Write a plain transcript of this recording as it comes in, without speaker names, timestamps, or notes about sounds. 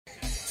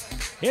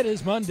It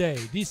is Monday,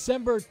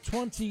 December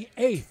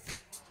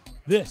 28th.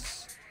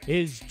 This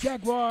is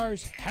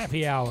Jaguars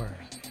Happy Hour.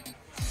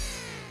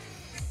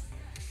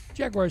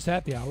 Jaguars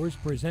Happy Hour is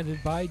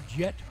presented by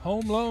Jet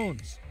Home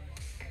Loans.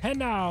 And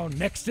now,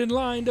 next in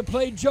line to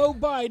play Joe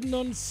Biden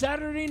on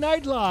Saturday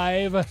Night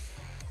Live,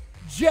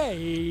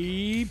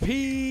 J.P.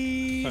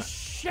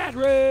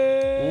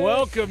 Shadrick.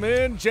 Welcome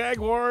in,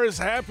 Jaguars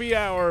Happy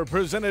Hour,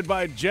 presented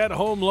by Jet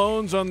Home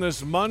Loans on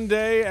this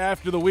Monday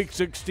after the Week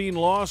 16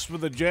 loss for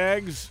the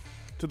Jags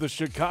to the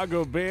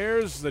Chicago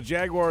Bears. The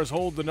Jaguars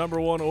hold the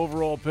number one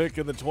overall pick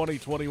in the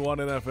 2021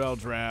 NFL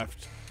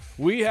Draft.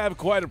 We have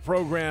quite a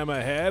program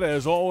ahead.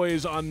 As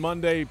always, on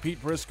Monday, Pete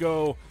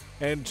Prisco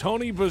and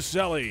Tony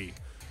Boselli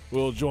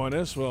will join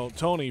us. Well,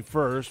 Tony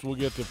first. We'll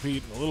get to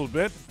Pete in a little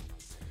bit.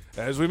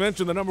 As we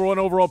mentioned, the number one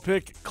overall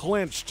pick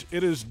clinched.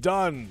 It is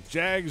done.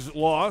 Jags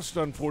lost,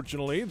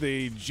 unfortunately.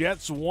 The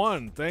Jets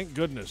won. Thank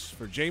goodness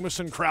for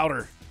Jamison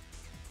Crowder.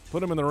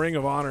 Put him in the Ring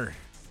of Honor.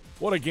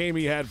 What a game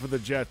he had for the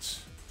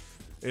Jets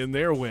in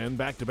their win.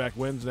 Back-to-back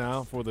wins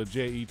now for the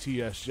Jets.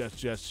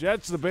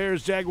 The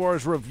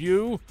Bears-Jaguars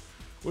review.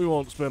 We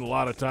won't spend a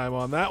lot of time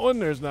on that one.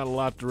 There's not a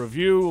lot to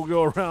review. We'll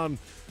go around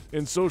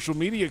in social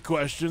media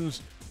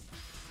questions.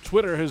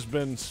 Twitter has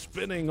been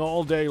spinning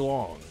all day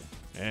long,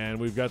 and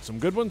we've got some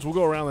good ones. We'll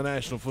go around the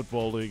National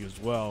Football League as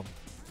well.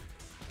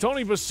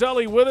 Tony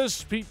Boselli with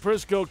us. Pete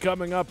Prisco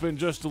coming up in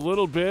just a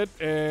little bit.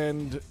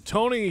 And,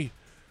 Tony,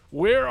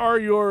 where are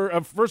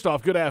your first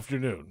off, good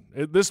afternoon.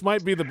 This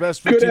might be the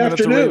best 15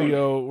 minutes of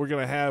radio we're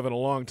going to have in a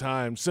long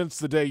time. Since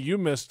the day you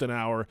missed an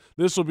hour,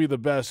 this will be the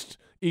best,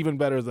 even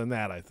better than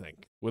that, I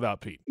think,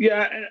 without Pete.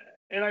 Yeah,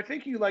 and I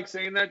think you like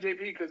saying that, JP,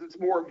 because it's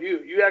more of you.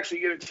 You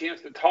actually get a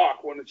chance to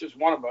talk when it's just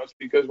one of us,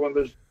 because when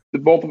there's the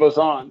both of us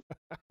on,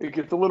 it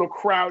gets a little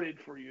crowded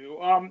for you.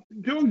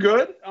 Doing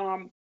good.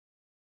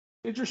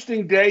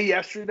 Interesting day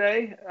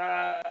yesterday,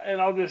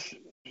 and I'll just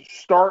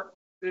start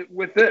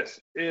with this.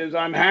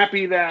 I'm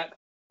happy that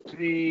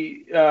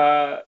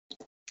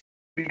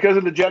because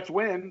of the Jets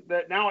win,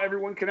 that now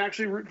everyone can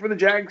actually root for the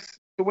Jags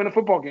to win a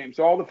football game.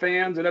 So all the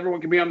fans and everyone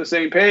can be on the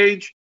same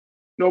page.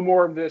 No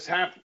more of this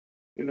a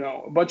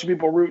bunch of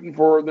people rooting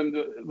for them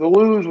to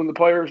lose when the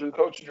players and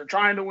coaches are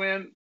trying to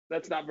win.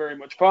 That's not very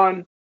much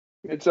fun.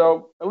 And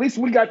so at least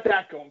we got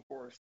that going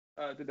for us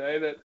today,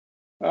 that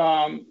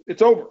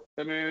it's over.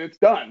 I mean, it's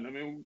done. I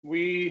mean,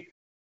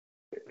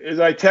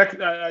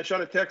 I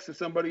shot a text to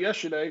somebody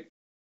yesterday.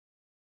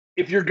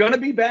 If you're going to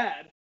be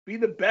bad, be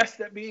the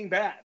best at being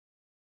bad.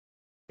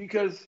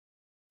 Because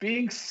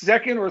being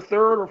second or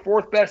third or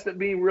fourth best at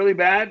being really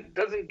bad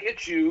doesn't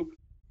get you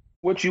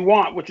what you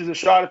want, which is a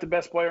shot at the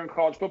best player in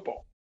college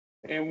football.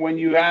 And when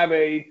you have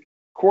a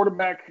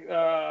quarterback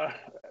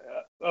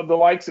of the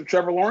likes of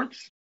Trevor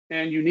Lawrence,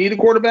 and you need a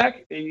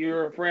quarterback, and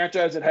you're a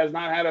franchise that has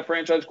not had a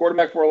franchise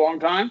quarterback for a long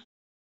time,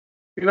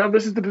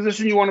 this is the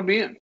position you want to be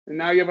in. And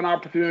now you have an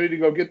opportunity to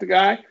go get the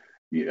guy.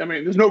 I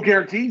mean, there's no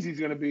guarantees he's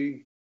going to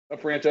be a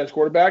franchise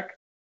quarterback,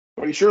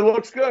 but he sure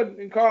looks good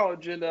in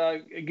college, and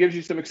it gives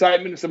you some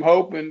excitement and some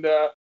hope. And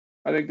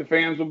I think the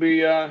fans will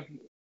be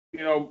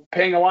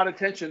paying a lot of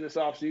attention this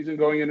offseason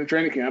going into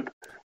training camp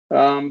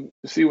to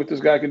see what this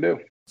guy can do.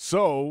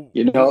 So,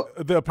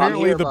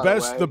 apparently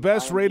the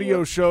best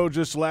radio show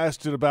just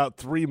lasted about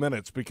 3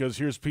 minutes, because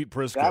here's Pete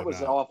Prisco. That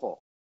was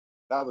awful.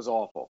 That was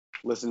awful.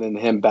 Listening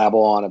to him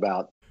babble on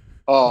about,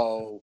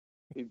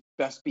 you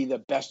best be the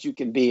best you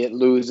can be at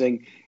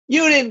losing.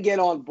 You didn't get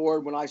on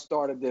board when I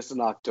started this in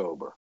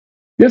October.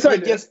 Yes, I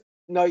did.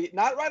 No,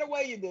 not right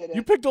away you did it.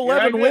 You picked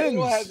 11 wins.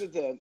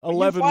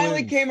 11 you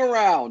finally came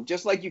around,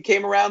 just like you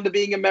came around to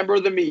being a member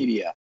of the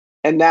media.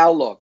 And now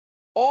look,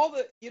 all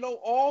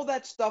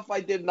that stuff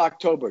I did in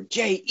October,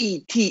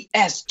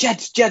 Jets,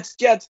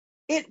 Jets.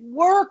 It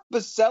worked,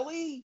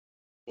 Boselli.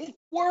 It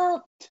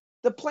worked.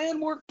 The plan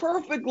worked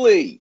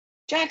perfectly.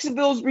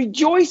 Jacksonville's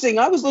rejoicing.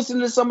 I was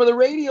listening to some of the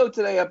radio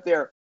today up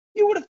there.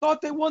 You would have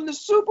thought they won the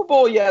Super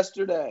Bowl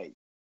yesterday.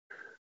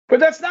 But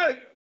that's not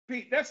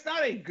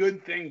a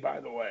good thing,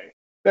 by the way.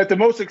 That the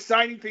most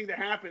exciting thing to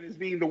happen is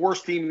being the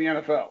worst team in the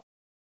NFL.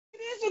 It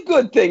is a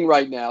good thing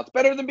right now. It's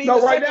better than being the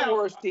second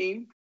worst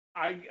team.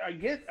 I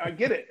get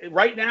it.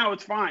 Right now,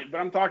 it's fine. But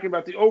I'm talking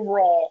about the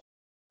overall.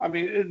 I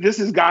mean, this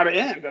has got to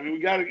end. I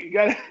mean,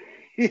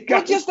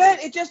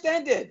 it just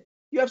ended.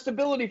 You have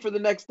stability for the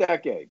next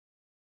decade.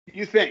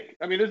 You think?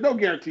 I mean, there's no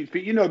guarantees,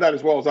 Pete. You know that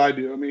as well as I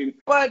do. I mean,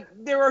 but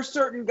there are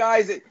certain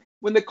guys that,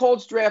 when the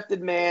Colts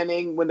drafted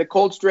Manning, when the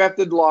Colts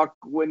drafted Luck,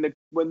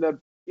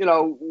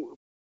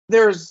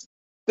 there's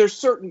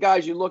certain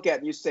guys you look at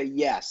and you say,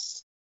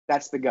 yes,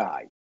 that's the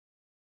guy.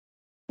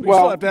 We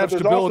still have to have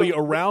stability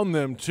around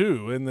them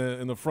too, in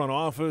the front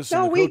office.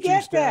 No, and the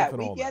coaching staff.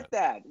 We get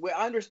that.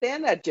 I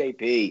understand that,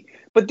 JP.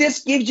 But this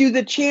gives you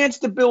the chance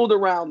to build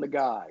around the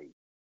guy.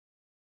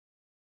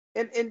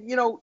 And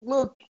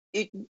look,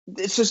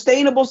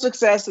 sustainable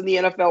success in the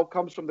NFL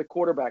comes from the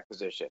quarterback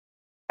position.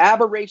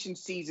 Aberration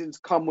seasons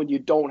come when you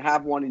don't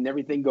have one and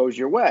everything goes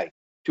your way.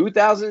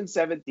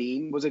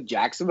 2017 was a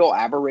Jacksonville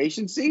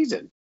aberration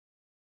season.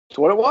 That's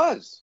what it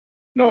was.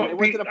 No, they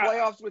went to the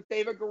playoffs with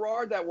David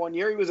Garrard that one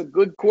year. He was a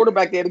good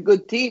quarterback. They had a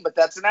good team, but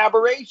that's an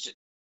aberration.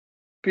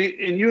 Pete,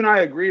 and you and I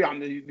agree on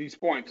these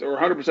points, or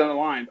 100%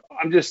 aligned.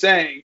 I'm just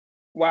saying,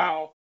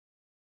 wow,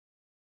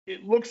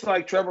 it looks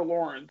like Trevor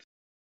Lawrence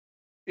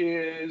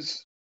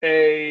is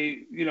a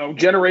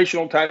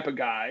generational type of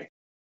guy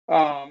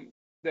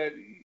that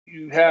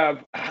you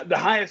have the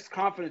highest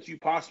confidence you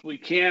possibly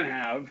can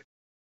have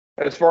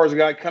as far as a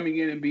guy coming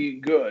in and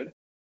being good.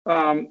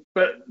 But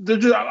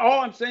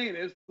all I'm saying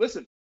is,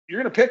 listen,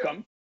 you're going to pick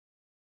him.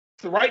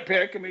 It's the right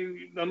pick. I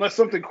mean, unless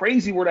something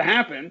crazy were to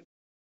happen,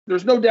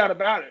 there's no doubt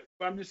about it.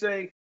 But I'm just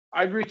saying,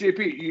 I agree with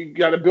JP. You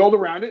got to build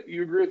around it.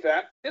 You agree with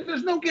that. And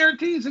there's no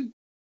guarantees in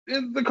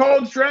the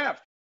college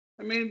draft.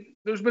 I mean,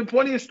 there's been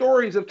plenty of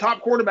stories of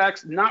top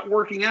quarterbacks not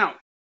working out.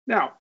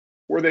 Now,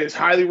 were they as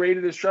highly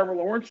rated as Trevor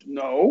Lawrence?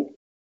 No.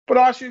 But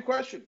I'll ask you a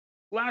question.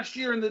 Last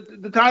year in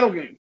the title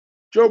game,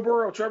 Joe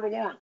Burrow, Trevor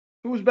Lawrence,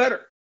 who was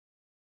better?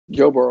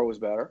 Joe Burrow was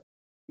better.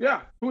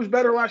 Yeah. Who was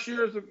better last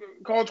year as a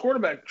college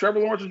quarterback, Trevor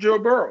Lawrence or Joe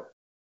Burrow?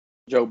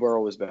 Joe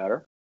Burrow was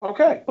better.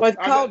 Okay. But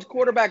college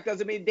quarterback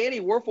doesn't mean Danny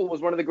Werfel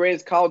was one of the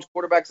greatest college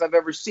quarterbacks I've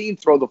ever seen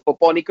throw the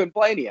football, and he couldn't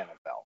play in the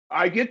NFL.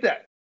 I get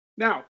that.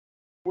 Now,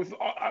 with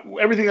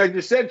everything I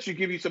just said should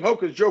give you some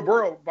hope, because Joe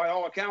Burrow, by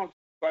all accounts,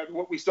 by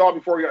what we saw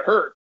before he got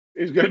hurt,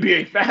 is going to be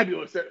a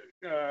fabulous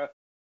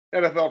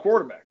NFL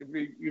quarterback if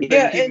he keep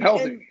him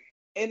healthy.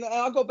 And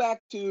I'll go back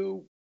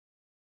to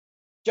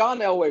John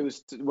Elway.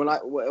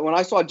 When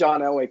I saw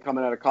John Elway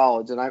coming out of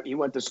college, and he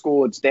went to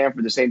school at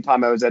Stanford the same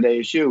time I was at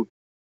ASU.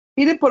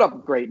 He didn't put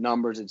up great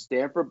numbers at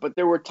Stanford, but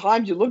there were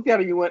times you looked at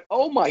him and you went,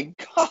 "Oh my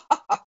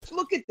God,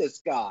 look at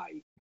this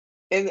guy."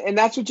 And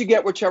that's what you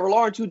get with Trevor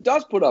Lawrence, who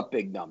does put up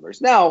big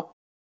numbers. Now,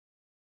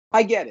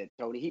 I get it,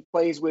 Tony. He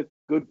plays with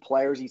good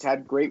players. He's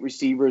had great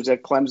receivers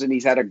at Clemson.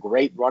 He's had a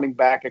great running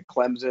back at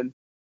Clemson.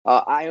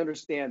 I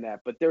understand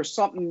that. But there's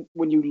something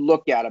when you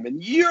look at him,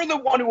 and you're the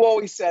one who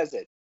always says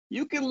it.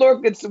 You can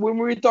look at, when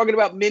we were talking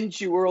about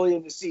Minshew early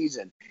in the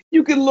season,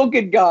 you can look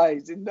at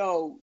guys and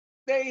know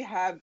they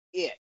have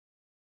it.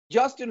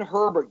 Justin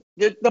Herbert,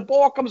 the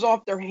ball comes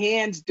off their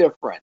hands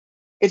different.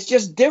 It's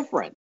just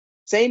different.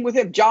 Same with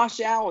him. Josh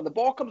Allen, the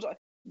ball comes off.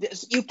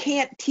 You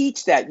can't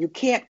teach that. You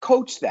can't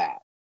coach that.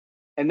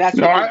 And that's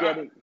what you're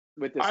getting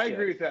with this. I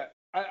agree with that.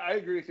 I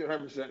agree with you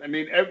 100%. I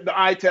mean, the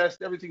eye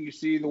test, everything you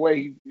see, the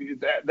way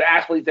the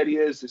athlete that he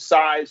is, his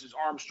size, his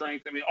arm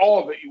strength. I mean,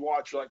 all of it you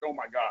watch, you're like, oh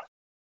my God,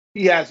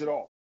 he has it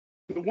all.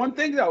 The one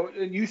thing though,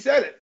 and you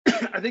said it,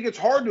 I think it's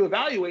hard to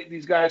evaluate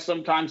these guys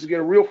sometimes to get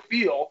a real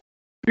feel.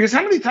 Because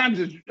how many times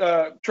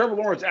has Trevor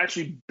Lawrence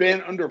actually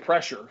been under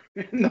pressure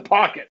in the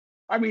pocket?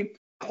 I mean,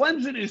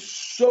 Clemson is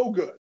so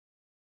good.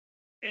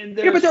 And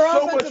but their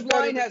offensive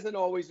line hasn't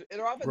always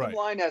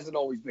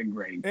been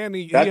great. And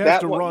he has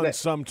to run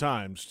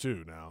sometimes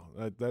too now.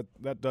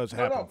 That does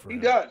happen for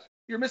him. He does.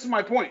 You're missing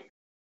my point.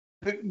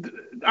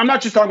 I'm not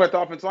just talking about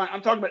the offensive line.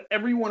 I'm talking about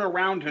everyone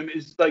around him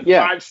is like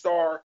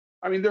 5-star.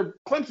 I mean,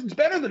 Clemson's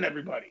better than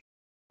everybody.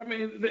 I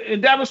mean,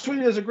 and Davis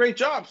Sweeney does a great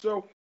job.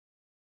 So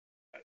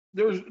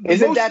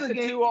Isn't that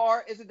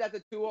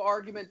the Tua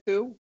argument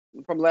too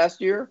from last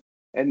year?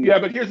 And yeah,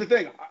 but here's the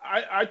thing.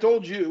 I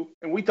told you,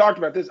 and we talked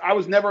about this. I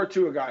was never a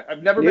Tua guy.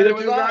 I've never been a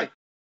Tua guy.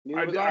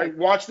 I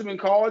watched him in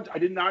college. I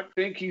did not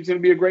think he's going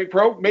to be a great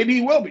pro. Maybe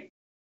he will be.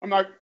 I'm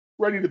not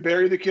ready to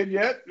bury the kid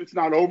yet. It's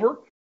not over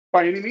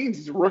by any means.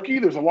 He's a rookie.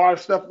 There's a lot of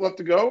stuff left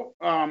to go.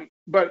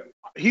 But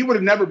he would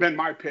have never been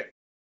my pick.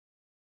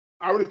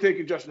 I would have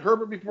taken Justin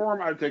Herbert before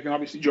him. I would have taken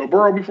obviously Joe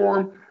Burrow before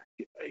him.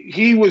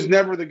 He was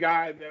never the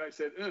guy that I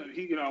said,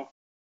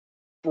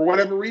 for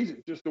whatever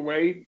reason, just the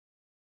way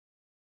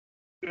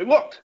it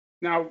looked.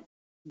 Now,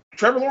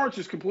 Trevor Lawrence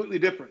is completely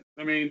different.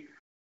 I mean,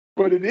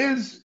 but it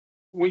is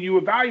when you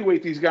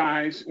evaluate these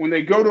guys, when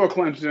they go to a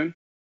Clemson,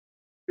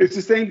 it's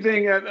the same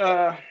thing at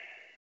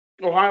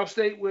Ohio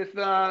State with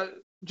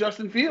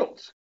Justin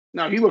Fields.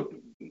 Now, he looked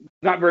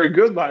not very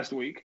good last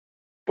week,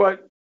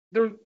 but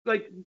they're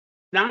like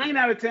 9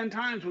 out of 10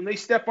 times when they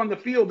step on the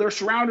field, they're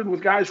surrounded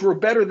with guys who are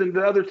better than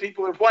the other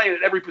people they're playing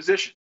at every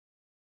position.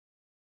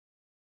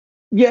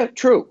 Yeah,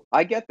 true.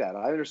 I get that.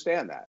 I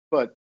understand that.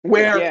 But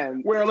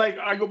where like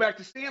I go back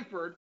to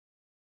Stanford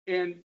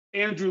and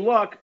Andrew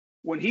Luck,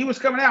 when he was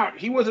coming out,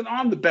 he wasn't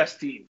on the best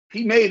team.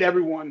 He made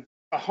everyone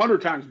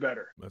 100 times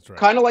better. That's right.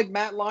 Kind of like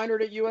Matt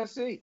Leinart at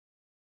USC.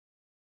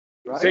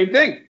 Right? Same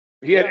thing.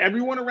 He had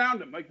everyone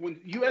around him. Like when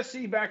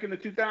USC back in the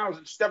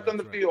 2000s stepped on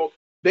the field,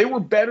 they were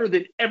better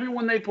than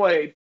everyone they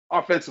played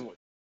offensively.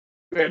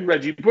 They had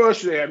Reggie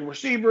Bush. They had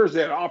receivers.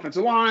 They had an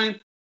offensive line.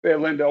 They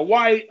had Lindell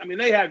White. I mean,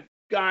 they had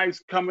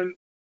guys coming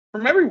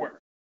from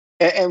everywhere.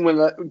 And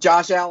when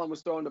Josh Allen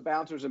was throwing the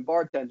bouncers and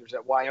bartenders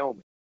at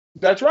Wyoming.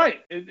 That's right.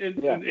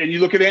 And you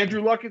look at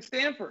Andrew Luck at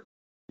Stanford.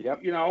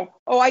 Yep.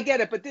 Oh, I get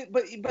it.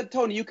 But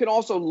Tony, you can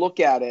also look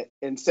at it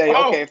and say,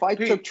 okay, if I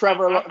took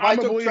Trevor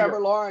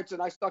Lawrence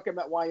and I stuck him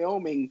at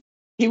Wyoming,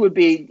 he would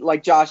be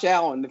like Josh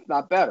Allen, if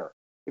not better.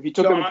 If you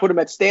took him and put him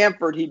at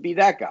Stanford, he'd be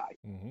that guy.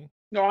 Mm-hmm.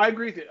 No, I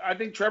agree with you. I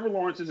think Trevor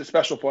Lawrence is a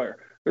special player.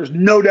 There's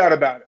no doubt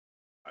about it.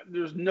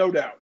 There's no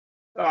doubt.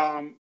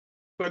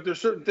 but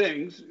there's certain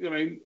things. I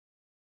mean,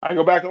 I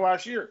go back to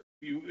last year.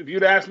 If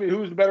you'd asked me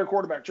who's the better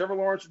quarterback, Trevor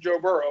Lawrence or Joe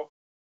Burrow,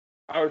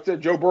 I would have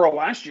said Joe Burrow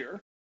last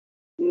year.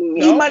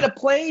 He might have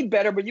played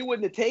better, but you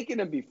wouldn't have taken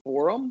him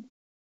before him.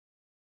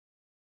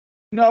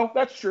 No,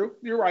 that's true.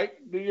 You're right.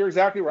 You're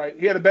exactly right.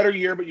 He had a better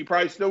year, but you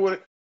probably still would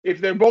have. If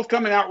they're both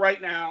coming out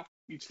right now,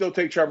 you'd still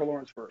take Trevor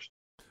Lawrence first.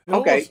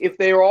 Okay, if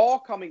they are all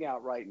coming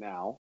out right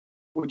now,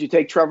 would you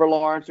take Trevor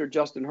Lawrence or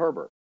Justin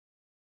Herbert?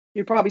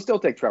 You'd probably still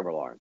take Trevor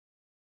Lawrence.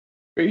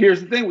 But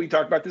here's the thing. We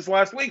talked about this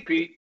last week,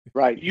 Pete.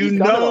 Right. You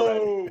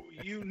know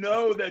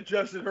that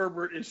Justin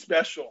Herbert is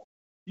special.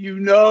 I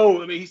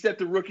mean, he set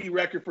the rookie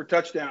record for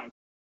touchdowns.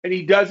 And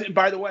he does it,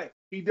 by the way,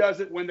 he does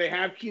it when they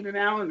have Keenan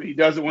Allen, and he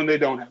does it when they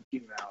don't have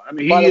Keenan Allen. I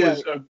mean, he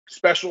is a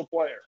special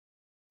player.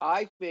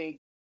 I think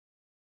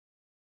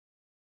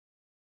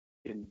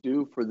can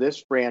do for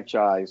this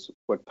franchise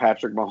what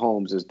Patrick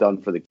Mahomes has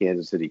done for the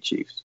Kansas City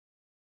Chiefs.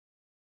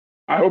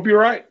 I hope you're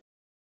right.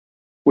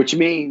 Which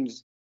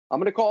means, I'm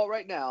going to call it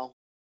right now,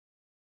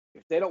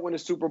 if they don't win a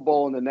Super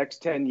Bowl in the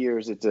next 10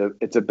 years, it's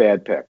a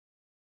bad pick.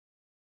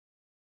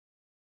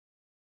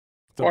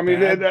 Well, I mean,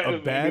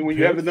 when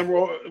you have the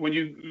number, when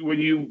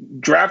you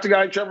draft a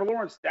guy like Trevor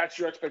Lawrence, that's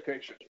your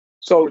expectation.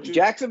 So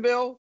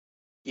Jacksonville,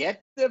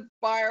 get the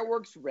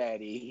fireworks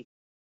ready,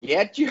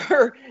 get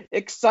your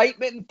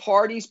excitement and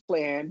parties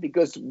planned,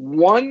 because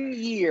 1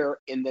 year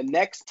in the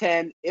next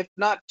 10, if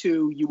not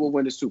 2, you will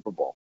win a Super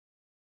Bowl.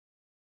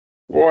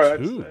 Boy, I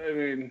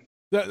mean,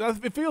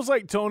 it feels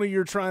like, Tony,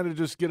 you're trying to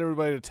just get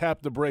everybody to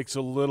tap the brakes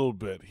a little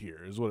bit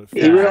here, is what it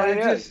feels. It really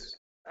is.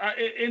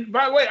 And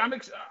by the way,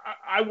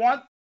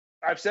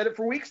 I've said it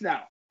for weeks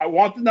now. I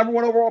want the number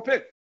 1 overall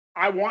pick.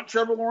 I want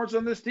Trevor Lawrence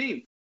on this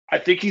team. I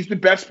think he's the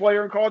best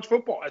player in college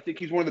football. I think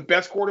he's one of the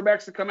best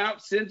quarterbacks to come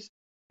out since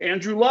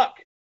Andrew Luck.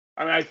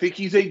 I mean, I think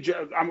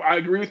I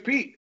agree with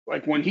Pete.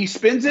 Like, when he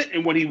spins it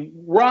and when he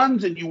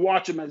runs and you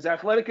watch him, his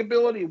athletic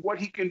ability, what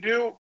he can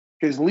do,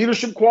 his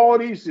leadership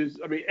qualities,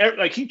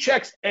 he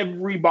checks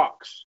every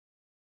box.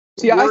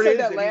 See, I said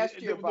that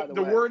last year, by the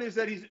way. The word is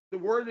that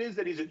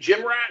he's a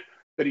gym rat,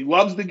 that he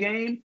loves the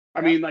game.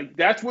 I mean, like,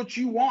 that's what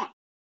you want.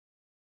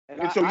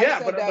 I said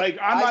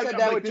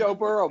that with Joe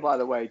Burrow, by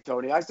the way,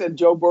 Tony. I said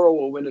Joe Burrow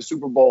will win a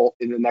Super Bowl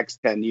in the next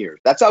 10 years.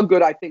 That's how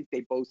good I think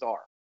they both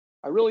are.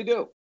 I really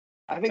do.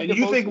 And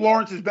you think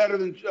Lawrence is better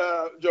than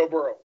Joe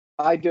Burrow?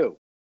 I do.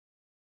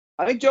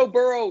 I think Joe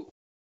Burrow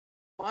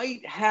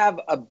might have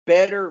a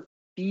better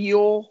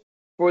feel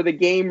for the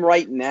game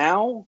right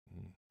now,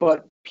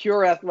 but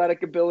pure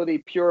athletic ability,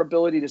 pure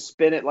ability to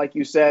spin it, like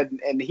you said,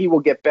 and he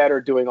will get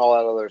better doing all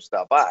that other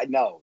stuff. I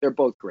know they're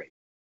both great.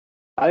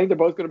 I think they're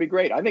both going to be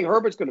great. I think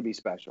Herbert's going to be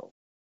special.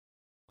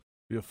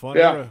 Be a fun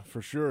era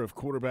for sure of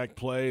quarterback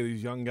play,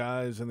 these young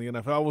guys in the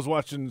NFL. I was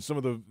watching some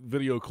of the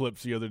video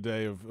clips the other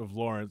day of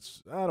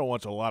Lawrence. I don't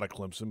watch a lot of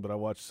Clemson, but I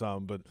watched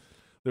some. But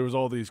there was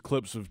all these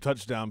clips of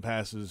touchdown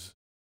passes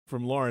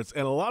from Lawrence,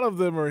 and a lot of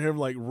them are him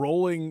like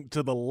rolling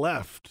to the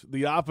left,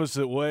 the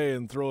opposite way,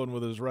 and throwing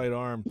with his right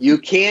arm. You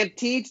can't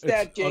teach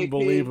that, it's JP.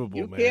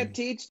 Unbelievable, man. You can't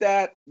teach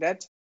that.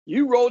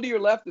 You roll to your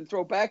left and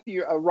throw back to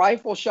a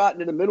rifle shot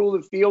into the middle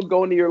of the field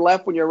going to your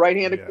left when you're a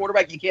right-handed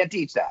quarterback. You can't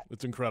teach that.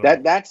 It's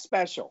incredible. That's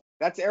special.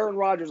 That's Aaron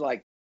Rodgers.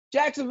 Like,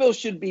 Jacksonville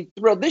should be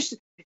thrilled.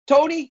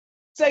 Tony,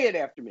 say it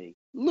after me.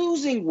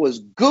 Losing was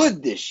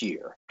good this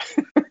year.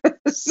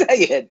 Say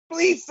it.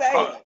 Please say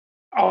it.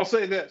 I'll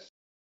say this.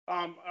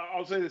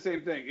 I'll say the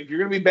same thing. If you're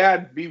going to be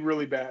bad, be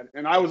really bad.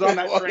 And I was on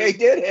that train. They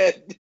did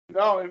it.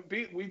 No, and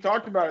Pete, we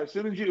talked about it. As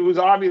soon as it was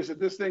obvious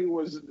that this thing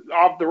was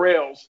off the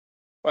rails,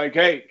 like,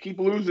 hey, keep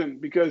losing,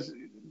 because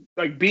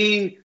like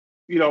being,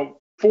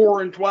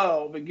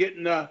 4-12 and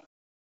getting a,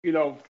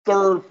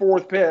 third,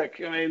 fourth pick.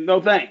 I mean,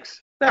 no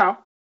thanks. Now,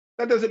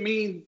 that doesn't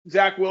mean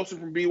Zach Wilson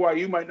from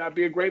BYU might not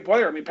be a great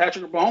player. I mean,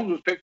 Patrick Mahomes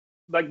was picked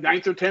like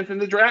 9th or 10th in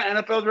the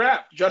NFL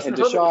draft.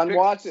 Deshaun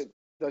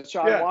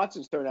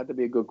Watson's turned out to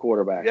be a good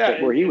quarterback.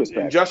 Yeah, where he was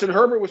picked. And Justin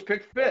Herbert was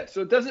picked 5th.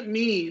 So it doesn't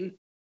mean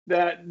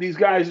that these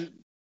guys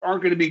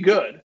aren't going to be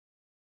good,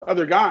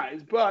 other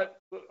guys, but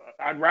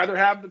I'd rather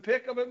have the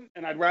pick of him,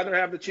 and I'd rather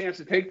have the chance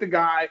to take the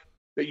guy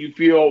that you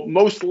feel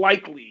most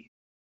likely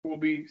will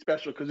be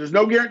special, because there's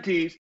no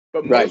guarantees,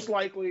 but most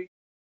likely,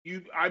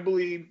 I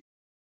believe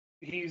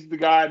he's the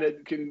guy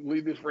that can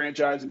lead this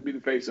franchise and be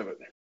the face of it.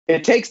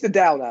 It takes the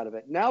doubt out of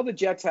it. Now the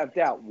Jets have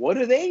doubt. What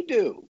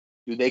do?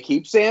 Do they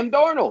keep Sam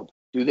Darnold?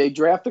 Do they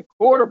draft a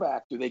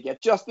quarterback? Do they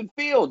get Justin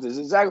Fields?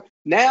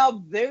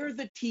 Now they're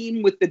the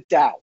team with the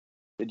doubt.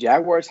 The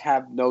Jaguars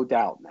have no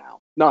doubt now.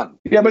 None.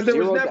 Yeah, but there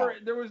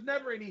was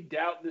never any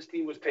doubt this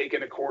team was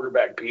taking a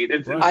quarterback, Pete.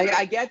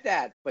 I get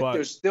that, but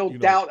there's still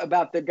doubt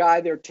about the guy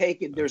they're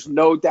taking. There's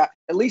no doubt,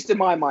 at least in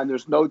my mind,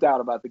 there's no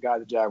doubt about the guy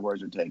the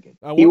Jaguars are taking.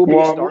 He will be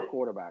a star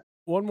quarterback.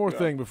 One more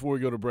thing before we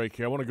go to break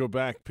here. I want to go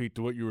back, Pete,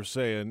 to what you were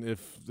saying.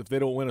 If they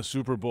don't win a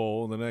Super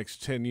Bowl in the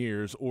next 10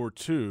 years or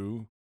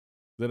 2,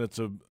 then it's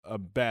a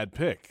bad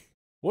pick.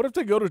 What if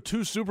they go to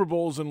 2 Super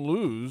Bowls and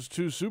lose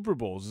 2 Super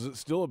Bowls? Is it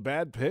still a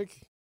bad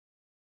pick?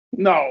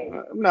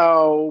 No,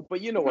 no,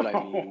 but you know what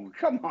I mean.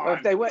 Come on.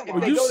 If they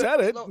you said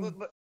it.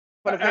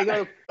 But if they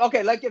go,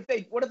 okay,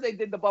 what if they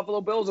did the Buffalo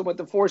Bills and went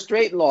to 4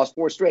 straight and lost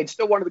 4 straight?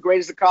 Still one of the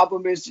greatest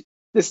accomplishments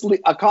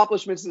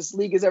this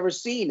league has ever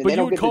seen, and but they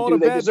don't get to do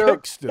they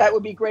deserve. That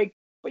would be great.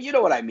 But you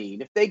know what I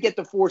mean. If they get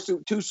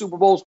the 2 Super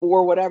Bowls,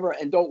 4 whatever,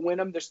 and don't win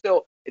them,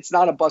 it's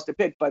not a busted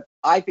pick. But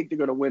I think they're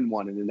going to win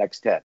one in the next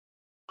 10.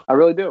 I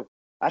really do.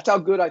 That's how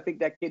good I think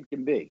that kid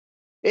can be.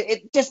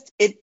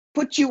 It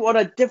puts you on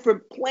a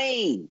different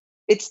plane.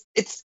 It's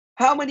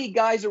how many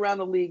guys around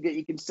the league that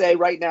you can say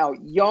right now,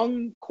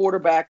 young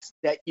quarterbacks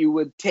that you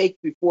would take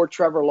before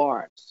Trevor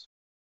Lawrence?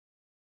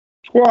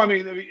 Well, I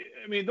mean,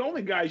 the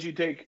only guys you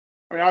take,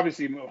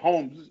 obviously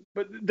Mahomes,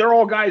 but they're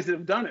all guys that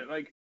have done it.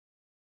 Like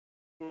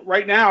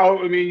right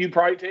now, you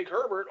probably take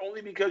Herbert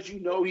only because you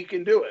know he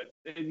can do it,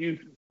 and you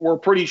were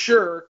pretty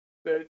sure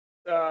that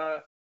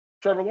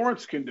Trevor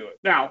Lawrence can do it.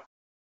 Now,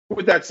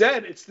 with that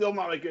said, it's still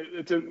not like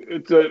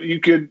you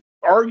could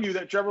argue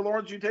that Trevor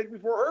Lawrence you take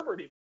before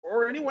Herbert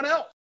or anyone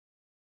else.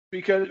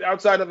 Because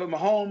outside of a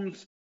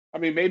Mahomes,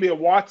 maybe a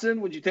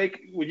Watson, would you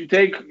take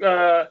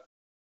no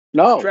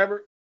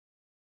Trevor?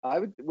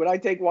 Would I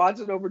take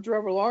Watson over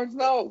Trevor Lawrence?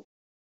 No.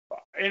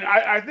 And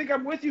I think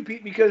I'm with you,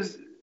 Pete, because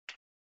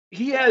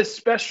he has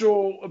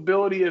special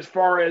ability as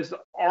far as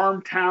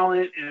arm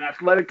talent and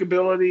athletic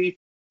ability.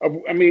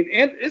 And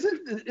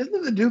isn't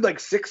the dude like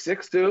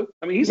 6'6" too?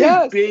 He's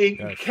a big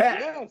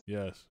cat.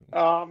 Yes.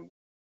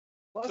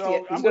 Plus,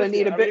 he's going to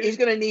need he's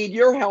going to need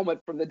your helmet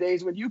from the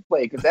days when you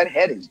played, because that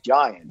head is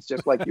giant. It's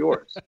just like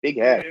yours. Big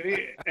head.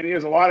 And he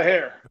has a lot of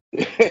hair.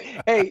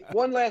 Hey,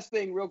 one last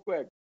thing real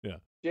quick. Yeah.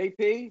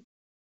 JP,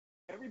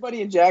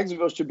 everybody in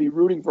Jacksonville should be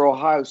rooting for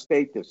Ohio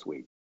State this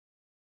week.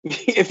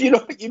 If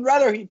you'd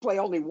rather he play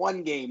only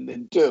 1 game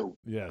than 2.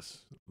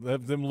 Yes.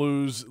 Let them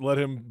lose. Let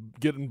him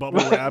get in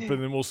bubble wrap,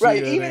 and then we'll see.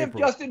 Right. Even if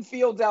Justin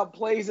Fields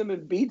outplays him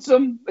and beats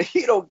him,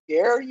 you don't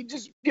care. You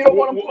don't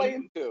want him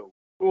playing 2.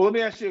 Well, let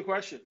me ask you a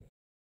question.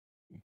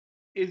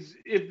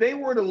 If they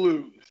were to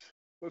lose,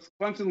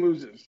 Clemson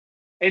loses,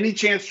 any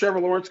chance Trevor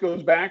Lawrence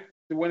goes back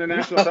to win a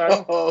national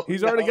title?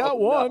 He's already got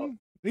one.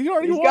 He's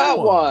got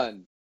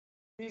one.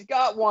 He's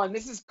got one.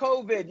 This is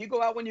COVID. You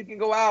go out when you can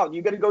go out.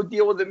 You got to go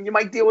deal with him. You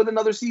might deal with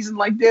another season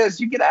like this.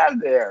 You get out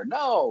of there.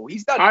 No,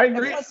 he's done. I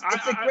agree. It's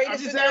the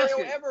greatest scenario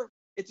ever.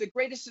 It's the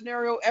greatest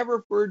scenario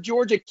ever for a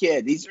Georgia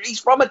kid. He's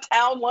from a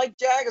town like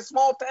a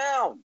small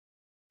town.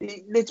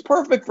 It's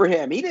perfect for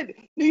him.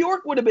 New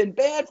York would have been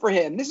bad for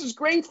him. This is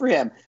great for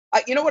him.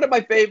 You know what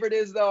my favorite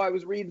is, though? I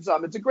was reading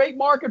something. It's a great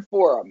market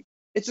for him.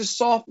 It's a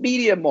soft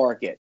media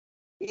market.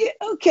 Yeah,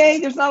 okay,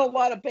 there's not a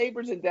lot of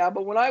papers in town,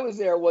 but when I was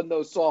there, it wasn't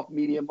no soft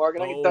media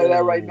market. I can tell you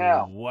that right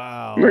now.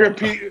 Wow.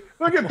 Look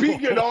at Pete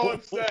getting all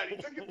upset. He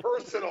took it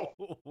personal.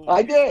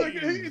 I did.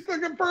 He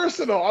took it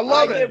personal. I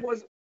love it.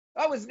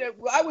 I was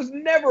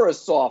never a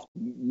soft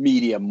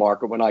media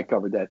market when I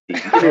covered that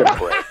team. Give me a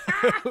break.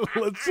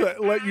 Let's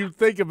let you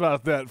think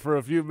about that for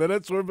a few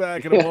minutes. We're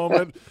back in a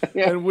moment,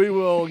 and we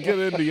will get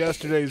into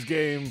yesterday's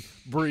game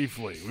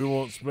briefly. We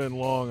won't spend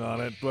long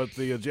on it, but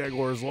the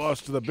Jaguars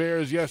lost to the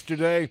Bears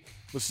yesterday.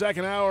 The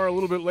second hour, a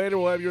little bit later,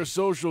 we'll have your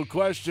social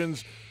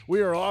questions.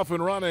 We are off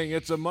and running.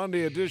 It's a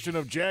Monday edition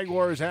of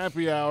Jaguars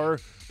Happy Hour,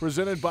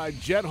 presented by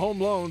Jet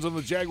Home Loans on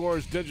the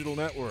Jaguars Digital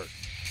Network.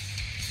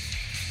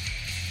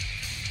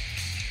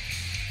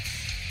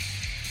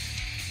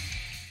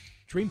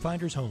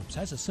 Dreamfinders Homes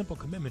has a simple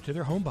commitment to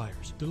their home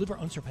buyers. Deliver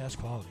unsurpassed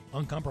quality,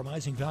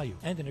 uncompromising value,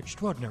 and an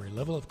extraordinary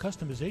level of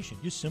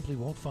customization you simply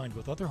won't find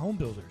with other home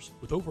builders.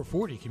 With over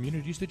 40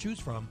 communities to choose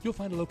from, you'll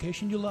find a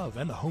location you love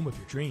and the home of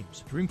your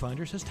dreams.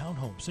 Dreamfinders has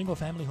townhomes,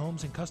 single-family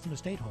homes, and custom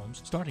estate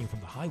homes starting from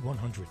the high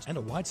 100s and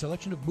a wide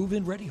selection of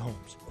move-in ready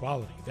homes.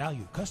 Quality,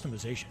 value,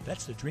 customization.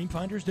 That's the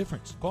Dreamfinders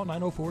difference. Call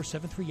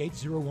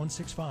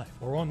 904-738-0165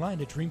 or online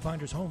at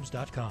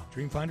dreamfindershomes.com.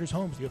 Dreamfinders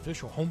Homes, the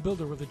official home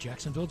builder of the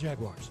Jacksonville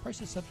Jaguars.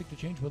 Prices subject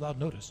to change without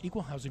notice.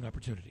 Equal housing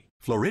opportunity.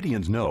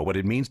 Floridians know what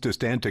it means to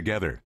stand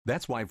together.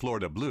 That's why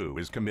Florida Blue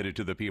is committed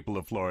to the people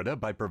of Florida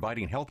by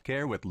providing health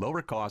care with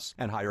lower costs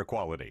and higher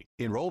quality.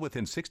 Enroll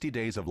within 60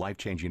 days of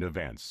life-changing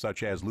events,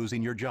 such as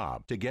losing your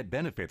job, to get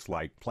benefits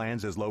like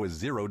plans as low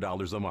as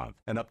 $0 a month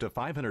and up to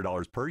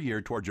 $500 per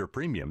year towards your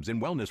premiums and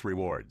wellness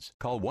rewards.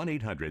 Call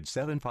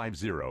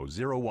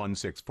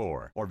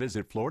 1-800-750-0164 or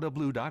visit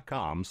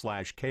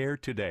floridablue.com/care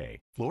today.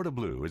 Florida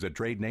Blue is a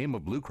trade name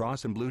of Blue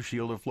Cross and Blue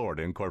Shield of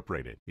Florida,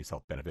 Incorporated. These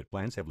health benefit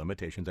plans have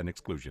limitations and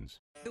exclusions.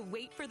 The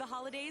wait for the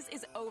holidays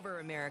is over,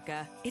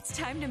 America. It's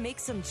time to make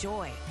some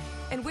joy.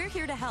 And we're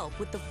here to help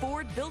with the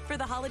Ford Built for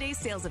the Holidays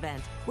sales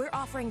event. We're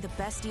offering the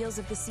best deals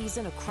of the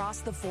season across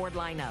the Ford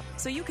lineup,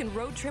 so you can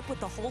road trip with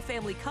the whole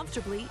family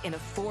comfortably in a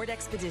Ford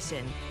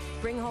Expedition.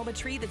 Bring home a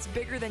tree that's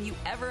bigger than you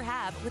ever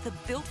have with a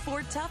built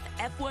Ford Tough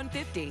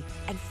F-150.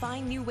 And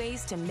find new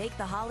ways to make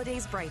the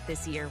holidays bright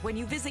this year when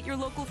you visit your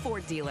local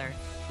Ford dealer.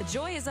 The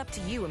joy is up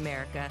to you,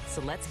 America,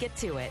 so let's get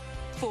to it.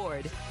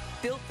 Ford,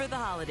 built for the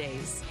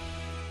holidays.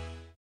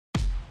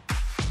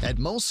 At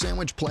most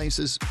sandwich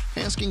places,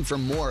 asking for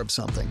more of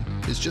something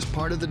is just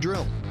part of the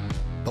drill.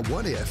 But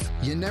what if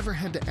you never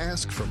had to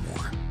ask for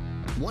more?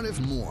 What if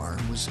more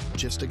was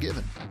just a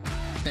given?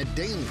 At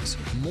Dailies,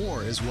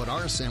 more is what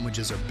our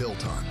sandwiches are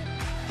built on.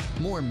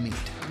 More meat,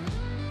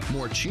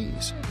 more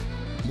cheese,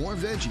 more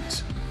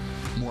veggies,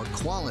 more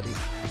quality,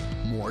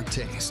 more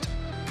taste.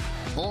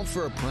 All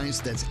for a price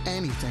that's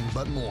anything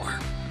but more.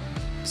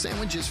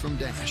 Sandwiches from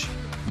Dash,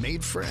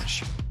 made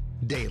fresh.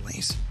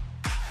 Dailies.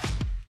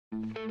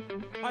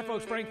 Hi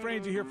folks, Frank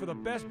Frangie here for the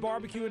best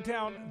barbecue in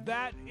town.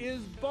 That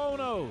is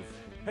Bono's.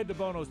 Head to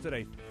Bono's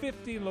today.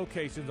 15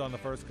 locations on the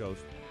First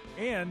Coast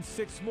and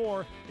 6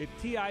 more at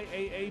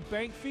TIAA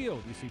Bank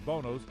Field. You see,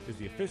 Bono's is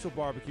the official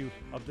barbecue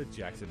of the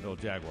Jacksonville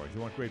Jaguars.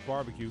 You want great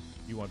barbecue,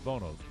 you want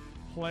Bono's.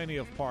 Plenty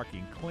of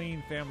parking,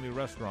 clean family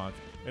restaurants,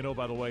 and oh,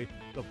 by the way,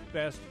 the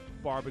best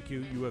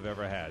barbecue you have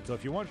ever had. So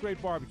if you want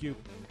great barbecue,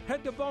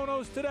 head to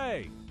Bono's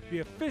today, the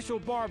official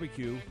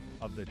barbecue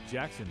of the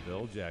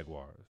Jacksonville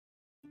Jaguars.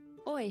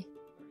 Oi.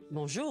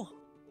 Bonjour.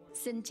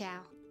 Xin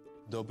chào.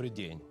 Добрый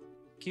день.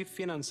 كيف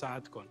فينا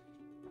نساعدكم?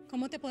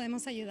 ¿Cómo te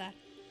podemos ayudar?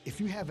 If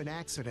you have an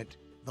accident,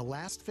 the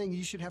last thing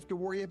you should have to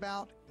worry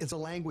about is a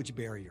language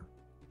barrier.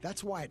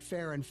 That's why at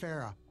Farah &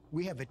 Farah,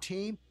 we have a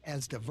team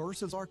as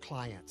diverse as our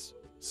clients.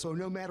 So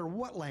no matter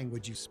what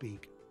language you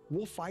speak,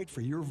 we'll fight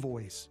for your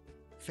voice.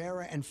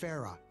 Farah &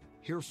 Farah,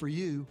 here for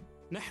you.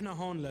 نحن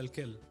هون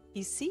للكل.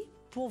 Ici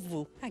pour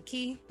vous.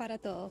 Aquí para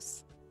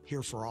todos.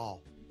 Here for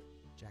all.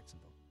 Jacksonville.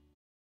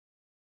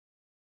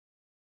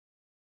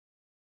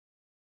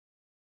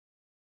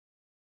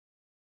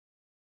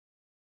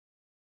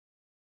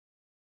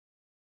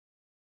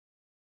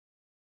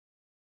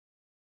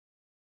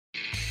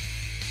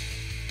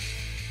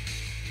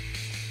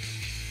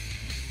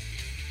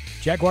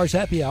 Jaguars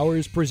Happy Hour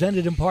is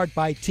presented in part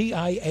by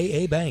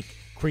TIAA Bank,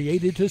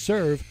 created to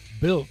serve,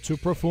 built to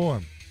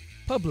perform.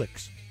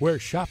 Publix, where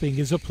shopping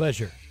is a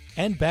pleasure.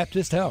 And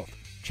Baptist Health,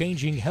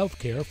 changing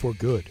healthcare for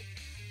good.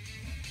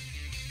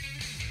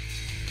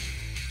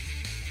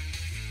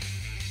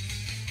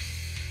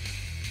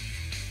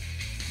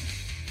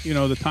 You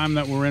know, the time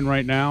that we're in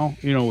right now,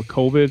 you know, with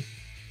COVID,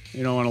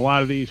 you know, and a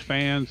lot of these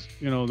fans,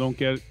 you know, don't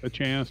get a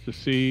chance to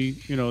see,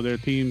 you know, their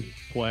team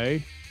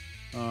play.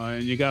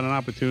 And you got an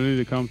opportunity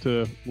to come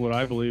to what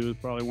I believe is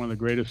probably one of the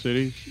greatest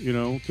cities, you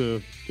know,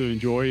 to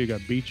enjoy. You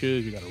got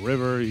beaches, you got a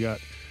river, you got,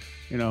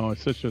 you know,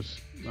 it's such a,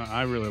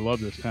 I really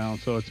love this town.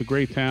 So it's a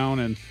great town.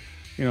 And,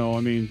 you know,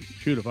 I mean,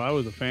 shoot, if I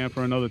was a fan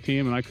for another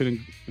team and I couldn't,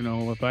 you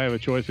know, if I have a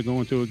choice of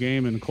going to a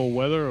game in cold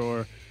weather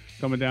or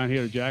coming down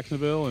here to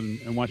Jacksonville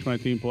and watch my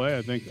team play,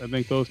 I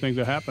think those things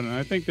are happening.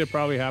 I think they're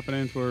probably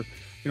happening for, you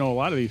know, a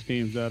lot of these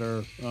teams that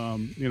are,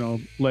 you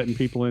know, letting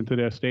people into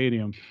their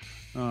stadium.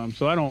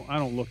 So I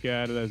don't look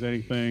at it as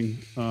anything,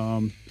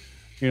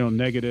 you know,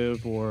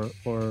 negative or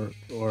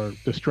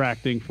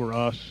distracting for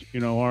us. You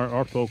know,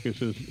 our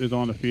focus is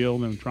on the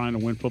field and trying to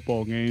win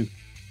football games.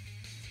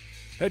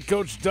 Head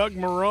coach Doug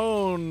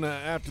Marrone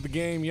after the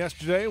game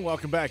yesterday.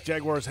 Welcome back,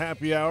 Jaguars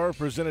Happy Hour,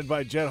 presented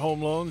by Jet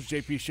Home Loans.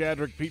 J.P.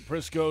 Shadrick, Pete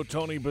Prisco,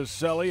 Tony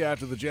Baselli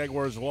after the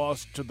Jaguars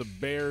lost to the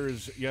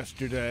Bears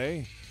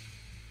yesterday.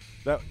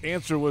 That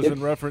answer was in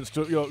reference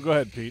to, you know, go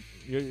ahead, Pete.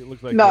 You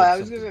look like I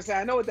was going to say,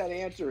 I know what that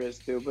answer is,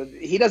 too, but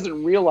he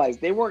doesn't realize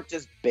they weren't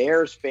just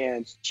Bears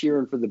fans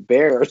cheering for the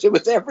Bears. It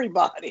was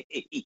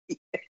everybody.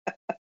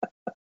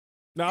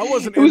 No, I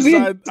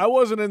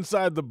wasn't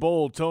inside the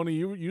bowl, Tony.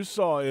 You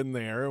saw in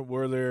there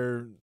where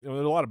there's a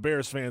lot of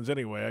Bears fans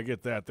anyway. I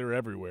get that they're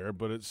everywhere,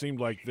 but it seemed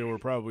like there were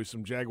probably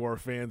some Jaguar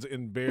fans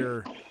in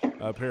Bear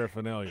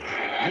paraphernalia.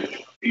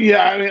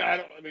 Yeah, I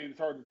mean, it's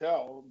hard to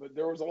tell, but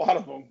there was a lot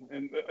of them,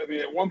 and I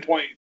mean, at one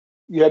point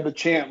you had the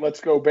chant "Let's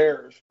go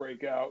Bears"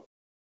 break out.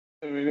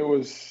 I mean, it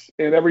was,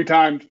 and every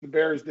time the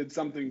Bears did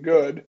something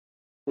good,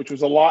 which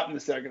was a lot in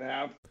the second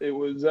half, it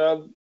was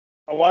a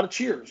lot of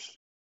cheers.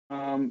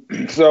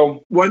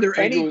 So were there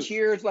any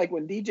cheers like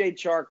when DJ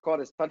Chark caught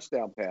his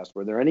touchdown pass?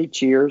 Were there any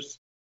cheers?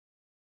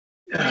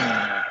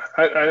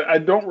 I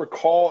don't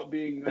recall it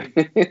being like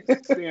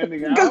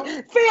standing out.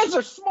 Because fans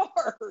are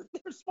smart.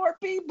 They're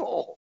smart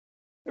people.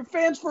 They're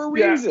fans for a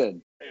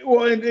reason.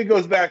 Well, and it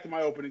goes back to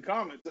my opening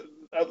comments.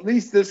 At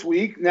least this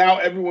week, now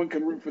everyone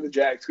can root for the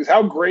Jags. Because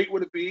how great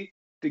would it be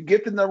to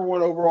get the number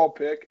 1 overall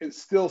pick and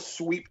still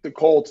sweep the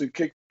Colts and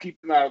keep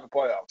them out of the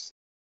playoffs?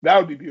 That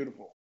would be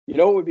beautiful. You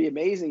know, it would be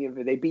amazing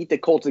if they beat the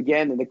Colts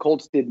again and the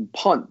Colts didn't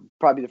punt.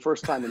 Probably the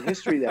first time in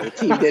history that a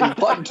team didn't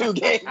punt 2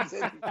 games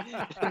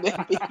and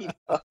then beat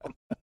them.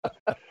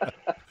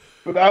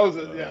 But that was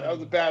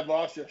a bad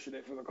loss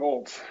yesterday for the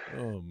Colts.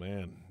 Oh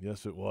man,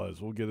 yes it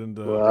was. We'll get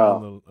into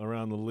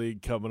around the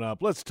league coming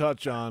up. Let's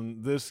touch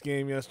on this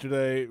game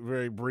yesterday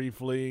very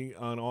briefly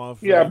on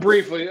offense. Yeah,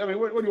 briefly. I mean,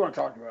 what do you want to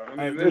talk about?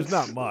 I mean, there's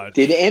not much.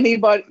 Did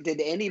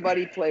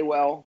anybody play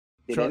well?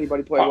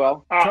 Anybody play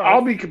well?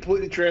 I'll be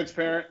completely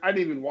transparent. I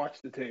didn't even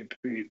watch the tape,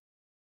 Pete.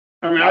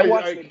 I mean, I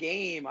watched the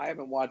game. I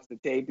haven't watched the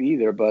tape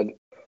either, but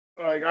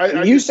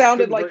you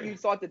sounded like you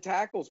thought the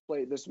tackles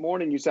played this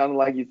morning. You sounded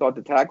like you thought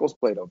the tackles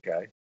played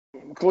okay.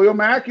 Khalil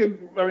Mack,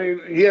 I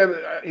mean, he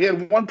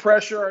had one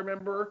pressure, I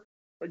remember,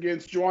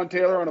 against Juwan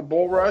Taylor on a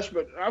bull rush.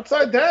 But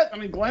outside that, I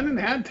mean, Glennon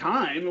had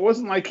time. It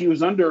wasn't like he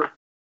was under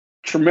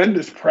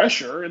tremendous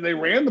pressure, and they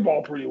ran the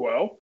ball pretty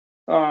well.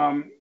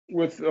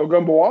 with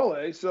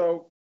Ogunbowale.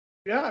 So,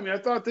 yeah, I mean, I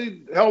thought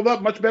they held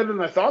up much better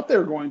than I thought they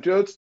were going to.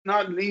 It's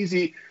not an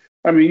easy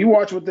 – I mean, you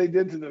watch what they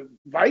did to the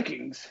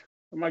Vikings.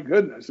 Oh, my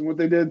goodness. And what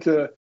they did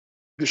to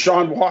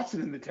Deshaun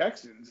Watson and the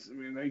Texans. I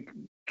mean, they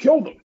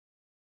killed them.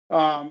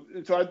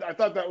 And so I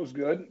thought that was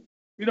good.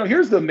 You know,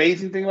 here's the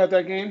amazing thing about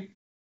that game.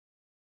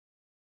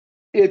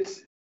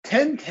 It's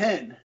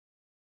 10-10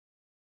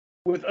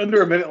 with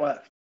under a minute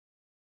left.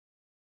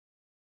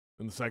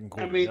 In the second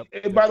quarter. I mean,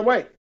 and by the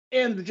way,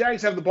 and the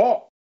Jags have the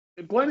ball.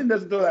 If Glennon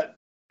doesn't throw that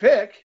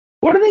pick.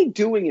 What are they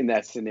doing in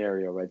that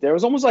scenario right there? It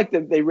was almost like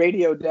they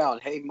radioed down,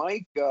 hey,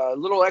 Mike, a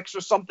little extra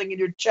something in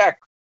your check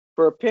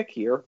for a pick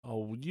here.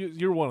 Oh,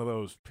 you're one of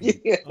those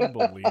people.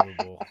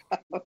 Unbelievable.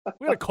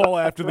 We had a call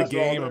after the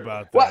game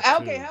about that.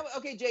 Well,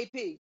 okay,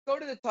 JP, go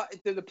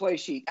to the play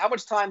sheet. How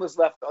much time was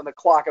left on the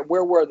clock, and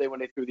where were they when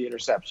they threw the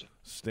interception?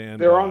 They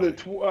were on the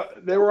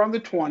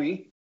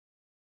 20.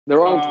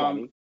 They're on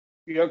 20.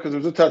 Yeah, because it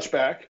was a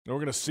touchback. And we're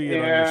going to see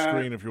it on your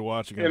screen if you're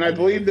watching it. And I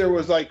believe there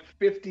was like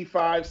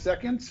 55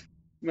 seconds,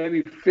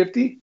 maybe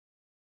 50.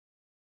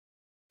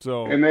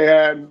 So, and they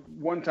had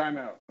one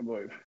timeout, I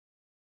believe.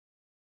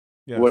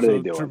 Yeah, what are they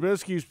doing?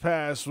 Trubisky's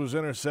pass was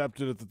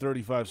intercepted at the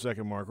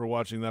 35-second mark. We're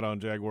watching that on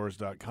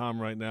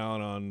Jaguars.com right now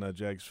and on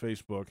Jags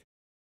Facebook.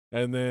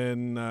 And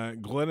then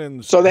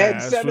Glennon's So they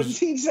pass had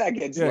 17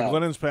 seconds left. Yeah,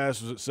 Glennon's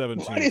pass was at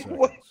 17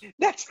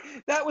 seconds.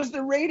 That was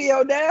the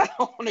radio down.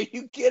 Are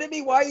you kidding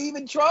me? Why are you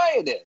even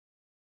trying it?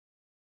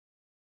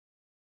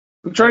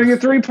 I'm trying to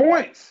get 3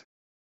 points.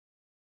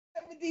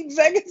 17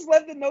 seconds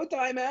left and no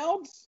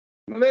timeouts?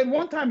 Well, they had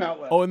one timeout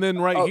left. Oh, and then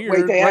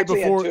right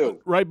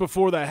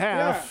before the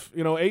half,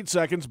 8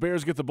 seconds,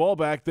 Bears get the ball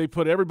back. They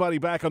put everybody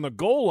back on the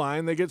goal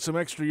line. They get some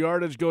extra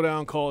yardage, go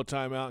down, call a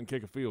timeout, and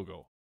kick a field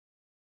goal.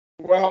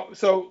 Well,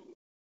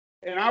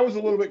 and I was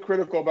a little bit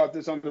critical about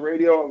this on the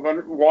radio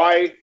of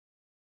why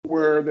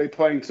were they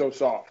playing so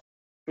soft?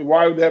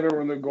 Why would they have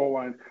everyone on the goal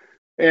line?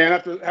 And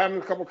after having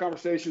a couple of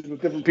conversations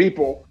with different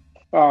people,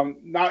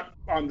 not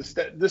on this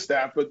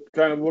staff, but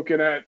kind of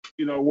looking at,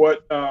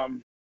 what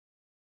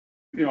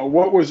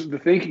was the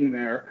thinking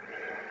there?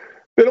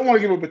 They don't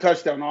want to give up a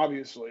touchdown,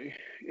 obviously.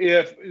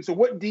 So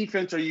what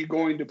defense are you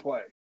going to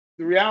play?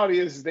 The reality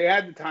is they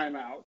had the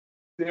timeout.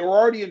 They were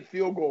already in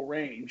field goal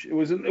range. It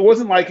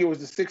wasn't like it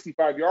was a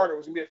 65-yarder. It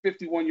was going to be a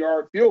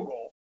 51-yard field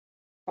goal.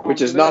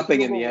 Which is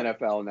nothing in the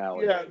NFL now.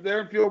 Yeah,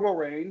 they're in field goal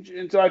range.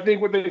 And so I think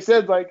what they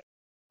said,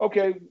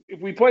 okay, if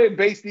we play a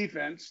base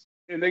defense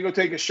and they go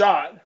take a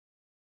shot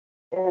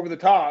over the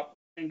top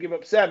and give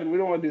up 7, we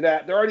don't want to do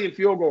that. They're already in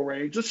field goal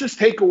range. Let's just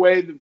take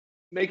away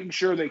making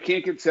sure they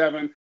can't get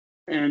 7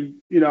 and,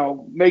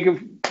 make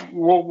them –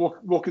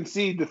 we'll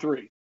concede the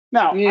 3.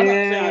 Now,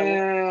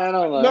 I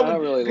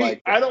don't really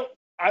like that.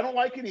 I don't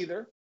like it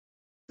either.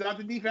 It's not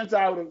the defense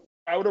I would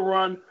have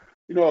run,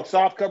 a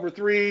soft cover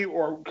 3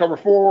 or cover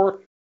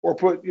 4 or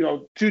put,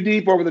 2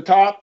 deep over the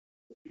top,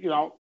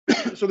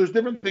 So there's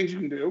different things you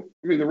can do.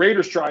 I mean, the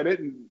Raiders tried it,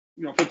 and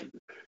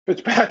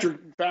Fitzpatrick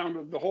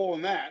found the hole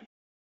in that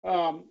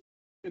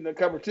in the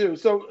cover 2.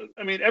 So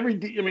I mean,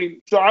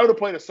 so I would have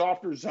played a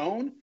softer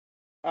zone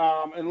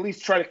and at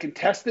least try to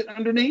contest it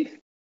underneath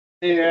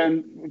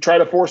and try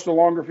to force the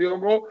longer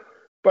field goal.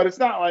 But it's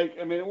not like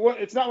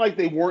it's not like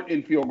they weren't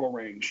in field goal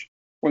range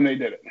when they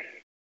did it.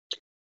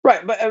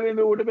 Right, but I mean,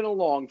 it would have been a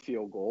long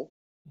field goal.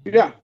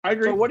 Yeah, I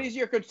agree. So what is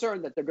your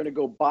concern, that they're going to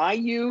go by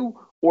you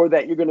or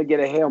that you're going to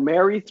get a Hail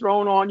Mary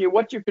thrown on you?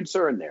 What's your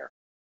concern there?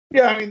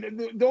 Yeah, I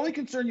mean, the only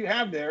concern you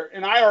have there,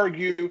 and I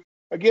argue,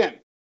 again,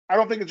 I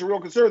don't think it's a real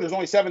concern. There's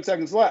only 7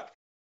 seconds left.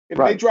 If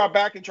they drop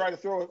back and try to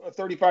throw a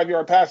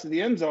 35-yard pass to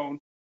the end zone,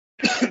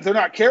 if they're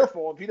not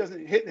careful, if he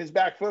doesn't hit his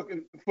back foot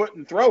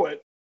and throw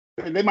it,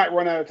 then they might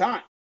run out of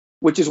time.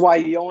 Which is why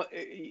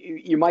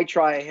you might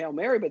try a Hail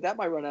Mary, but that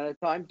might run out of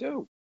time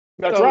too.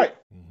 That's right.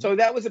 So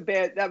that was a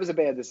bad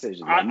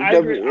decision. I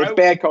agree. It's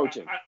bad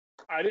coaching.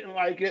 I didn't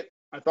like it.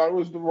 I thought it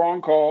was the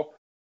wrong call,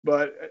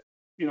 but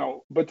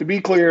but to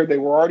be clear, they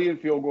were already in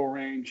field goal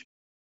range.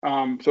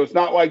 So it's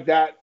not like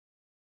that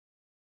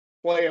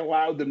play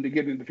allowed them to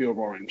get into field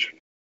goal range.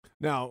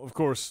 Now, of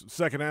course,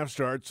 second half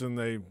starts and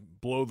they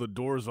blow the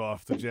doors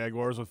off the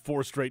Jaguars with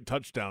 4 straight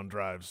touchdown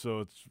drives. So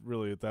it's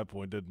really, at that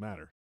point, didn't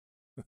matter.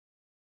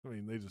 I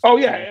mean, they just. Oh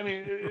yeah, I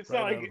mean, it's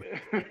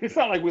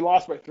not like we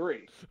lost by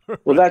 3.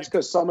 Well, that's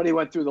because somebody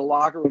went through the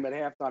locker room at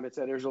halftime and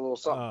said, "Here's a little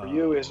something for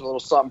you. Here's a little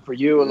something for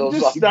you. A little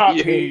something stop, for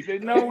you."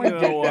 Pete. No one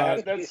did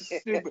that. That's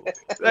stupid.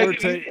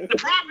 The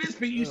problem is,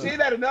 Pete, you say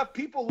that enough,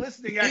 people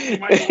listening actually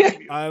might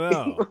believe you. I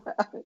know.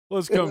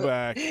 Let's come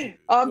back.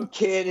 I'm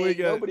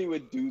kidding. Nobody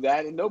would do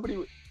that, and nobody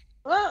would.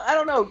 Well, I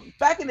don't know.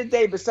 Back in the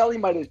day, Baselli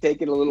might have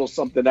taken a little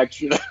something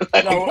extra.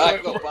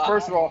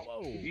 First of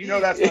all,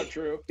 that's not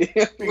true,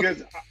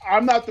 because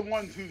I'm not the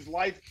one whose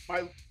my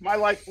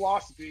life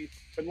philosophy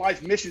and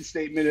life mission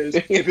statement is,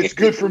 if it's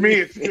good for me,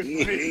 it's good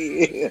for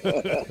me.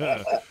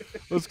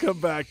 Let's come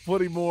back.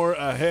 Plenty more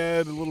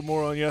ahead. A little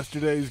more on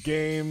yesterday's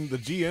game. The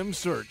GM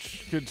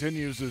search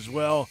continues as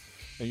well,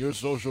 and your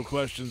social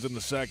questions in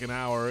the second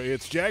hour.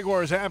 It's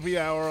Jaguars Happy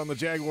Hour on the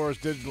Jaguars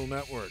Digital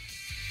Network.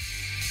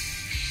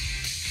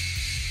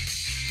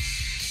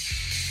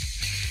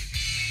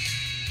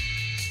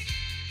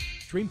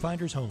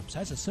 Dreamfinders Homes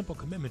has a simple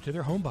commitment to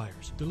their home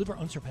buyers. Deliver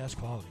unsurpassed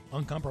quality,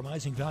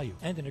 uncompromising value,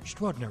 and an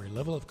extraordinary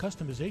level of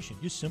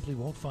customization you simply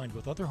won't find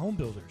with other home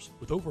builders.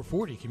 With over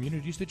 40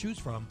 communities to choose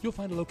from, you'll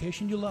find a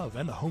location you love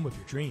and the home of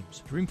your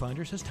dreams.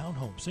 Dreamfinders has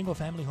townhomes,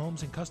 single-family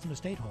homes, and custom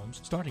estate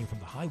homes starting from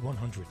the high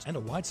 100s and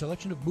a wide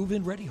selection of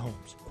move-in ready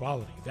homes.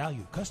 Quality,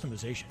 value,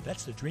 customization.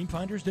 That's the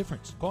Dreamfinders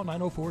difference. Call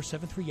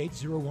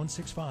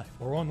 904-738-0165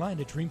 or online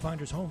at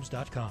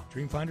dreamfindershomes.com.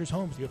 Dreamfinders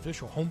Homes, the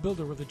official home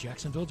builder of the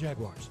Jacksonville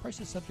Jaguars.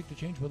 Prices subject to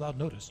change without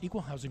notice.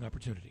 Equal housing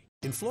opportunity.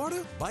 In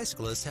Florida,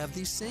 bicyclists have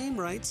the same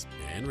rights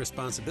and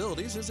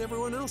responsibilities as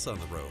everyone else on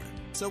the road.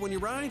 So when you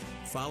ride,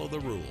 follow the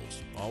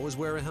rules. Always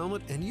wear a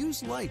helmet and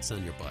use lights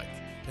on your bike.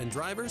 And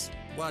drivers,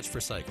 watch for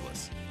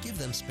cyclists. Give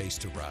them space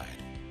to ride.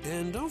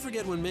 And don't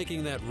forget, when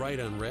making that right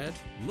on red,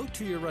 look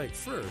to your right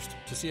first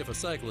to see if a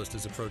cyclist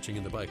is approaching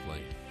in the bike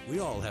lane.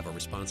 We all have a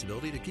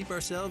responsibility to keep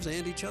ourselves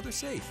and each other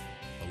safe.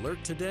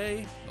 Alert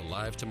today,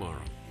 alive tomorrow.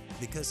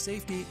 Because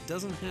safety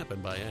doesn't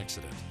happen by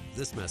accident.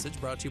 This message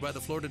brought to you by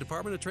the Florida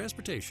Department of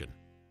Transportation.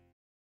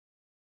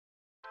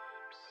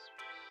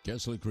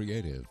 Kessler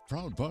Creative,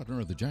 proud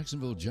partner of the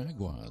Jacksonville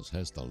Jaguars,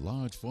 has the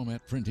large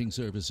format printing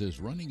services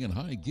running in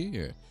high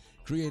gear,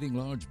 creating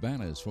large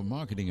banners for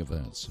marketing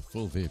events,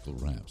 full vehicle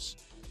wraps.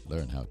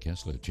 Learn how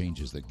Kessler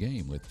changes the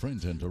game with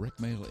print and direct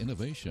mail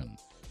innovation.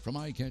 From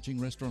eye-catching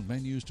restaurant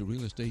menus to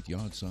real estate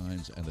yard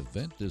signs and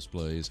event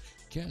displays,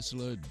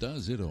 Kessler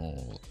does it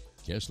all.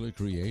 Kessler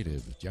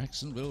Creative,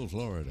 Jacksonville,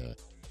 Florida.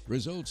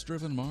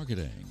 Results-driven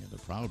marketing and a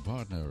proud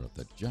partner of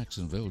the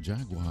Jacksonville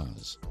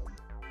Jaguars.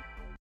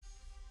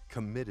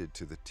 Committed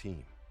to the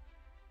team.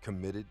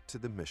 Committed to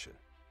the mission.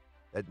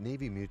 At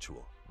Navy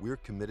Mutual, we're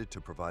committed to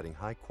providing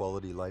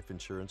high-quality life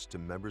insurance to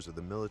members of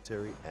the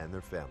military and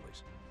their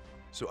families.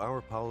 So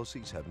our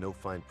policies have no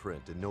fine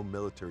print and no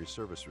military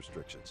service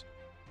restrictions.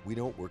 We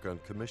don't work on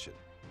commission.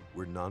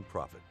 We're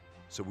nonprofit,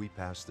 so we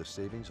pass the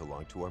savings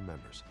along to our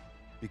members.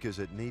 Because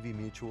at Navy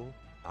Mutual,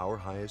 our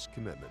highest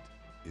commitment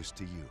is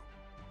to you.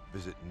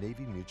 Visit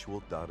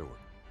NavyMutual.org.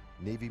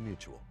 Navy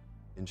Mutual,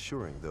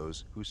 insuring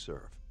those who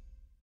serve.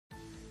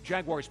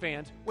 Jaguars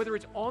fans, whether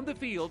it's on the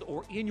field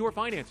or in your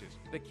finances,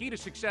 the key to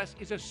success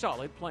is a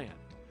solid plan.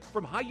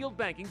 From high-yield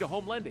banking to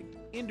home lending,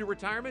 into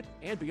retirement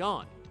and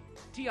beyond,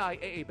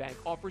 TIAA Bank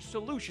offers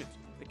solutions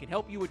that can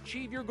help you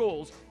achieve your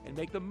goals and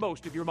make the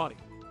most of your money.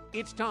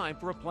 It's time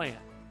for a plan.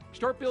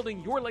 Start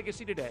building your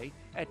legacy today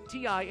at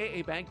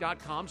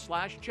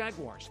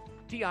TIAABank.com/Jaguars.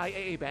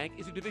 TIAA Bank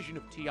is a division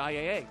of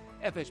TIAA,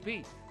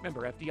 FSB,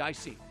 member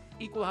FDIC,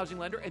 equal housing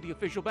lender, and the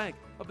official bank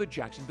of the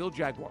Jacksonville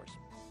Jaguars.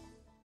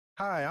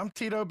 Hi, I'm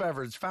Tito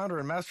Beveridge, founder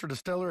and master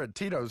distiller at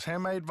Tito's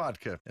Handmade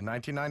Vodka. In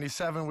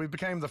 1997, we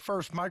became the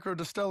first micro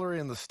distillery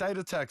in the state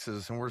of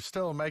Texas, and we're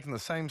still making the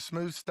same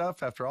smooth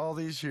stuff after all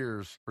these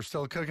years. We're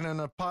still cooking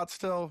in a pot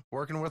still,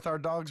 working with our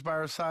dogs by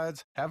our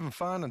sides, having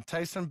fun and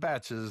tasting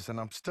batches, and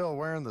I'm still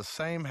wearing the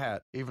same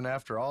hat even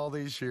after all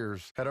these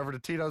years. Head over to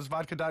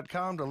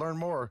Tito'sVodka.com to learn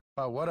more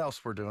about what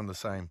else we're doing the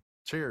same.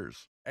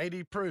 Cheers.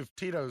 80 proof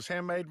Tito's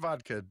Handmade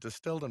Vodka,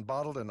 distilled and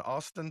bottled in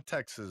Austin,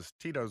 Texas.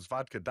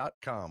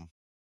 Tito'sVodka.com.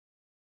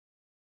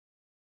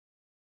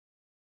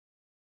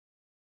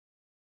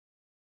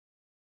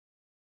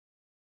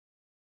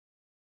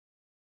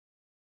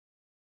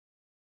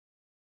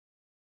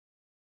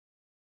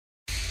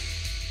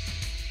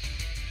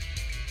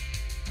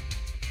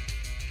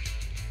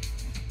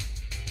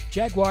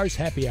 Jaguars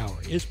Happy Hour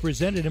is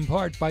presented in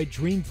part by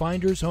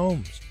Dreamfinders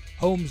Homes,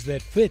 homes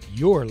that fit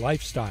your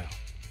lifestyle.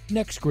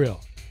 Next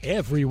Grill,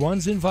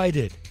 everyone's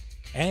invited.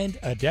 And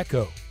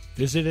Adecco.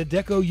 Visit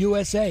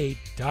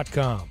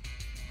AdeccoUSA.com.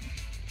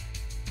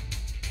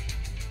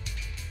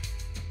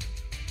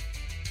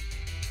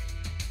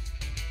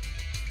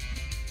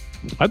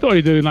 I thought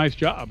he did a nice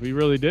job. He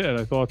really did.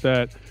 I thought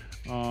that,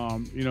 he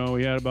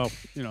had about,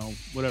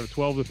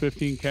 12 to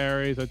 15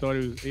 carries. I thought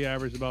he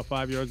averaged about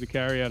 5 yards a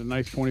carry. He had a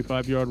nice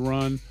 25-yard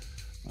run.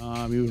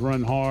 He was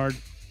running hard.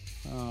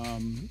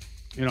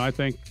 I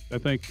think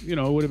it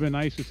would have been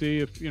nice to see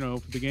if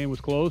the game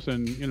was close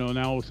and,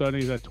 now all of a sudden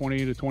he's at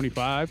 20 to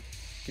 25,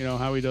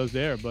 how he does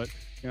there. But,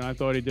 I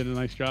thought he did a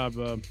nice job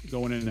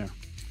going in there.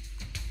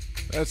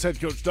 That's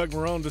head coach Doug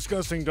Marrone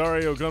discussing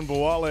Dario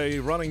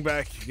Ogunbowale, running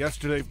back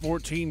yesterday,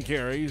 14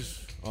 carries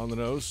on the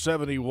nose,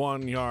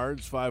 71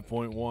 yards,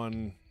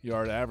 5.1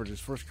 yard average, his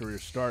first career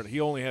start. He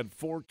only had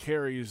 4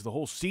 carries the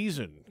whole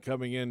season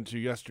coming into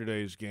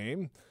yesterday's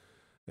game.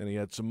 And he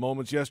had some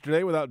moments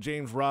yesterday without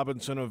James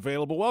Robinson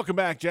available. Welcome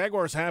back,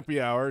 Jaguars Happy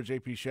Hour.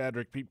 J.P.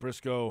 Shadrick, Pete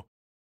Prisco,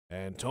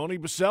 and Tony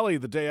Baselli,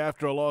 the day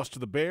after a loss to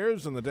the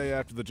Bears and the day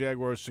after the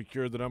Jaguars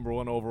secured the number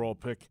 1 overall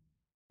pick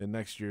in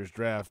next year's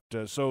draft.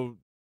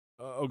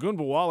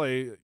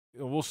 Ogunbowale,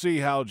 we'll see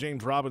how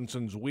James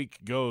Robinson's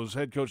week goes.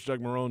 Head coach Doug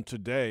Marrone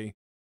today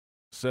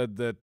said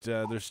that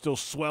there's still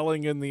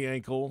swelling in the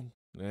ankle,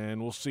 and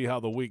we'll see how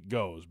the week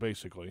goes,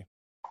 basically.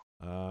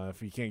 If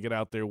he can't get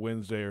out there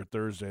Wednesday or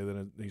Thursday,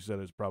 then he said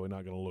it's probably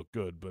not going to look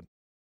good, but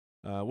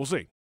we'll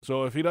see.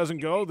 So if he doesn't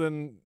go,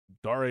 then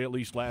Dare, at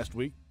least last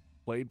week,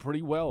 played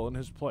pretty well in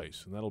his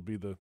place, and that'll be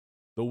the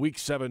Week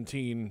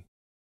 17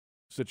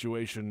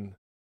 situation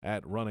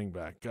at running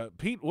back.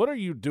 Pete, what are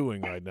you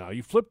doing right now?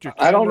 You flipped your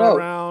I don't camera know.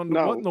 around.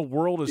 No. What in the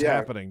world is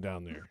happening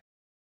down there?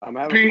 I'm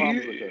having a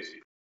problem with this.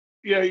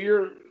 Yeah,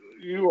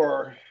 you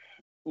are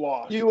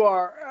lost. You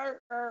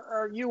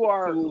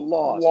are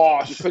lost.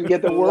 Lost. You couldn't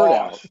get the word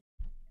out.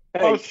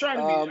 Hey, I was trying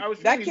to be. I was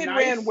that trying to kid be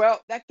nice. ran well.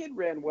 That kid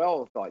ran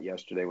well, I thought,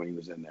 yesterday when he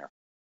was in there.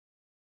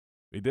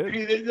 He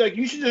did. Like,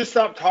 you should just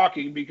stop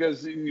talking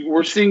because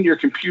we're seeing your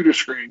computer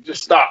screen.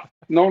 Just stop.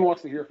 No one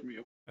wants to hear from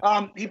you.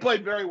 He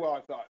played very well,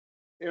 I thought.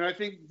 And I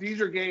think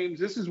these are games.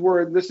 This is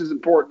where this is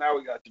important. Now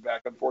we got you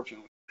back,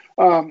 unfortunately.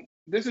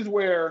 This is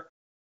where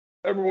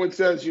everyone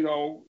says,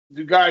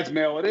 do guys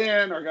mail it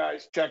in? Are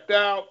guys checked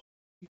out?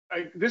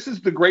 This is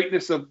the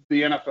greatness of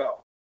the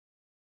NFL.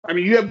 I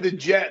mean, you have the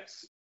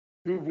Jets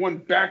who've won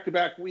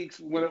back-to-back weeks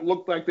when it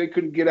looked like they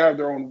couldn't get out of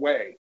their own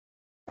way.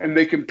 And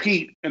they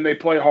compete and they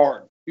play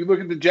hard. You look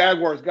at the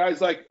Jaguars,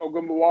 guys like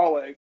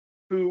Ogunbowale,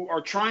 who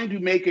are trying to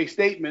make a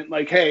statement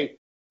like, hey,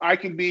 I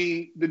can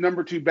be the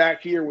number 2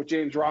 back here with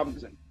James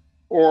Robinson,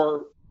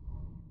 or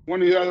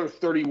one of the other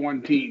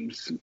 31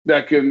 teams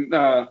that can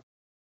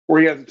where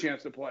he has a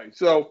chance to play.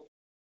 So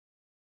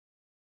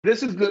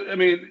this is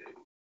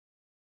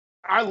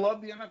I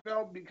love the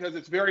NFL because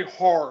it's very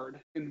hard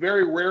and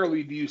very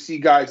rarely do you see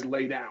guys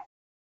lay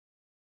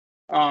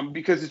down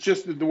because it's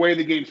just the way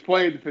the game's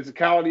played, the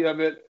physicality of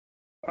it.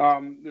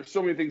 There's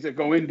so many things that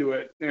go into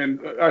it,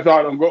 and I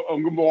thought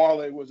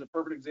Ogunbowale was a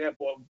perfect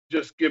example of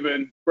just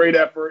giving great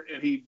effort,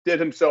 and he did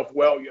himself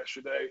well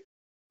yesterday,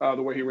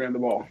 the way he ran the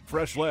ball.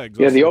 Fresh legs.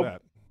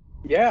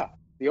 Yeah,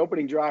 the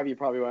opening drive, you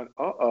probably went,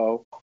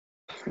 uh-oh.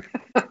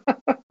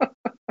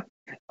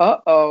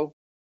 Uh-oh.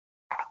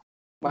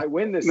 Might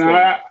win this thing.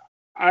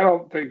 I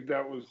don't think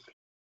that was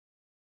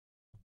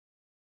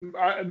 –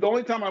 the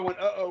only time I went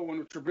uh-oh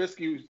when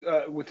Trubisky was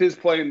with his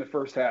play in the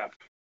first half.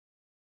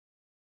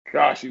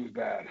 Gosh, he was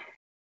bad.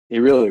 He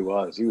really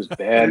was. He was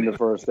bad in the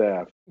first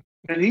half.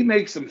 And he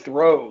makes some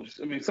throws.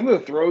 I mean, some of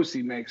the throws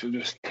he makes are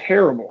just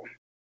terrible.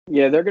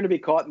 Yeah, they're going to be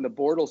caught in the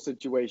Bortles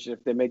situation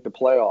if they make the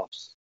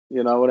playoffs.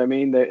 You know what I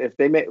mean? If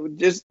they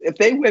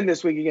win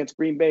this week against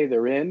Green Bay,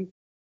 they're in.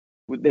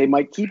 They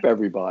might keep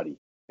everybody,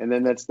 and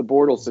then that's the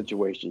Bortles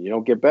situation. You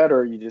don't get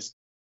better; you just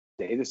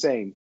stay the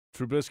same.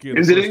 Trubisky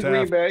in the first half,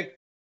 Green Bay?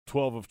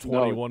 12 of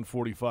 20,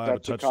 145, a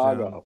touchdown,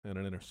 Chicago. And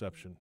an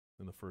interception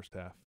in the first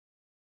half.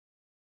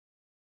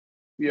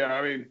 Yeah,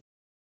 I mean,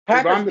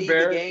 Packers need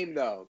the game,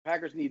 though.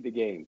 Packers need the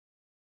game.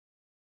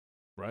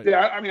 Right.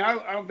 Yeah, I mean,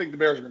 I don't think the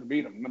Bears are going to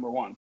beat them, number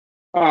one.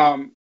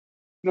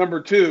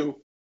 Number two,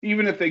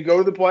 even if they go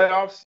to the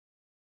playoffs,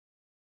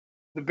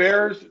 the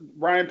Bears,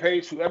 Ryan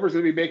Pace, whoever's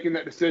going to be making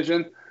that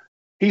decision,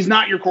 he's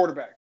not your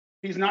quarterback.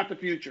 He's not the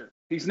future.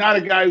 He's not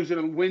a guy who's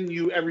going to win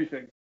you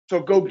everything. So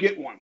go get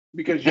one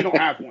because you don't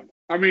have one.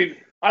 I mean,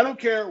 I don't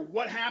care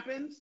what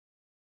happens.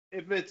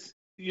 If it's,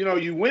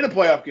 you win a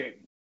playoff game,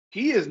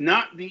 he is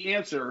not the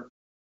answer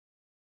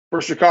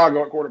for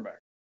Chicago at quarterback.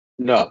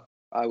 No,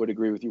 I would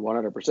agree with you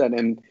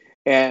 100%.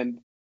 And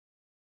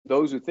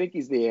those who think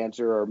he's the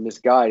answer are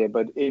misguided.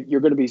 But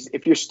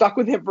if you're stuck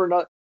with him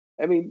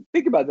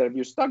think about that. If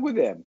you're stuck with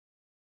him,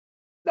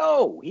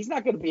 no, he's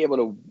not going to be able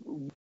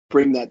to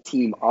bring that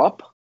team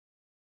up.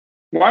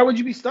 Why would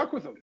you be stuck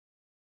with him?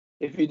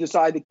 If you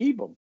decide to keep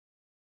him.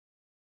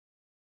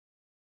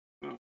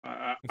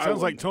 It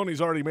sounds like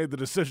Tony's already made the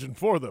decision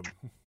for them.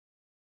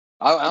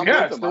 I'm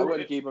with him. I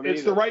wouldn't keep him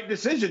It's either. the right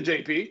decision,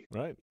 JP.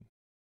 Right.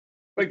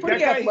 Like, pretty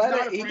that guy,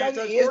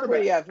 athletic. He is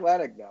pretty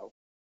athletic, though.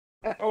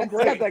 Oh,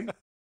 great.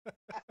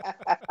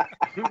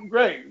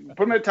 Great.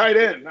 Put him at tight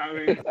end. I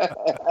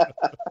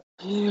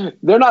mean,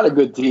 they're not a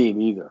good team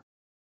either.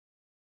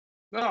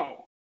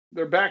 No,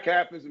 their back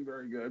half isn't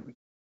very good,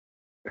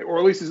 or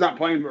at least he's not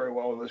playing very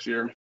well this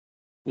year.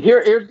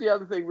 Here's the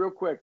other thing, real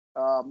quick.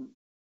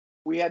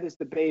 We had this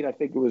debate. I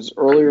think it was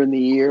earlier in the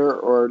year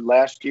or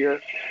last year.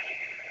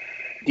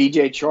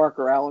 DJ Chark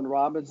or Allen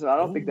Robinson. I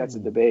don't think that's a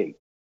debate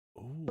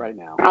right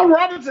now. Allen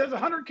Robinson has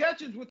 100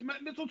 catches with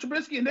Mitchell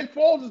Trubisky and Nick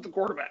Foles as the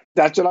quarterback.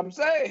 That's what I'm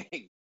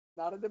saying.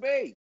 Not a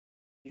debate.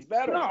 He's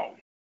better. No.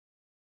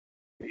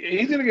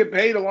 He's going to get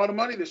paid a lot of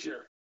money this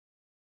year.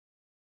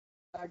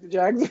 Back to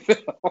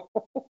Jacksonville.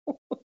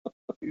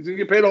 He's going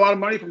to get paid a lot of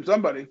money from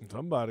somebody.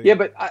 Yeah,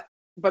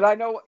 but I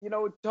know,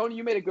 Tony,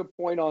 you made a good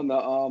point on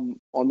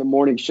the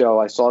morning show.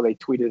 I saw they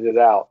tweeted it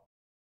out.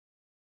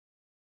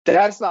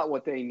 That's not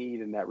what they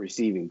need in that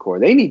receiving core.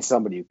 They need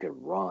somebody who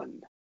can run.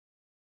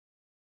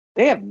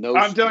 They have no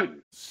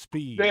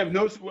speed. They have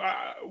no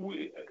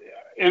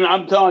and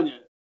I'm telling you,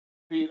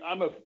 Pete,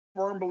 I'm a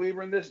firm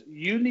believer in this.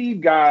 You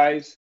need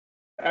guys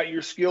at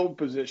your skilled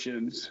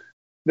positions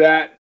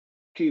that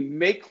can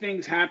make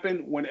things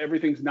happen when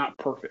everything's not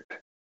perfect.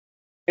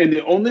 And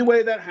the only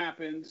way that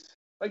happens,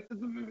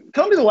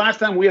 tell me the last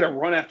time we had a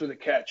run after the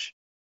catch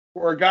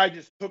where a guy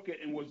just took it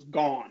and was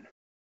gone.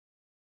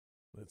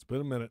 It's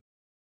been a minute.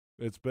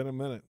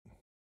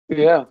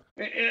 Yeah.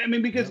 I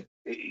mean, because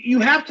you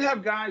have to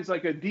have guys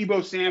like a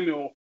Deebo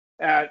Samuel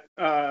at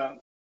 49.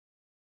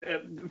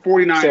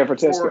 San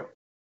Francisco.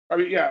 I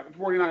mean, yeah,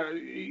 49.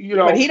 You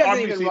know, but he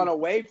doesn't even run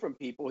away from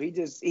people.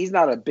 He's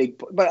not a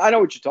big. But I know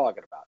what you're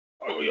talking about.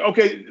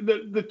 Okay,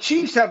 the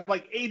Chiefs have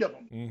like 8 of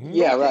them. Mm-hmm.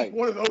 Yeah, right.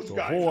 One of those the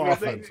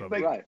guys. Whole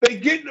they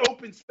get in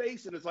open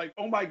space, and it's like,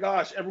 oh my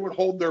gosh, everyone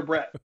hold their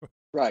breath.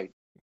 Right.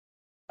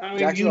 I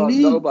mean, you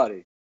need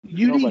nobody.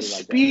 You need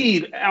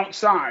speed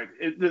outside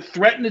to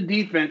threaten the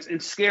defense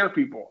and scare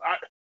people.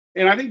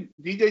 And I think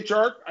DJ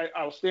Chark,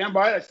 I'll stand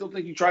by it. I still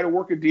think you try to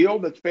work a deal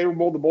that's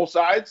favorable to both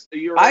sides.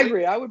 I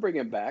agree. I would bring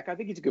him back. I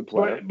think he's a good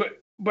player.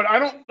 But I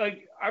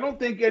don't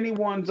think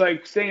anyone's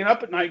like staying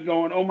up at night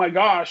going, oh my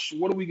gosh,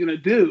 what are we going to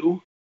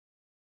do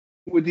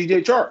with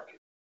DJ Chark?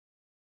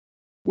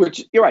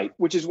 Which you're right.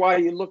 Which is why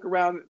you look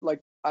around. Like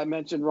I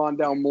mentioned,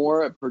 Rondale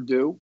Moore at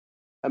Purdue.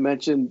 I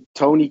mentioned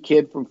Tony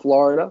Kidd from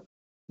Florida.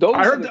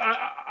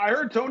 I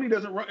heard Tony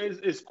doesn't run.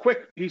 Is quick.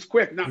 He's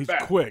quick, not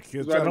fast. He's quick.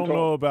 I don't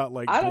know about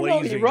like. I don't know.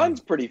 He runs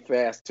pretty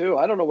fast too.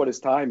 I don't know what his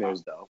time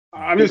is though.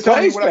 I'm just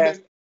telling you what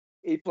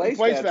he plays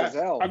fast as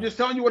hell. I'm just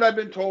telling you what I've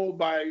been told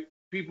by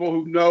people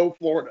who know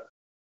Florida.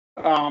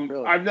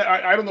 Really?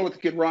 I don't know what the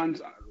kid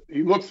runs.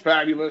 He looks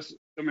fabulous.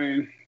 I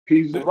mean,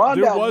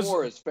 Rondale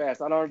Moore is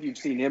fast. I don't know if you've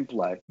seen him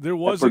play. There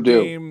was a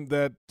game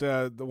that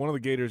one of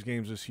the Gators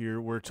games this year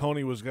where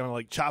Tony was kind of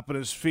like chopping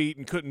his feet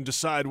and couldn't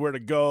decide where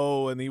to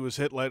go, and he was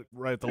hit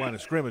right at the line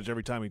of scrimmage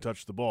every time he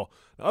touched the ball.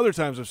 Other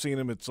times I've seen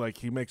him, it's like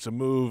he makes a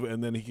move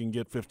and then he can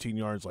get 15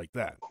 yards like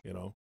that, you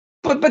know.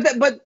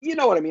 But you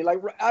know what I mean? Like,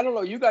 I don't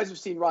know. You guys have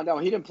seen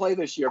Rondale. He didn't play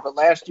this year, but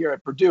last year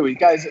at Purdue, he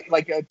guys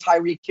like a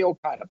Tyreek Hill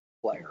kind of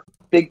player.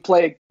 Big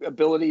play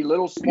ability,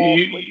 little small,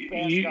 quick,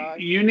 fast guy.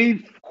 You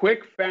need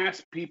quick,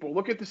 fast people.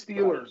 Look at the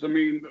Steelers. I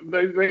mean,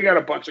 they got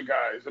a bunch of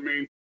guys. I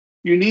mean,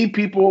 you need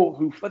people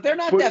who. But they're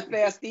not that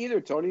fast either,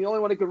 Tony. The only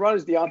one who could run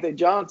is Deontay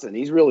Johnson.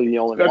 He's really the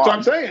only one. That's what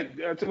I'm saying.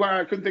 That's why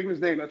I couldn't think of his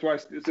name. That's why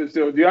it's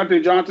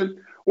Deontay Johnson.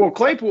 Well,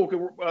 Claypool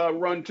can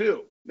run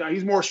too. Now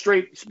he's more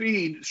straight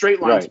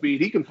line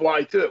speed. He can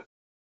fly too.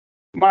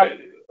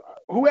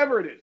 Whoever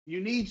it is,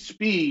 you need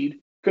speed.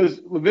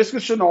 Because Laviska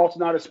Shenault's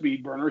not a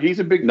speed burner. He's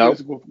a big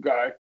physical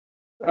guy.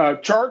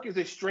 Chark is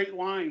a straight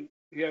line.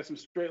 He has some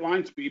straight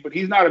line speed, but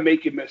he's not a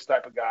make you miss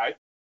type of guy.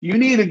 You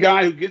need a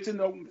guy who gets in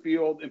the open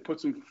field and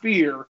puts some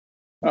fear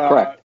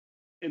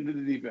into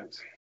the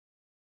defense.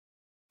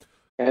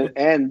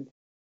 And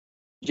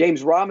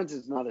James Robinson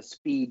is not a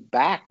speed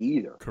back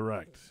either.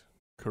 Correct.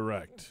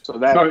 So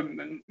that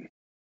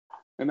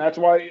and that's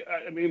why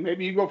I mean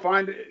maybe you go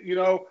find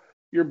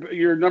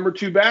your number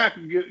 2 back,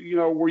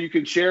 where you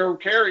can share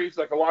carries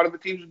like a lot of the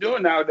teams are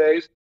doing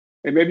nowadays.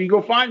 And maybe you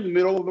go find the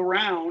middle of the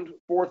round,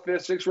 4th,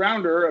 5th, 6th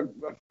rounder, a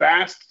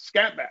fast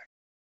scat back.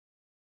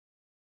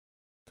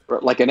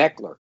 Like an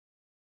Eckler.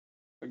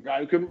 A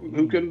guy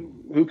who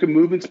can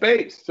move in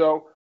space.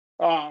 So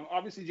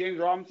obviously James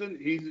Robinson,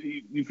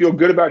 you feel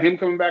good about him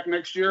coming back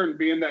next year and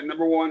being that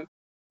number 1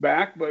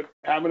 back, but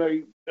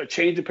having a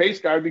change of pace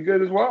guy would be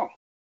good as well.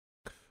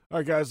 All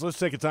right, guys, let's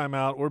take a time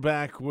out. We're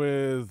back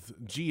with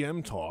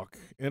GM Talk.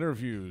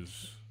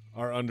 Interviews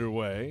are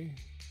underway.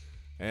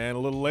 And a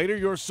little later,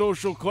 your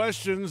social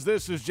questions.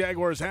 This is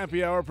Jaguars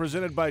Happy Hour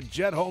presented by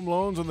Jet Home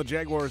Loans on the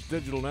Jaguars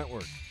Digital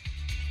Network.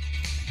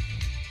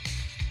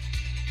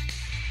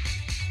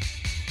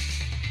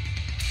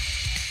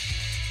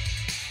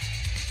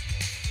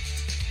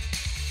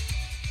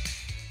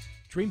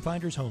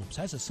 Dreamfinders Homes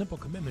has a simple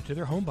commitment to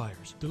their home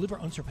buyers. Deliver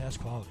unsurpassed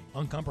quality,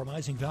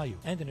 uncompromising value,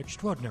 and an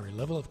extraordinary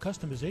level of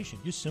customization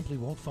you simply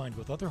won't find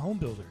with other home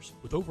builders.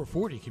 With over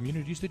 40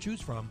 communities to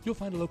choose from, you'll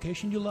find a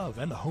location you love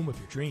and the home of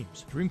your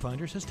dreams.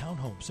 Dreamfinders has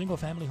townhomes,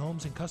 single-family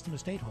homes, and custom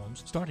estate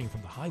homes starting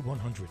from the high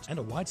 100s and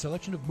a wide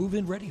selection of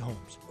move-in ready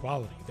homes.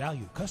 Quality,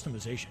 value,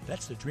 customization.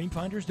 That's the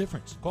Dreamfinders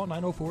difference. Call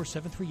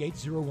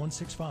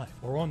 904-738-0165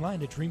 or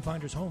online at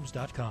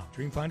dreamfindershomes.com.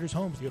 Dreamfinders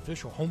Homes, the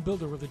official home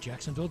builder of the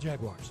Jacksonville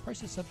Jaguars.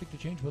 Prices subject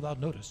to change without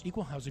notice.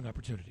 Equal housing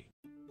opportunity.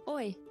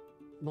 Oi.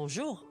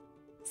 Bonjour.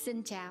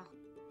 Xin chào.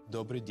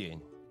 Добрый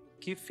день.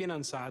 كيف فينا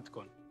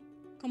نساعدكم?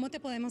 ¿Cómo te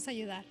podemos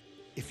ayudar?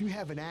 If you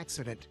have an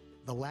accident,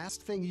 the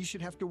last thing you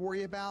should have to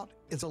worry about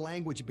is a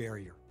language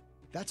barrier.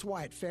 That's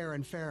why at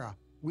Farah & Farah,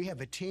 we have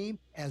a team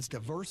as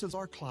diverse as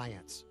our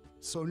clients.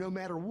 So no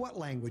matter what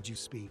language you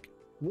speak,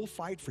 we'll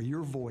fight for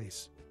your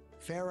voice.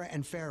 Farah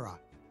 & Farah,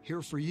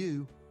 here for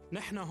you.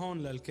 نحن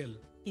هون للكل.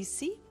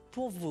 Ici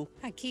pour vous.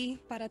 Aquí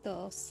para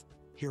todos.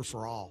 Here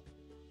for all.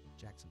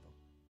 Jacksonville.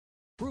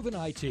 Proven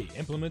IT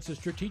implements a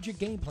strategic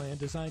game plan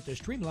designed to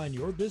streamline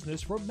your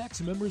business for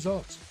maximum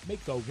results.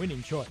 Make the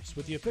winning choice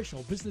with the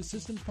official business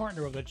systems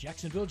partner of the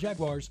Jacksonville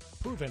Jaguars,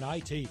 Proven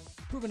IT.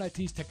 Proven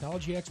IT's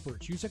technology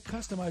experts use a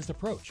customized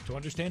approach to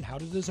understand how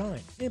to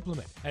design,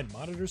 implement, and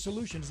monitor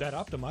solutions that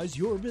optimize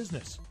your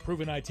business.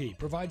 Proven IT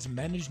provides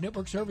managed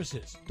network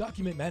services,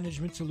 document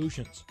management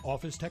solutions,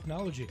 office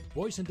technology,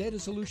 voice and data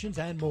solutions,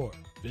 and more.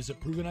 Visit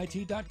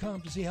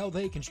ProvenIT.com to see how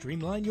they can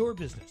streamline your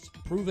business.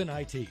 Proven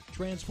IT,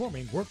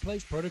 transforming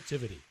workplace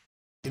productivity.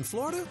 In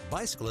Florida,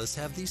 bicyclists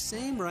have the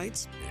same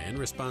rights and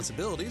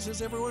responsibilities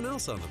as everyone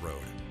else on the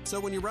road. So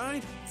when you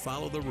ride,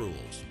 follow the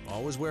rules.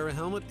 Always wear a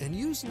helmet and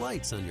use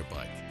lights on your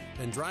bike.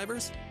 And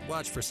drivers,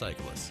 watch for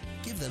cyclists.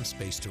 Give them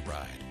space to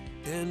ride.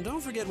 And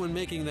don't forget, when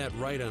making that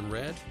right on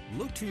red,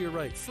 look to your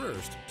right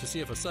first to see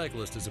if a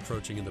cyclist is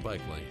approaching in the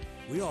bike lane.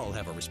 We all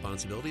have a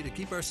responsibility to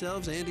keep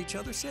ourselves and each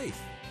other safe.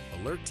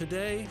 Alert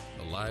today,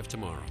 alive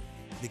tomorrow.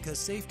 Because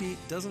safety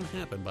doesn't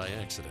happen by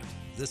accident.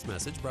 This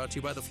message brought to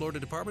you by the Florida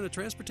Department of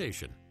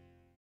Transportation.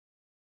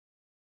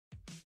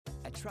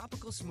 At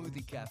Tropical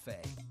Smoothie Cafe,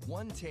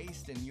 one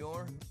taste and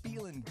you're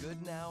feeling good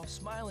now,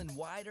 smiling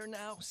wider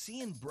now,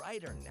 seeing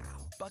brighter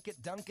now,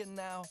 bucket dunking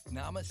now,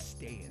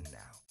 namasteing now,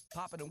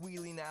 popping a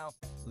wheelie now,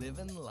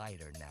 living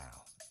lighter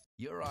now.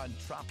 You're on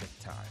Tropic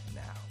Time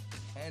now.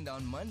 And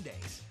on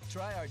Mondays,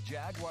 try our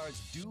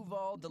Jaguar's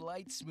Duval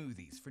Delight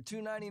Smoothies for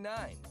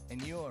 $2.99.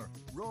 And you're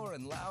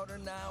roaring louder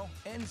now,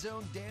 end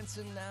zone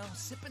dancing now,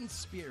 sipping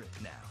spirit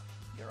now.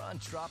 You're on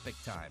Tropic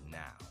Time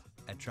now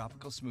at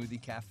Tropical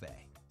Smoothie Cafe.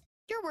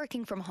 You're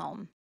working from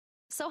home.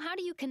 So how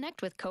do you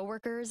connect with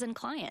coworkers and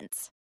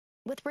clients?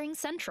 With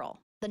RingCentral,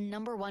 the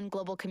 #1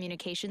 global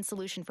communication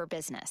solution for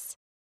business.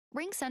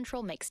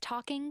 RingCentral makes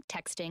talking,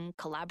 texting,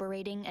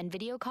 collaborating, and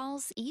video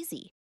calls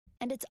easy.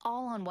 And it's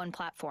all on one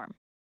platform.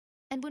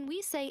 And when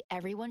we say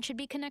everyone should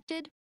be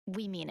connected,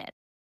 we mean it.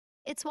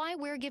 It's why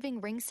we're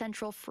giving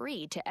RingCentral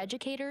free to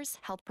educators,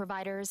 health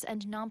providers,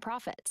 and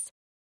nonprofits.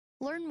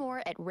 Learn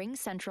more at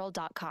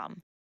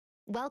ringcentral.com.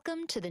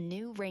 Welcome to the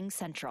new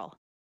RingCentral.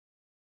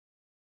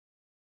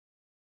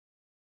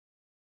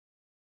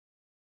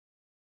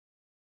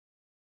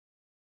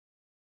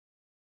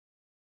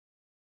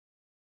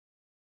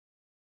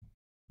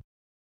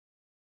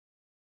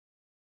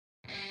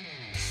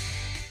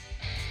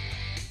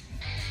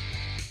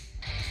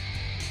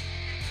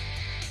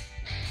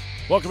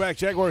 Welcome back,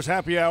 Jaguars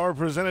Happy Hour,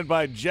 presented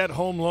by Jet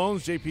Home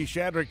Loans. J.P.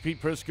 Shadrick,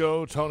 Pete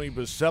Prisco, Tony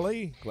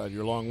Baselli. Glad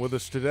you're along with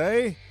us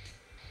today.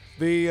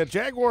 The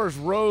Jaguars'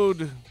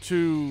 road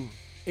to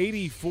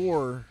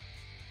 84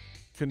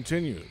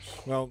 continues.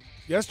 Well,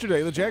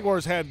 yesterday the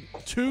Jaguars had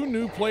 2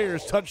 new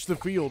players touch the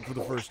field for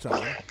the first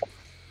time.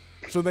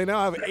 So they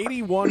now have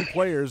 81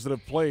 players that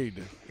have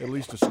played at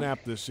least a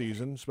snap this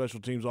season, special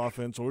teams,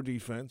 offense, or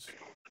defense.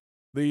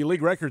 The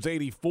league record's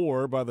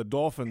 84 by the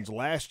Dolphins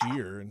last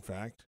year, in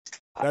fact.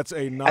 That's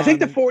a I think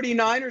the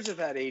 49ers have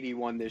had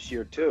 81 this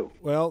year, too.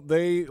 Well,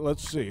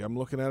 let's see. I'm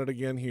looking at it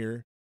again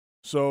here.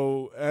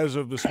 So as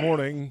of this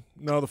morning,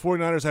 no, the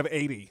 49ers have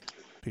 80,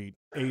 Pete.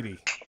 80.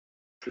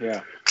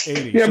 Yeah.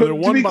 80. Yeah, so they're but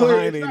one to be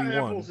clear,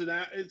 behind it's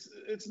 81.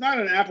 It's not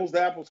an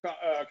apples-to-apples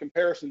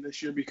comparison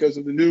this year because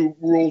of the new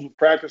rules with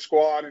practice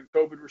squad and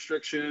COVID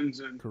restrictions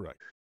and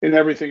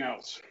everything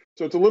else.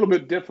 So it's a little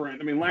bit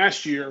different. I mean,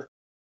 last year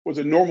was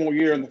a normal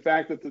year, and the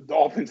fact that the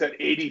Dolphins had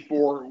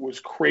 84 was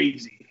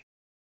crazy.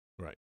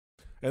 Right.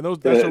 And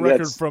that's a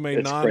record from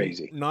a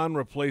crazy.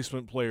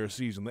 non-replacement player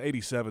season. The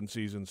 87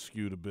 season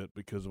skewed a bit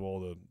because of all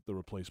the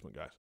replacement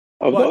guys.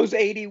 Of those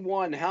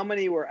 81, how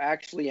many were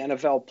actually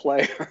NFL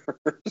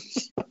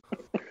players?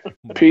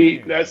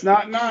 Pete, that's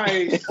not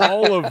nice.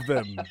 All of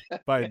them,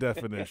 by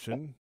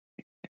definition.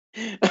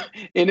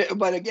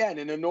 But again,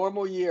 in a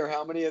normal year,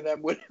 how many of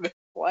them would have been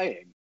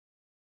playing?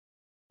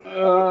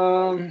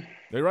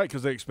 They're right,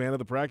 because they expanded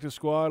the practice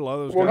squad. A lot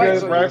of those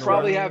guys. So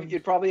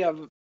you'd probably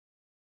have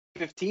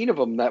 15 of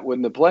them that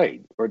wouldn't have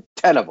played, or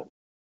 10 of them.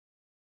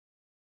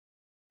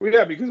 Well,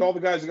 yeah, because all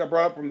the guys that got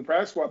brought up from the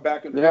practice squad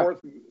back and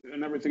forth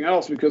and everything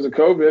else because of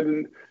COVID,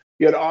 and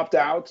you had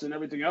opt-outs and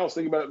everything else.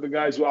 Think about it, the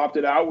guys who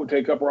opted out would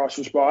take up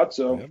roster spots.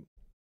 So,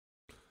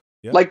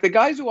 Like the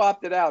guys who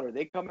opted out, are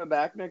they coming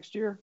back next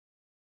year?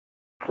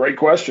 Great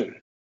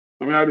question.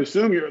 I mean, I would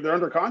assume they're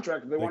under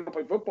contract. If they want to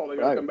play football, they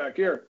got to come back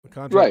here. The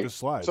contract just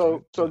slides.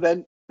 So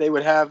then they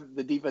would have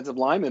the defensive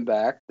lineman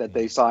back that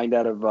they signed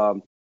out of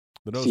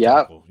the nose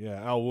Seattle. tackle.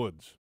 Yeah, Al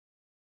Woods.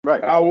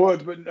 Right. Al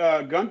Woods, but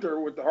Gunter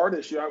with the heart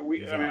issue,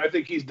 I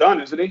think he's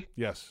done, isn't he?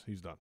 Yes,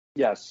 he's done.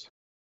 Yes.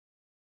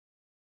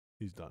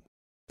 He's done.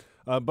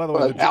 By the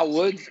way,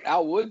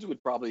 Al Woods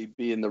would probably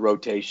be in the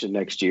rotation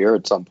next year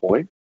at some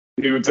point.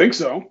 You would think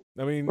so.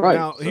 I mean,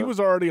 now he was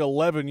already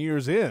 11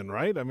 years in,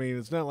 right? I mean,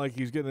 it's not like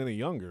he's getting any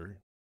younger.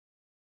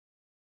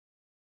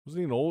 Wasn't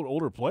he an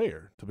older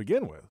player to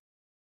begin with,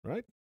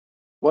 right?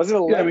 Was it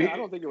 11? I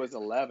don't think it was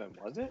 11,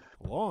 was it?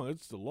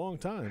 It's a long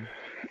time.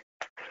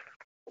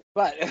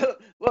 But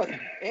look,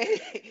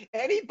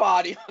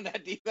 anybody on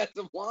that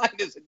defensive line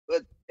is a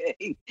good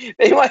thing.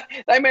 They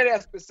might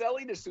ask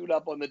Baselli to suit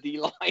up on the D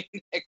line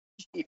next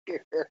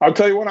year. I'll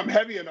tell you what, I'm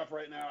heavy enough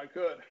right now. I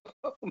could.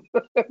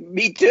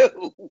 Me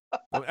too.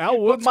 Al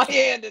Woods, put my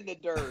hand in the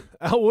dirt.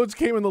 Al Woods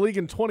came in the league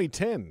in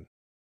 2010.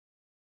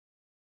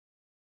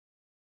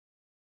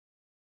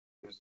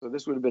 So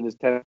this would have been his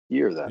 10th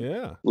year then.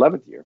 Yeah.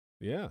 11th year.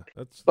 Yeah,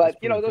 that's those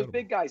incredible.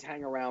 big guys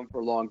hang around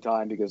for a long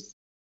time because.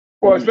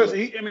 Well,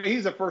 especially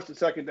he's a first and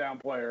second down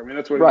player. I mean,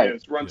 that's what he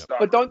is, run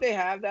stopper. But don't they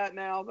have that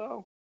now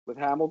though with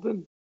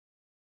Hamilton?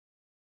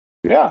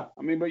 Yeah,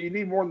 I mean, but you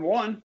need more than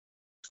one.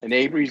 And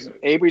Avery's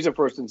a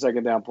first and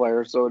second down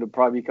player, so it'll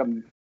probably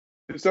become.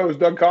 And so is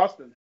Doug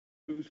Costin,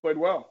 who's played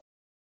well.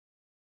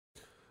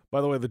 By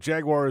the way, the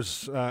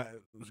Jaguars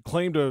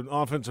claimed an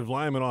offensive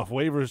lineman off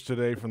waivers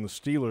today from the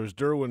Steelers.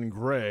 Derwin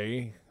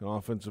Gray, an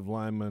offensive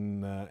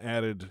lineman,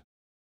 added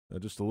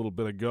just a little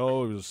bit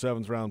ago. He was a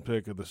seventh-round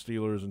pick of the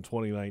Steelers in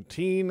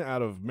 2019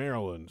 out of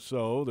Maryland.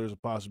 So there's a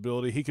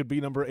possibility he could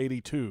be number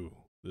 82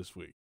 this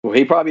week. Well,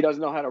 he probably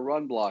doesn't know how to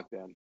run block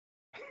then.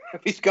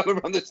 If he's coming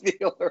from the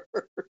Steelers.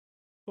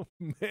 Oh,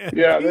 man,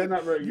 yeah, Pete, they're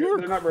not very good. You're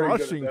they're not very good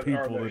crushing at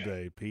that, people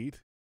today, Pete.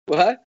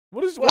 What?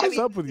 What is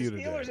up with you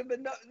today? Steelers have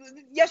been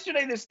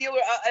yesterday. The Steelers,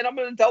 and I'm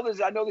going to tell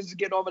this. I know this is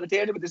getting off on a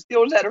tangent, but the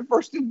Steelers had a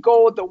first and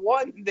goal at the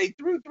 1. They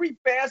threw 3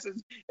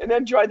 passes and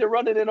then tried to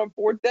run it in on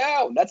 4th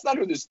down. That's not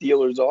who the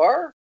Steelers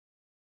are.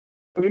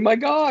 I mean, my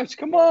gosh,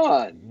 come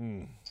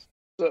on.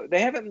 So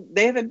they've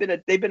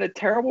been a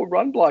terrible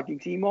run blocking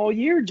team all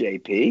year,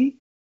 JP.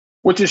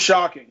 Which is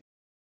shocking.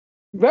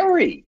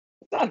 Very.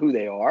 It's not who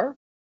they are.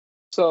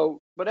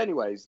 So, but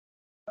anyways.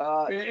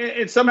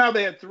 And somehow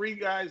they had 3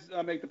 guys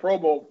make the Pro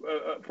Bowl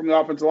from the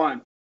offensive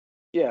line.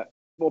 Yeah.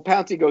 Well,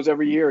 Pouncey goes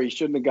every year. He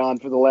shouldn't have gone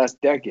for the last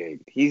decade.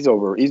 He's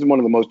one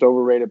of the most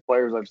overrated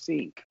players I've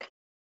seen.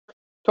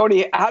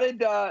 Tony, how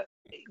did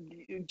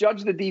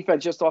judge the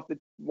defense just off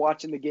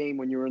watching the game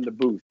when you were in the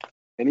booth?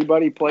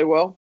 Anybody play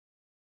well?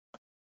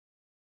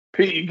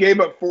 Pete, you gave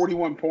up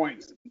 41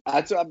 points.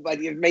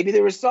 Maybe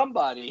there was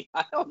somebody.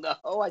 I don't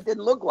know. I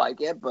didn't look like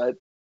it, but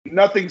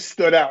nothing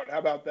stood out. How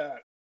about that?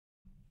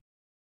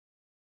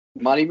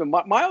 Not even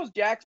Miles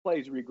Jack's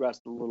plays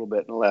regressed a little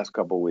bit in the last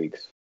couple of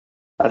weeks.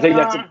 I think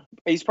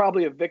he's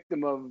probably a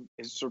victim of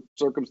his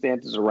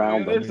circumstances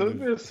around him.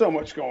 There's so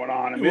much going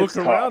on. I mean, you look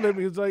around him,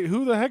 he's like,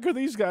 who the heck are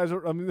these guys?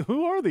 I mean,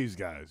 who are these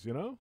guys,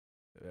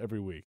 every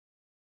week?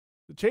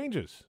 It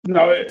changes.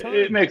 No,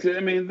 it makes it. I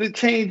mean, the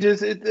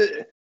changes,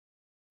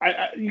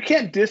 you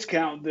can't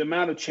discount the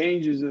amount of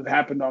changes that have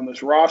happened on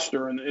this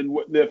roster and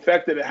the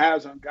effect that it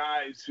has on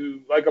guys who,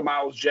 like a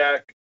Miles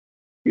Jack,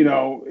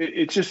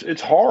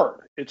 it's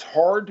hard. It's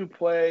hard to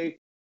play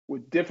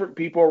with different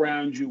people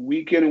around you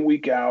week in and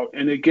week out,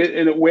 and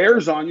it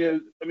wears on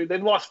you. I mean,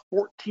 they've lost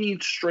 14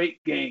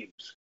 straight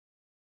games,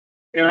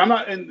 and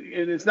and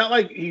it's not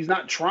like he's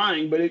not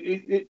trying, but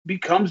it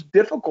becomes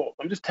difficult.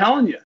 I'm just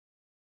telling you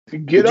to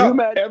get up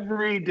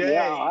every day.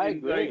 Yeah, I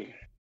agree.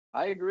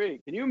 I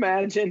agree. Can you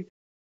imagine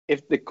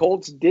if the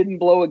Colts didn't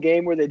blow a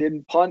game where they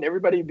didn't punt?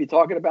 Everybody would be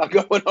talking about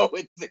going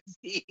 0-16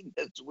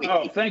 this week.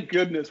 Oh, thank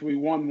goodness we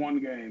won one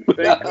game.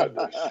 Thank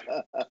goodness.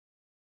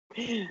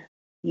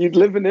 You'd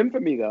live in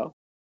infamy, though.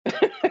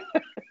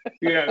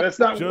 Yeah, that's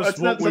not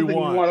something you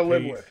want to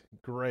live with.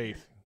 Great.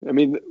 I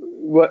mean,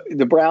 what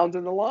the Browns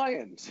and the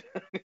Lions?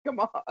 Come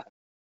on.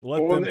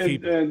 Let them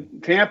keep it.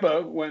 And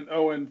Tampa went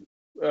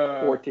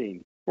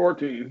 0-14.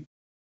 14.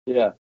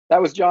 Yeah,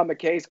 that was John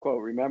McKay's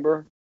quote.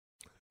 Remember?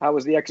 How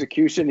was the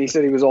execution? He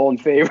said he was all in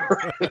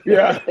favor.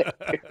 Yeah.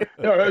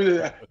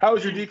 No, how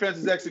was your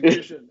defense's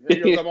execution? He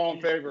goes, I'm all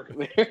in favor.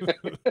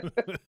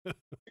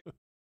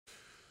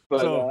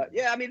 But,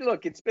 I mean,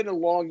 look, it's been a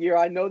long year.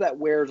 I know that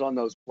wears on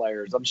those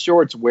players. I'm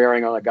sure it's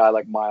wearing on a guy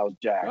like Miles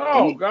Jack.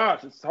 Oh,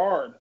 gosh, it's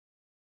hard.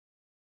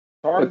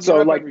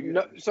 So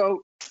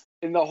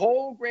in the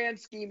whole grand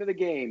scheme of the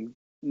game,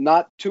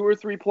 not 2 or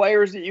 3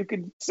 players that you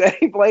could say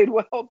played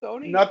well,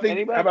 Tony? Nothing.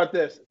 Anybody? How about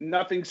this?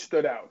 Nothing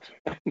stood out.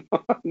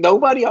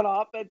 Nobody on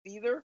offense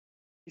either?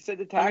 You said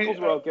the tackles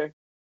were okay.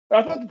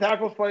 I thought the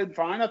tackles played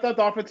fine. I thought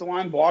the offensive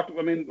line blocked.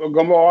 I mean,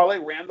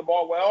 Ogunbowale ran the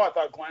ball well. I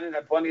thought Glennon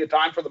had plenty of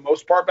time for the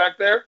most part back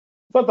there.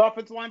 I thought the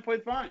offensive line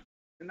played fine.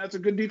 And that's a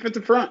good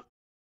defensive front.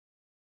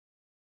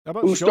 How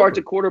about Who starts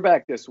at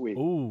quarterback this week?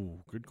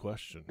 Ooh, good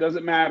question.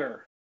 Doesn't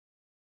matter.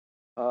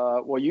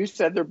 Well, you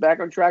said they're back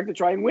on track to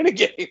try and win a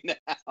game now.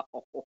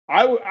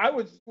 I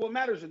would. Well, it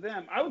matters to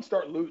them. I would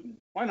start Luton.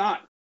 Why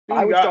not?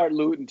 I would start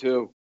Luton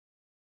too.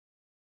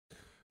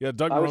 Yeah,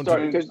 Doug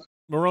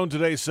Marrone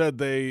today said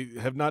they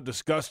have not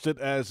discussed it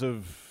as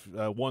of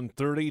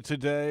 1:30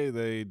 today.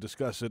 They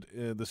discuss it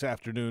this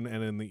afternoon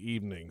and in the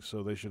evening,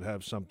 so they should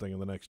have something in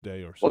the next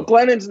day or so. Well,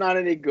 Glennon's not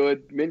any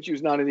good.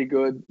 Minshew's not any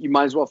good. You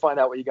might as well find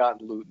out what you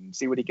got in Luton.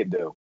 See what he can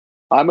do.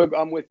 I'm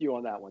with you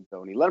on that one,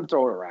 Tony. Let him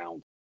throw it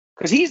around.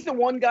 Because he's the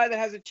one guy that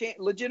has a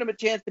legitimate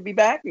chance to be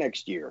back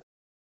next year.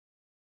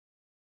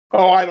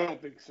 Oh, I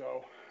don't think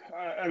so.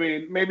 I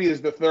mean, maybe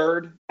as the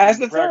third. As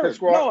the third.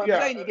 Squad. No, I'm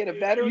saying you get a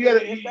veteran and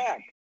get him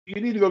back.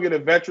 You need to go get a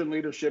veteran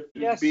leadership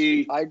to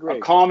be I agree. a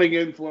calming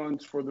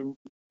influence for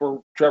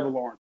Trevor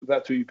Lawrence.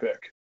 That's who you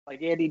pick.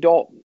 Like Andy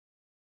Dalton.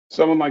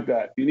 Someone like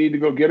that. You need to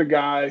go get a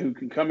guy who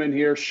can come in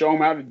here, show him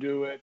how to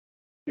do it,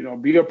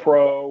 be a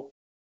pro.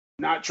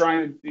 Not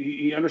trying to.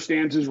 He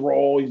understands his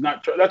role. He's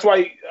not. That's why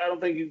I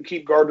don't think you can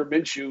keep Gardner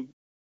Minshew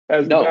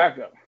as the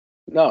backup.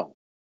 No.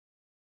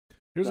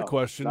 Here's a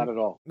question. Not at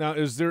all. Now,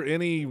 is there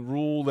any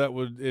rule that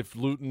would, if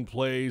Luton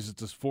plays, it's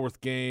his 4th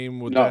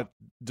game, would that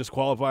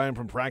disqualify him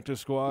from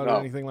practice squad or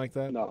anything like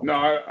that? No,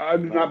 I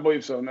do not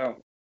believe so. No.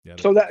 Yeah,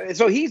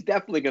 so he's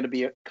definitely going to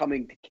be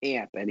coming to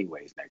camp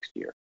anyways next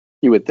year.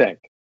 You would think.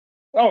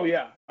 Oh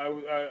yeah,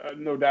 I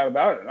no doubt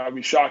about it. I'd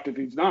be shocked if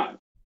he's not.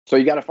 So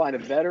you got to find a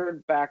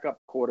veteran backup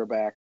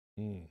quarterback.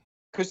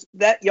 because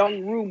that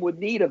young room would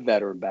need a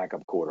veteran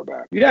backup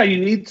quarterback. Yeah,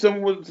 you need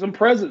someone with some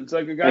presence,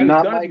 like a guy and who's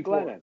not done it Mike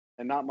before. Glennon.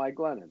 And not Mike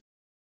Glennon.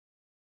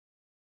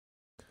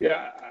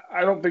 Yeah,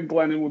 I don't think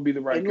Glennon would be the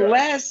right guy.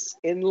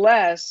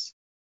 Unless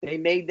they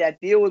made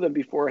that deal with him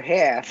before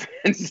half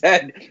and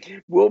said,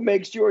 we'll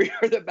make sure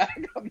you're the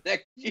backup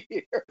next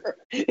year.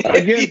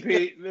 Again,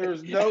 Pete,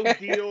 there's no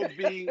deal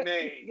being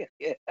made.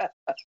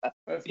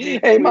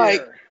 Hey,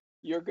 Mike,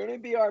 you're going to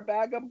be our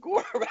backup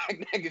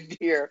quarterback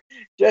next year.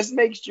 Just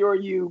make sure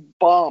you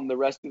bomb the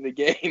rest of the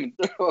game.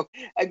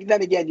 And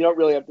then again, you don't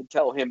really have to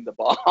tell him to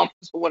bomb.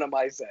 So what am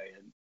I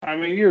saying? I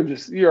mean,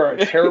 you're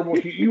a terrible,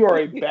 you are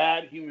a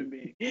bad human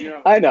being. You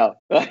know? I know,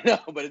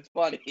 but it's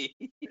funny.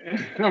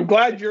 I'm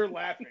glad you're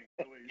laughing.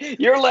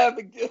 You're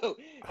laughing too.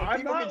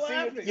 I'm not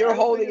laughing. You're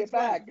holding it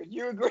back.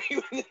 You agree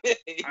with me?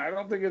 I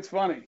don't think it's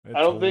funny. It's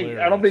I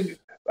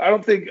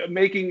don't think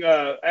making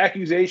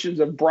accusations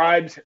of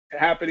bribes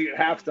happening at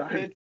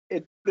halftime.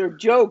 They're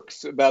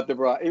jokes about the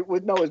bribe. It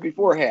was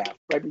before half,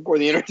 right before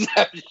the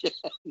interception.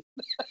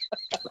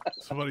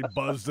 Somebody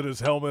buzzed in his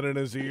helmet in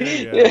his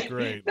ear. Yeah,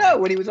 great. No,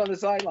 when he was on the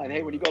sideline.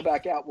 Hey, when you go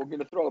back out, we're going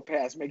to throw a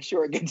pass. Make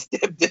sure it gets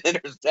tipped and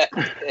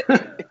intercepted.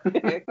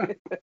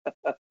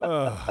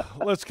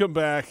 Let's come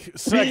back.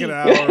 Second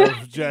hour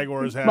of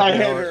Jaguars Happy My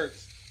head Hour.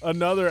 hurts.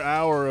 Another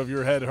hour of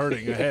your head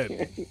hurting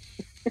ahead.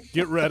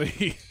 Get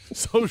ready.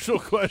 Social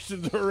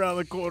questions are around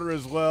the corner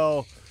as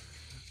well.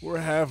 We're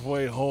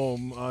halfway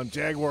home on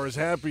Jaguars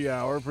Happy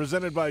Hour,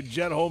 presented by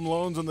Jet Home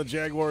Loans on the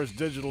Jaguars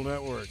Digital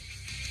Network.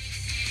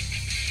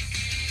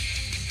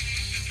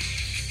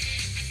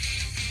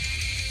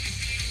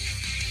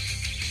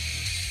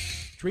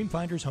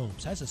 Dreamfinders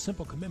Homes has a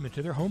simple commitment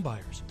to their home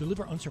buyers.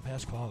 Deliver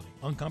unsurpassed quality,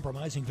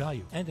 uncompromising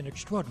value, and an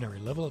extraordinary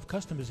level of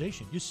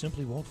customization you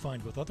simply won't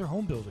find with other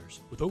home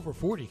builders. With over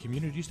 40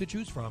 communities to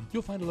choose from,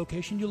 you'll find a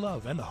location you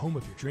love and the home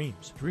of your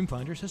dreams.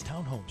 Dreamfinders has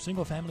townhomes,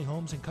 single-family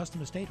homes, and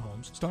custom estate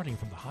homes starting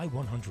from the high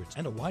 100s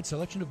and a wide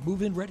selection of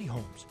move-in ready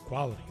homes.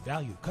 Quality,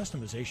 value,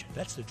 customization.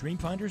 That's the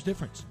Dreamfinders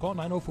difference. Call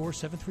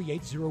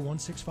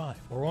 904-738-0165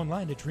 or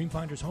online at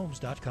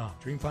dreamfindershomes.com.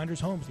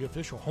 Dreamfinders Homes, the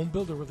official home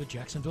builder of the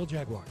Jacksonville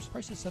Jaguars.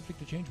 Prices subject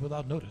to change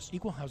without notice.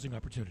 Equal housing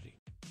opportunity.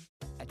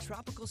 At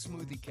Tropical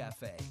Smoothie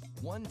Cafe,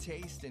 one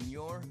taste and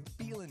you're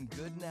feeling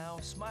good now,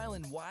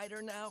 smiling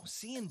wider now,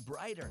 seeing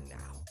brighter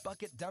now,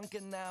 bucket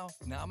dunking now,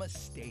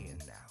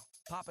 namasteing now,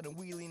 popping a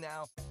wheelie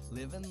now,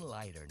 living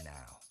lighter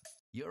now.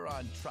 You're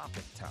on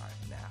Tropic Time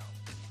now.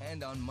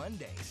 And on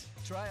Mondays,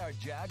 try our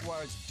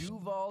Jaguars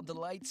Duval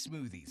Delight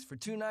Smoothies for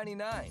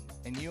 $2.99.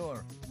 And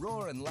you're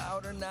roaring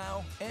louder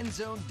now, end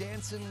zone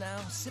dancing now,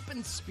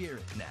 sipping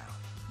spirit now.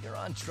 You're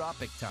on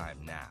Tropic Time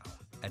now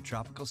at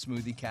Tropical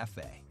Smoothie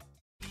Cafe.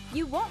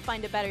 You won't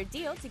find a better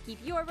deal to keep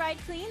your ride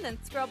clean than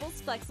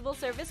Scrubble's Flexible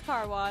Service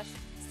Car Wash.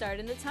 Start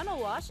in the tunnel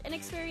wash and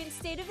experience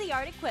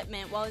state-of-the-art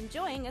equipment while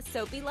enjoying a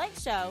soapy light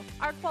show.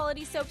 Our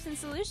quality soaps and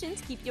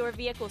solutions keep your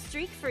vehicle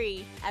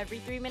streak-free. Every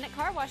 3-minute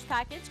car wash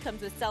package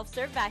comes with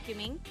self-serve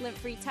vacuuming,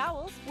 lint-free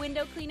towels,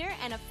 window cleaner,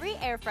 and a free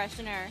air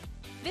freshener.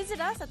 Visit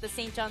us at the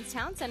St. John's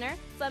Town Center,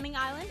 Fleming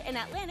Island, and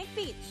Atlantic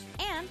Beach.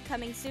 And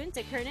coming soon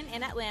to Kernan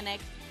and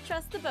Atlantic.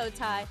 Trust the bow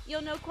tie.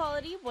 You'll know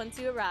quality once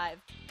you arrive.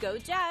 Go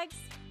Jags!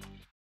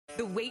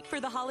 The wait for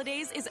the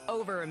holidays is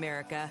over,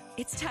 America.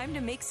 It's time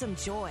to make some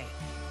joy.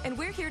 And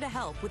we're here to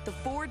help with the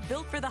Ford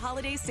Built for the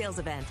Holidays sales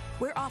event.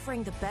 We're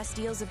offering the best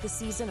deals of the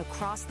season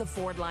across the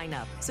Ford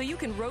lineup, so you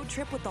can road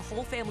trip with the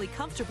whole family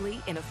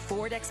comfortably in a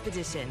Ford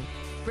Expedition.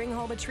 Bring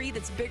home a tree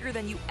that's bigger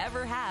than you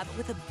ever have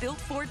with a built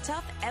Ford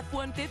Tough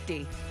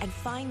F-150. And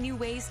find new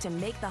ways to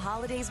make the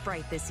holidays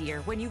bright this year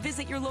when you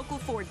visit your local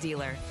Ford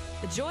dealer.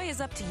 The joy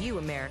is up to you,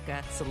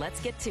 America, so let's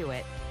get to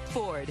it.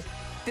 Ford,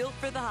 built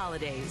for the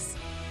holidays.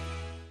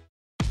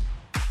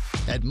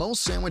 At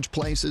most sandwich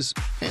places,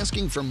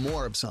 asking for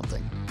more of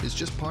something is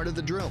just part of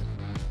the drill.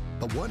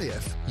 But what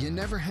if you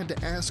never had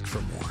to ask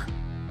for more?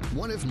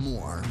 What if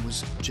more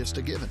was just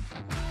a given?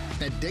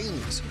 At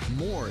Dailies,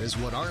 more is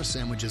what our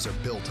sandwiches are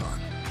built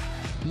on.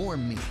 More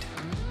meat,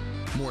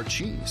 more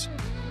cheese,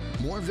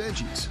 more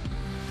veggies,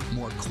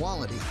 more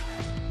quality,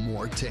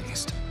 more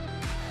taste.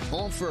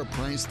 All for a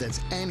price that's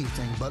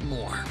anything but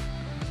more.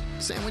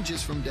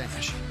 Sandwiches from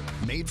Dash,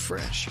 made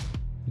fresh.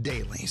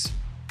 Dailies.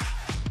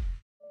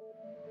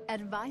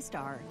 At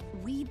ViStar,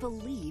 we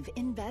believe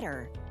in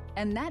better.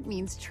 And that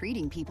means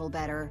treating people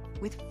better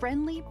with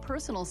friendly,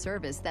 personal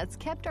service that's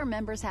kept our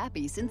members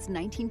happy since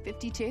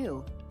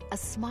 1952. A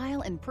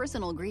smile and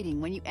personal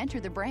greeting when you enter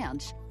the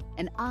branch,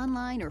 an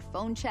online or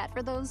phone chat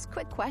for those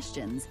quick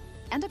questions,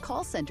 and a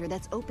call center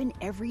that's open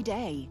every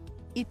day.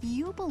 If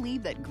you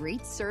believe that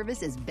great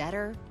service is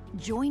better,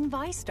 join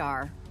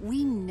ViStar.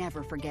 We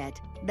never forget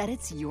that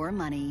it's your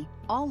money.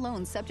 All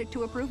loans subject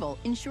to approval,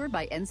 insured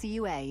by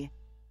NCUA.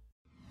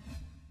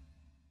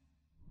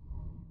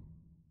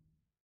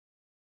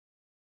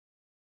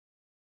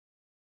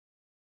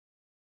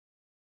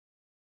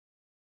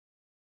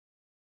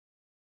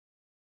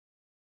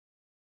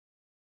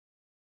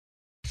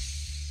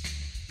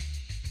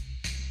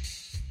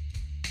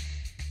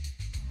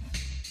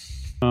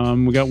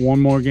 We got one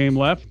more game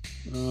left.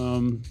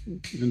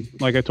 And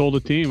like I told the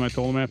team, I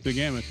told them after the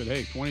game, I said,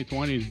 hey,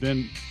 2020 has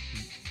been,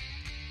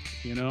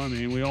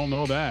 we all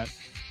know that.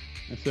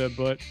 I said,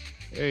 but,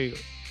 hey,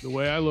 the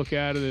way I look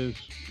at it is,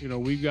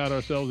 we've got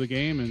ourselves a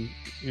game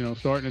and,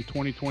 starting in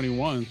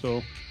 2021.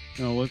 So,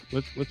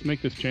 let's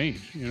make this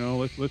change.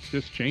 Let's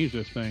just change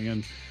this thing.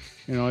 And,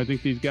 I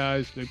think these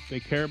guys, they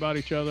care about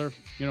each other.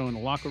 In the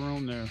locker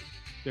room,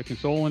 they're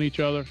consoling each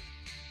other.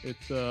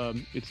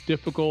 It's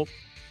difficult.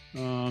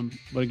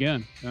 But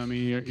again,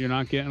 you're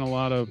not getting a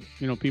lot of,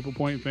 people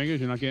pointing fingers.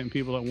 You're not getting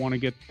people that want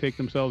to take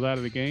themselves out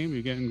of the game.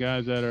 You're getting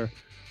guys that are,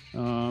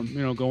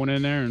 going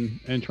in there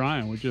and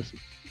trying. We're just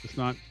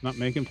not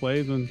making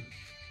plays. And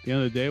at the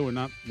end of the day, we're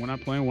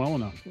not playing well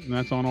enough. And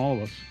that's on all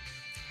of us.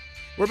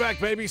 We're back,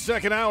 baby.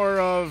 Second hour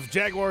of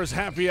Jaguars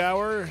Happy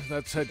Hour.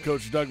 That's head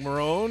coach Doug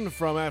Marrone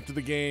from after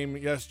the game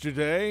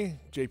yesterday.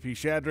 J.P.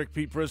 Shadrick,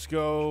 Pete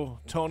Prisco,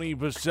 Tony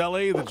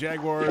Boselli. The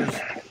Jaguars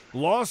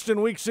lost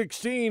in Week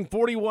 16,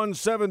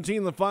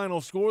 41-17 the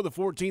final score, the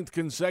 14th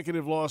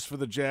consecutive loss for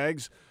the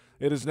Jags.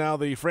 It is now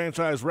the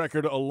franchise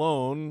record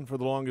alone for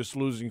the longest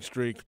losing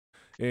streak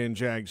in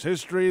Jags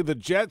history. The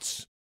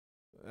Jets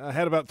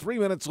had about 3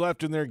 minutes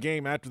left in their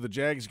game after the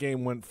Jags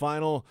game went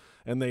final,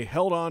 and they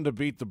held on to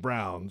beat the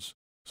Browns.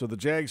 So the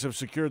Jags have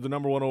secured the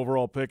number 1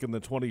 overall pick in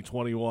the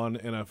 2021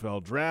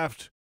 NFL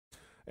Draft.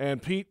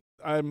 And Pete,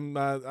 I'm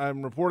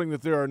reporting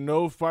that there are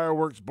no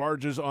fireworks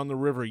barges on the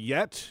river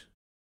yet,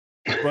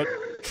 but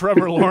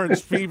Trevor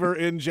Lawrence fever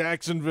in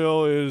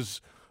Jacksonville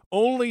is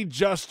only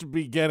just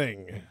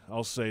beginning.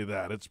 I'll say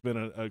that. It's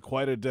been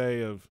quite a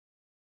day of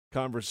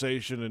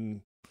conversation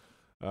and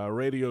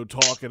radio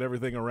talk and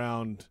everything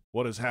around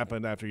what has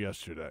happened after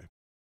yesterday.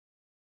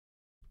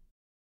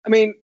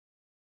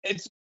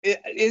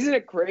 Isn't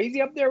it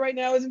crazy up there right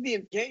now?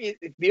 Can't you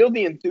feel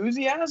the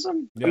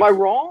enthusiasm? Yes. Am I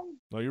wrong?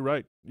 No, you're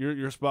right.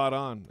 You're spot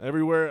on.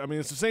 Everywhere.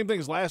 It's the same thing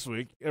as last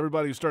week.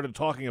 Everybody started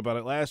talking about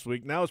it last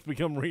week. Now it's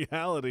become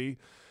reality,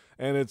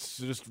 and it's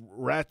just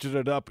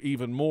ratcheted up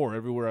even more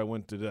everywhere I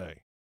went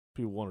today.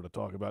 People wanted to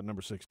talk about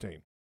number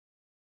 16.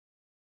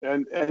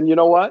 And you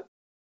know what?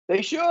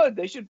 They should.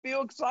 They should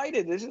feel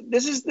excited.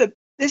 This is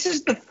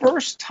the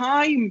first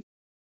time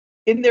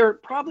in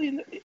their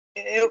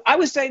I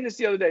was saying this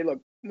the other day.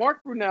 Look,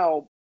 Mark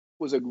Brunell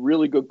was a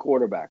really good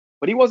quarterback,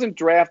 but he wasn't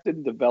drafted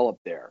and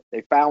developed there.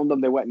 They found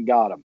him. They went and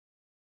got him.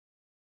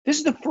 This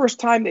is the first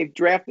time they've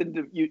drafted.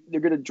 They're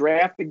going to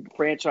draft a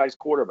franchise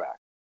quarterback.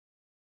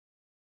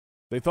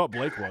 They thought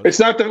Blake was. It's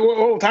not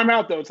time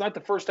out though. It's not the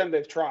first time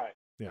they've tried.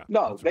 Yeah.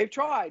 No, they've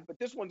tried, but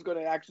this one's going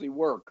to actually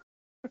work.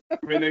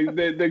 They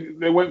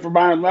went for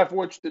Byron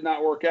Leftwich, did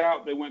not work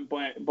out. They went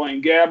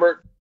Blaine Gabbert,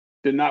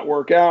 did not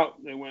work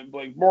out. They went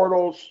Blake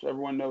Bortles.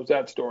 Everyone knows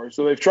that story.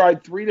 So they've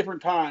tried 3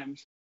 different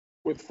times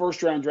with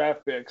first-round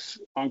draft picks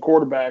on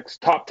quarterbacks,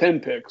 top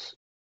 10 picks,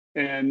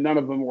 and none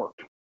of them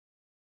worked.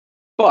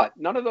 But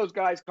none of those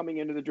guys coming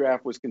into the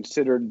draft was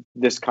considered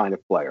this kind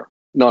of player.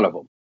 None of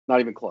them.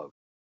 Not even close.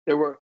 There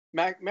were,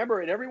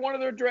 remember, in every one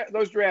of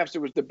those drafts,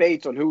 there was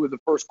debates on who the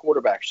first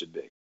quarterback should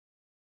be.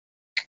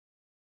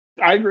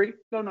 I agree.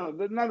 No,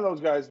 none of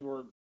those guys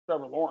were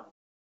Trevor Lawrence.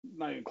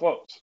 Not even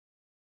close.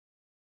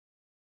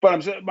 But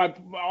I'm saying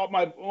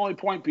my only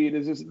point, Pete,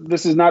 is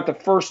this is not the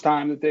first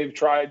time that they've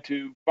tried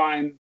to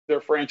find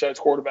their franchise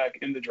quarterback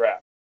in the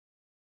draft.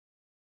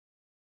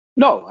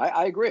 No,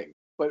 I agree.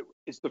 But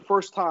it's the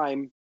first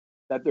time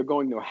that they're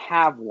going to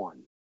have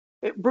one.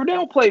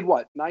 Brunell played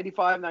what?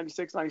 95,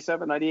 96,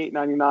 97, 98,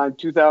 99,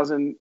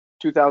 2000,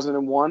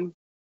 2001?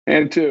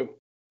 And two.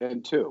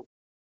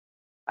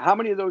 How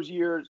many of those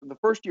years? The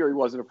first year he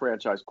wasn't a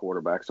franchise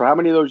quarterback. So how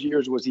many of those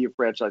years was he a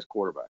franchise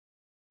quarterback?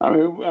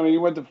 He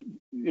went to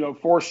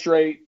 4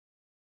 straight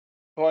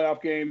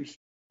playoff games,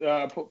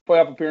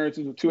 playoff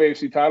appearances with 2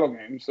 AFC title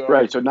games. So.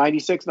 Right. So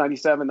 96,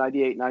 97,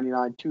 98,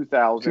 99,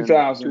 2000,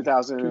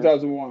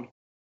 2001.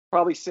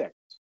 Probably 6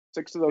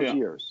 of those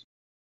years.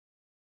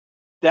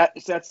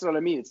 That's what I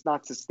mean. It's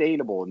not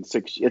sustainable in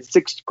 6. It's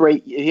 6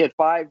 great. He had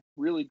 5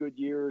 really good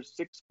years,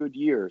 6 good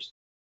years.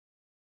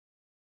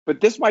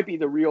 But this might be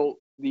the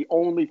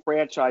only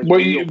franchise.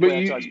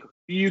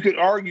 You could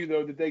argue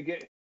though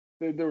that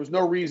there was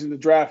no reason to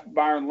draft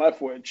Byron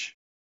Leftwich.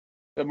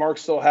 That Mark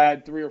still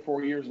had 3 or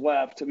 4 years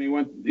left. He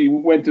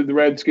went to the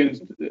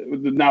Redskins,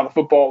 now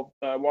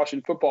the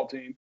Washington football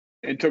team,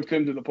 and took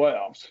them to the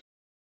playoffs.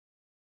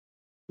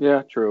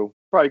 Yeah, true.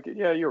 Probably.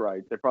 Yeah, you're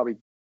right.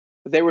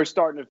 They were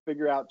starting to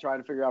trying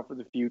to figure out for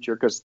the future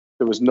because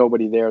there was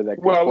nobody there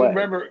that could play.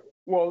 Remember,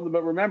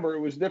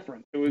 it was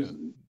different. It was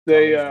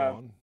they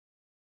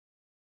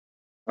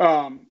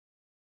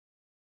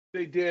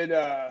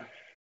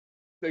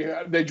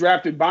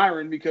drafted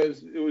Byron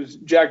because it was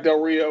Jack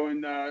Del Rio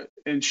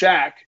and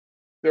Shaq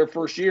their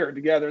first year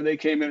together. They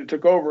came in and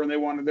took over, and they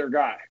wanted their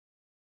guy.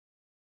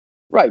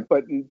 Right,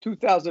 but in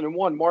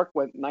 2001, Mark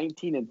went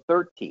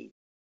 19-13.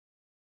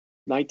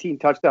 19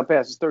 touchdown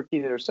passes,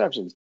 13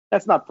 interceptions.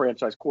 That's not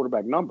franchise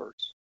quarterback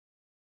numbers.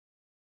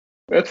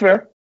 That's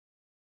fair.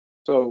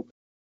 So,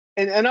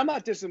 and I'm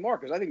not dissing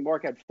Mark because I think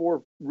Mark had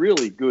 4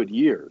 really good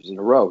years in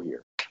a row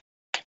here.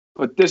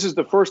 But this is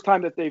the first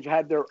time that they've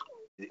had their.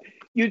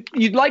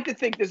 You'd like to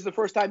think this is the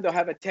first time they'll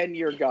have a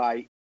 10-year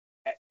guy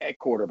at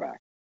quarterback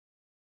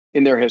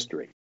in their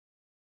history.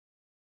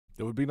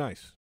 It would be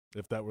nice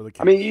if that were the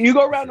case. I mean, you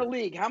go around the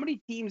league. How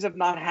many teams have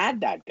not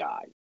had that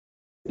guy?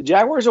 The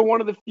Jaguars are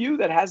one of the few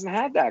that hasn't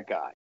had that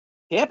guy.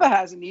 Tampa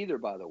hasn't either,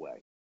 by the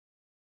way.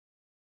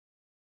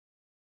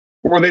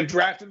 Or they've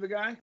drafted the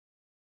guy?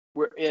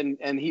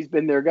 And he's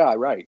been their guy,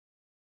 right?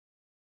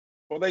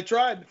 Well, they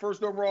tried the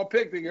first overall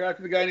pick. They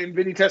drafted the guy named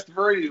Vinny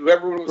Testaverde, who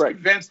everyone was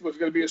convinced was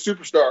going to be a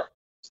superstar.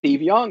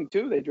 Steve Young,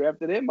 too. They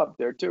drafted him up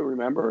there, too,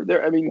 remember?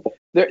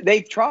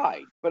 They've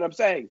tried. But I'm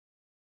saying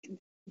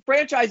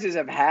franchises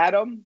have had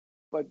them,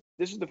 but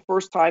this is the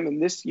first time in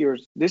this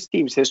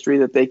team's history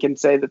that they can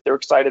say that they're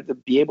excited to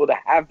be able to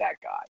have that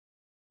guy.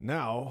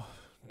 Now,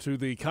 to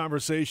the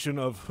conversation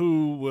of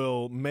who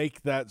will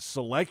make that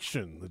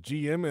selection. The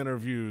GM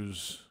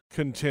interviews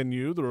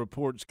continue. The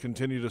reports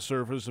continue to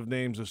surface of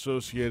names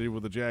associated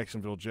with the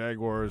Jacksonville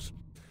Jaguars.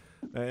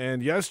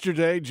 And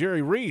yesterday,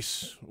 Jerry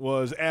Reese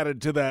was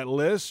added to that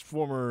list,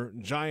 former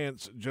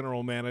Giants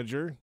general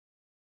manager.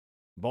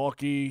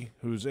 Balky,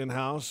 who's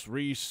in-house,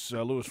 Reese,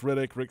 Louis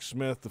Riddick, Rick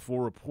Smith, the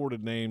four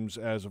reported names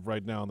as of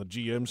right now on the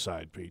GM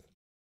side, Pete.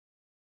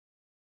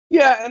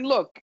 Yeah, and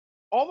look,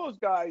 all those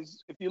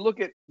guys, if you look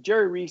at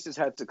Jerry Reese has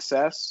had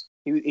success.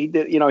 He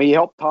did, he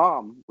helped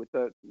Tom with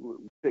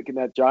picking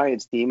that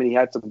Giants team, and he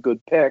had some good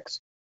picks,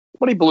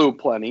 but he blew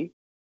plenty.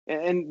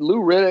 And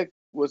Lou Riddick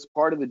was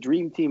part of the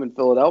dream team in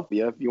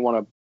Philadelphia, if you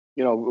want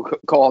to,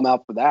 call him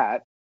out for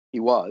that. He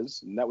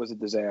was, and that was a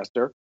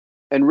disaster.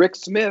 And Rick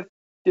Smith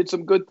did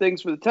some good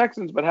things for the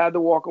Texans, but had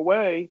to walk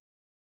away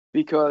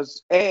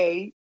because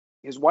A,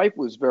 his wife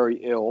was very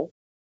ill,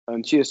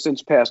 and she has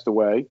since passed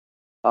away,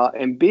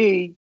 and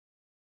B,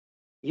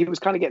 he was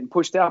kind of getting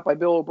pushed out by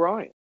Bill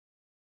O'Brien.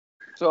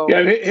 So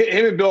yeah,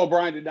 him and Bill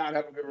O'Brien did not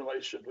have a good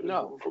relationship.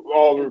 No,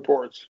 all the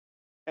reports.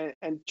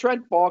 And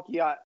Trent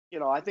Baalke,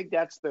 I think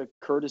that's the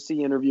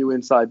courtesy interview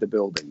inside the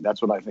building.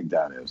 That's what I think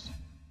that is.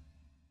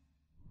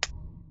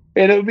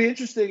 And it'll be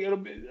interesting.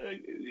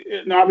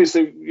 And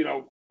obviously,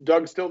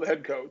 Doug's still the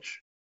head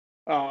coach,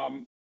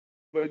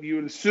 but you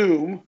would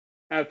assume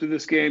after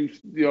this game,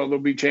 there'll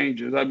be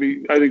changes. I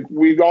think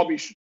we'd all be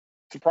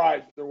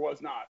surprised if there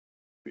was not.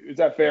 Is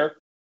that fair?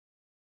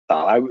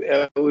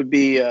 It would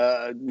be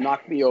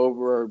knock me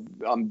over.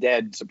 I'm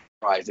dead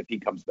surprised if he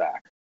comes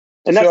back.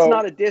 And that's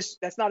not a diss.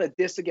 That's not a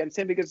diss against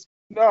him because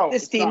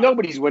this team,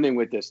 nobody's winning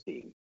with this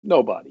team.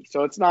 Nobody.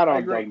 So it's not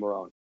on Doug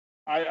Marrone.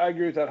 I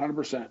agree with that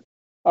 100%.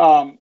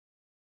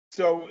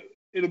 So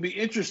it'll be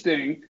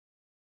interesting.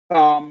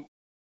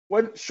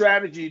 What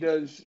strategy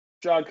does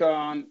Shad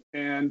Khan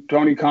and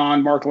Tony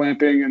Khan, Mark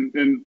Lamping,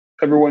 and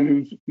everyone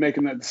who's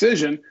making that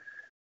decision,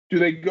 do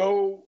they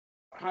go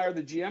hire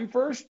the GM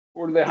first,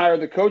 or do they hire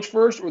the coach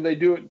first, or they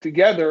do it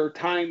together,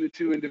 tying the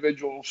two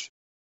individuals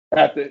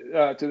at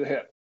the to the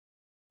hip?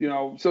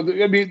 So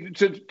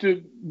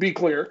to be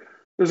clear,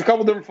 there's a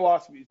couple different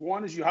philosophies.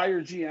 One is you hire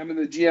a GM, and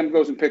the GM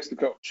goes and picks the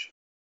coach,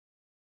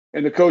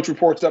 and the coach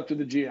reports up to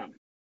the GM.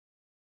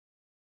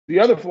 The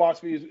other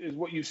philosophy is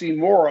what you've seen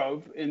more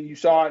of, and you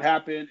saw it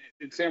happen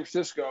in San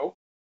Francisco,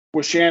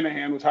 where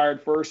Shanahan was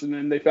hired first, and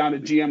then they found a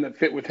GM that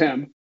fit with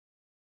him,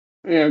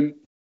 and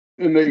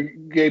they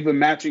gave them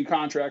matching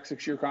contracts,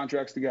 6-year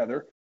contracts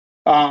together.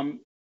 The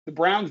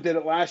Browns did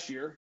it last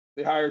year.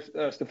 They hired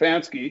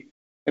Stefanski,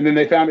 and then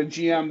they found a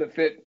GM that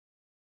fit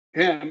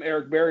him,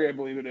 Eric Berry, I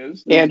believe it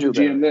is. Andrew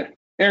Berry.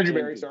 Andrew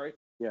Berry, sorry.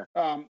 Yeah.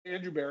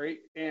 Andrew Berry,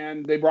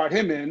 and they brought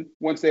him in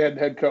once they had the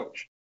head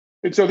coach.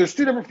 And so there's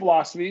two different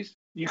philosophies.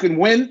 You can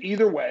win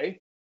either way.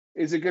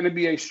 Is it going to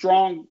be a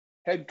strong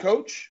head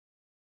coach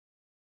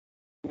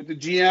with the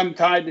GM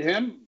tied to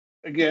him?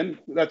 Again,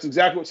 that's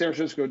exactly what San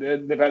Francisco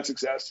did. They've had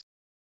success.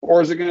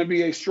 Or is it going to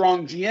be a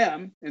strong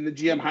GM and the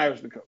GM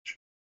hires the coach?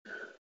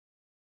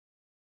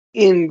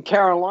 In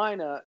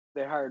Carolina,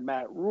 they hired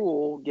Matt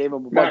Rule, gave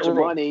him a bunch of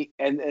money,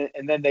 and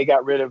then they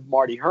got rid of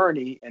Marty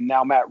Herney, and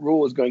now Matt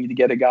Rule is going to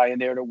get a guy in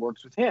there that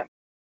works with him.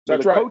 So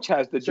That's the right. coach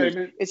has the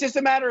juice. It's just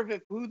a matter of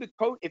who the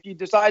coach. If you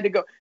decide to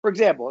go, for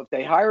example, if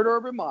they hired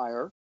Urban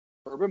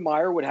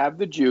Meyer would have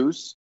the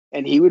juice,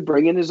 and he would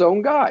bring in his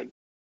own guy.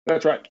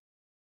 That's right.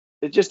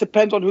 It just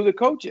depends on who the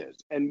coach is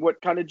and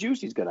what kind of juice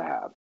he's going to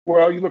have.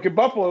 Well, you look at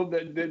Buffalo.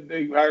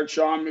 They hired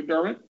Sean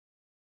McDermott,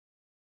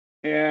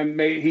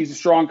 and he's a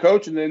strong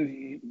coach. And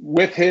then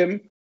with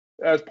him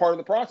as part of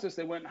the process,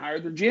 they went and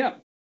hired their GM.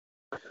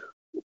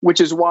 Which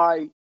is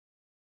why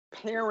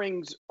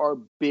pairings are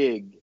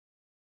big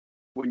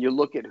when you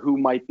look at who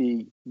might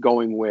be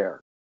going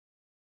where.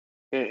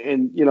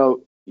 And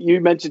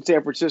you mentioned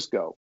San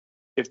Francisco.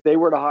 If they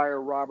were to hire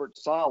Robert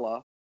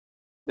Saleh,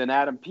 then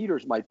Adam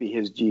Peters might be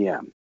his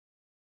GM.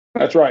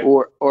 That's right.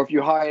 Or if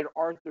you hired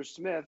Arthur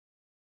Smith,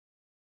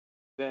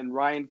 then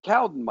Ryan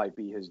Cowden might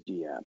be his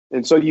GM.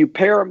 And so you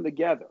pair them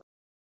together.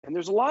 And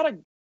there's a lot of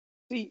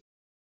the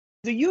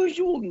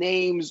usual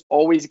names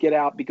always get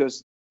out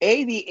because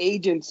the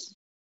agents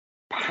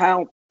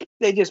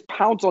they just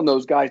pounce on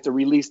those guys to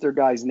release their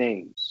guys'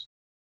 names.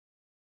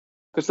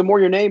 Because the more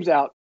your name's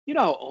out, You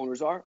know how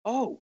owners are.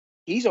 Oh,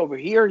 he's over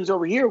here. He's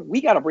over here.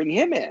 We got to bring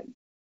him in.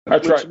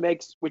 That's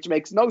right. Which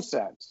makes no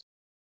sense.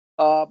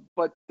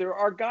 But there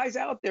are guys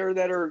out there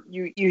that are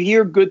you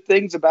hear good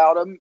things about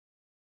him.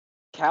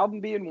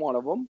 Cowden being one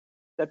of them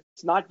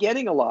that's not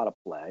getting a lot of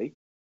play.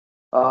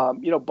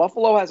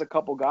 Buffalo has a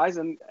couple guys,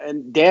 and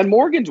Dan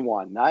Morgan's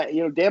one.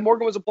 Dan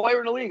Morgan was a player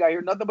in the league. I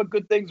hear nothing but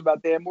good things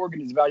about Dan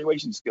Morgan, his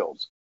evaluation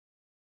skills,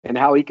 and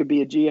how he could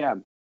be a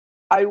GM.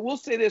 I will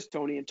say this,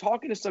 Tony, in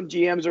talking to some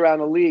GMs around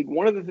the league,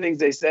 one of the things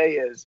they say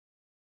is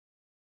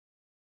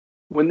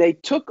when they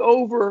took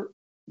over,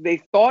 they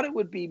thought it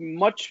would be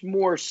much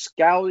more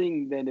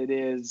scouting than it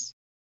is,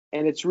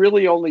 and it's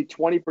really only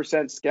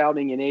 20%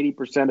 scouting and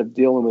 80% of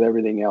dealing with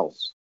everything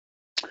else.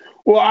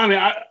 Well, I mean,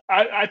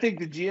 I think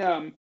the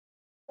GM,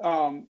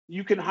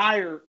 you can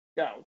hire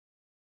scouts,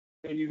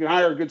 and you can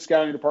hire a good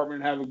scouting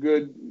department and have a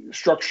good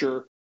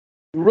structure.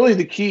 Really,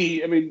 the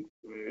key, I mean,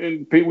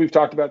 and Pete, we've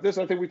talked about this.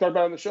 I think we talked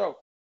about it on the show.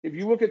 If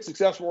you look at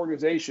successful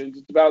organizations,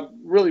 it's about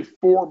really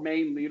 4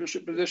 main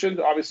leadership positions.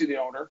 Obviously, the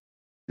owner,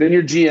 then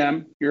your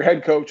GM, your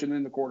head coach, and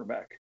then the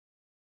quarterback.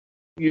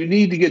 You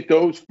need to get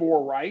those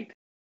 4 right.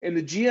 And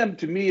the GM,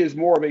 to me, is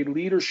more of a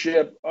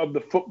leadership of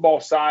the football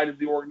side of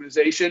the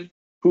organization,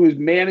 who is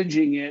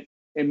managing it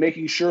and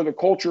making sure the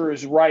culture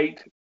is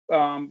right,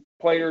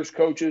 players,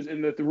 coaches,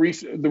 and that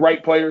the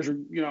right players are,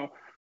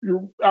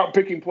 you're out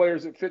picking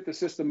players that fit the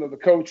system of the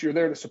coach. You're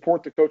there to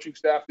support the coaching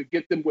staff to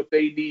get them what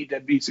they need to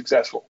be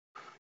successful.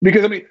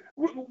 Because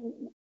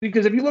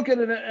if you look at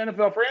an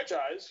NFL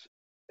franchise,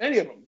 any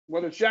of them,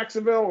 whether it's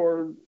Jacksonville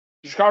or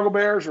Chicago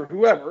Bears or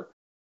whoever,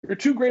 your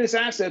 2 greatest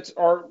assets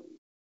are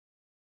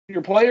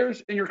your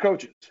players and your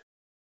coaches.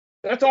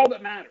 That's all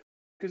that matters.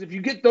 Because if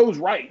you get those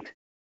right,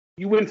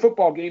 you win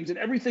football games and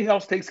everything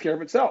else takes care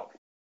of itself.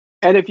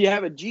 And if you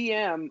have a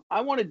GM,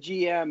 I want a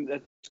GM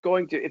that's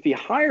going to, if he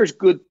hires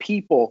good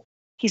people,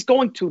 he's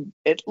going to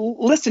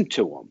listen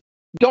to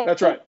them.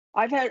 That's right.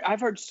 I've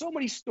heard so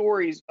many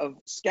stories of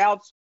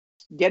scouts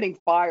getting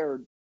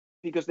fired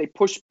because they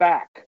pushed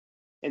back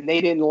and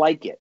they didn't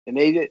like it.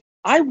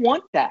 I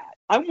want that.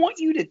 I want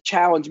you to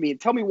challenge me and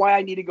tell me why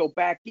I need to go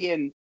back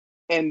in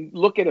and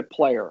look at a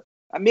player.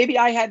 Maybe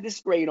I had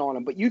this grade on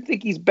him, but you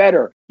think he's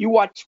better. You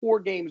watch 4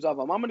 games of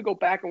him. I'm going to go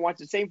back and watch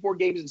the same 4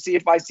 games and see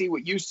if I see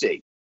what you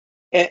see.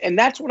 And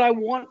that's what I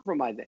want from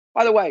my thing.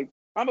 By the way,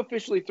 I'm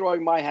officially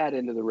throwing my hat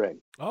into the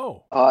ring.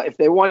 Oh. If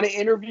they want to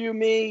interview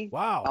me,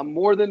 wow, I'm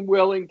more than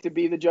willing to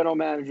be the general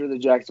manager of the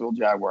Jacksonville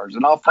Jaguars.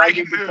 And I'll fight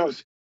you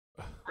because.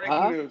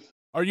 Breaking news.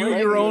 Are you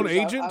your own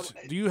agent?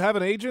 Do you have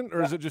an agent,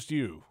 or is it just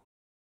you?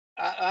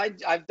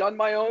 I've done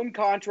my own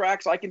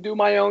contracts. I can do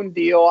my own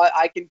deal.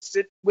 I can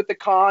sit with the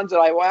cons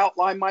and I will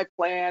outline my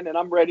plan, and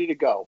I'm ready to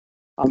go.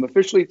 I'm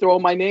officially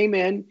throwing my name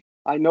in.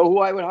 I know who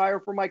I would hire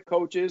for my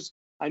coaches.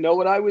 I know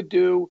what I would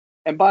do.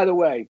 And by the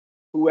way,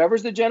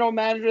 whoever's the general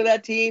manager of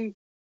that team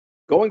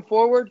going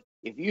forward,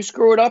 if you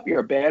screw it up,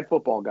 you're a bad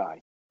football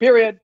guy.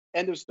 Period.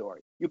 End of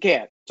story. You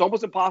can't. It's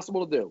almost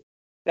impossible to do.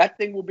 That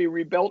thing will be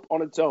rebuilt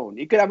on its own.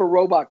 You could have a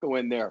robot go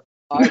in there.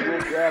 I will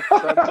draft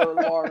Trevor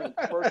Lawrence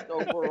first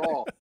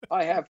overall.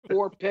 I have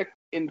 4 picks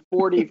in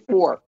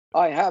 44.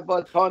 I have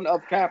a ton of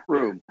cap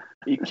room.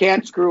 You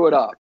can't screw it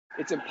up.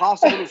 It's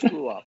impossible to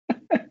screw up.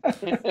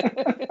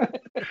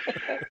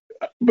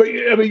 But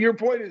I mean, your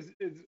point is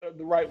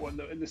the right one,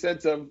 though, in the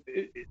sense of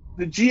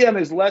the GM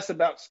is less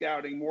about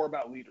scouting, more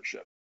about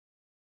leadership.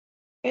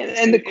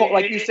 And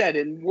like you said,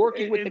 in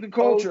working with the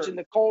coach and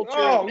the culture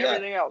and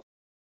everything else.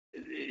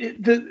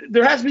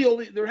 There has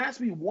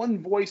to be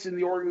one voice in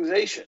the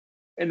organization,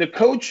 and the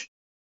coach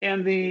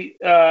and the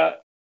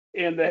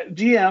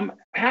GM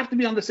have to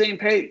be on the same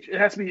page. It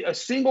has to be a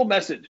single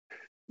message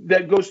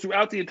that goes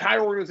throughout the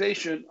entire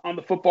organization on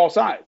the football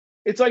side.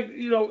 It's like,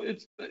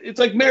 it's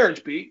like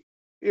marriage, Pete.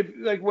 If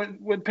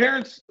when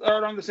parents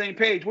are on the same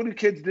page, what do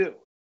kids do?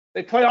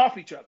 They play off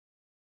each other.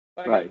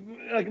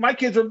 Like my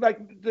kids are like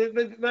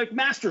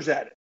masters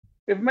at it.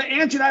 If my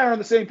Angie and I are on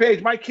the same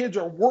page, my kids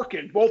are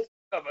working, both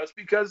of us,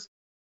 because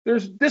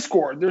there's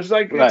discord. There's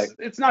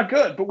it's not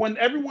good. But when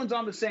everyone's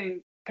on the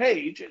same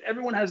page and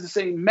everyone has the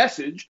same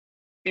message,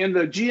 and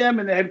the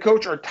GM and the head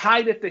coach are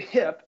tied at the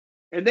hip,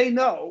 and they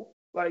know,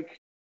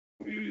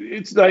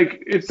 it's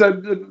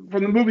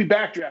from the movie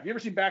Backdraft. You ever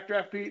seen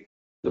Backdraft, Pete?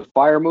 The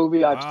fire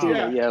movie? I've seen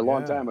it, a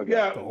long time ago.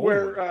 Yeah,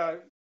 where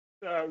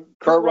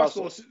Kurt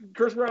Russell's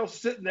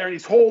sitting there and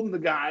he's holding the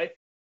guy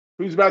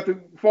who's about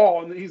to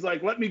fall, and he's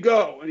like, "Let me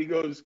go," and he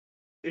goes,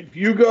 "If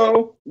you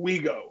go, we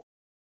go."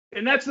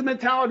 And that's the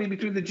mentality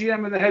between the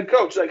GM and the head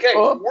coach. Like, hey,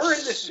 we're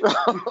in this.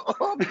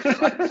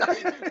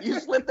 You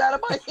slipped out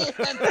of my hand,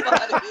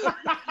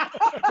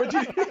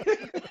 buddy.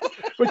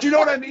 but you know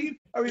what I mean?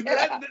 I mean,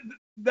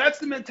 that's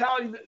the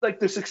mentality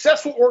that, the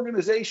successful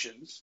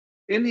organizations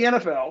in the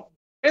NFL,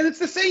 and it's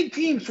the same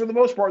teams for the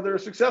most part that are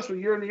successful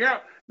year in and year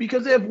out,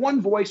 because they have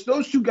one voice.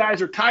 Those 2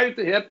 guys are tied at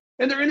the hip,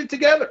 and they're in it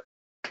together.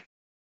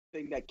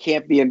 Thing that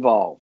can't be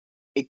involved.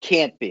 It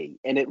can't be,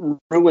 and it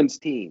ruins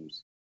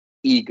teams.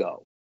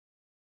 Ego.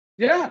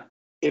 Yeah.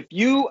 If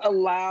you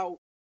allow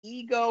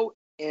ego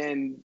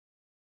and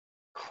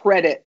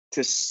credit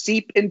to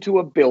seep into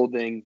a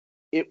building,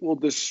 it will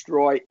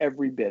destroy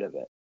every bit of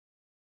it.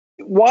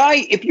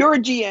 Why, if you're a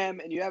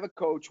GM and you have a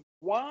coach,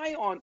 why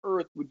on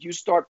earth would you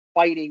start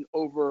fighting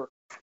over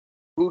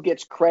who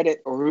gets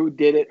credit or who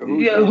did it or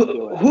who didn't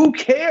do it? Who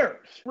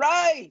cares?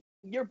 Right.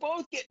 You're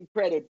both getting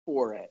credit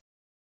for it.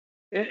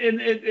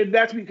 And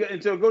that's because,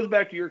 and so it goes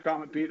back to your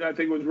comment, Pete. I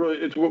think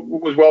it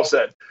was well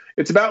said.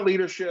 It's about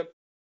leadership,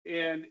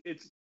 and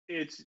it's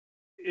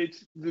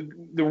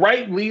the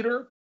right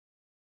leader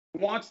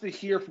wants to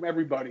hear from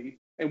everybody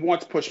and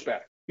wants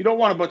pushback. You don't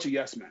want a bunch of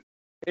yes men.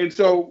 And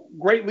so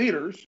great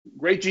leaders,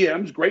 great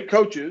GMs, great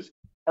coaches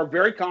are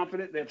very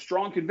confident. They have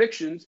strong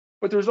convictions,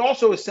 but there's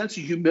also a sense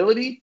of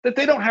humility that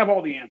they don't have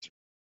all the answers.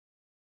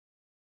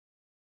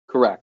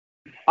 Correct.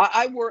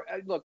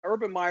 Look,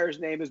 Urban Meyer's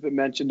name has been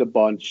mentioned a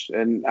bunch,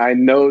 and I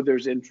know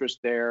there's interest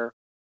there,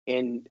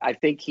 and I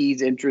think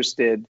he's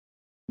interested.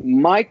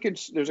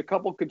 There's a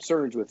couple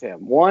concerns with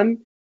him. One,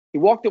 he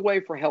walked away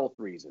for health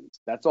reasons.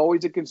 That's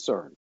always a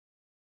concern.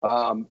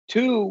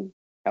 2,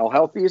 how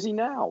healthy is he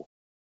now?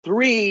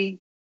 3,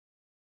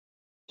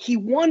 he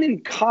won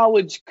in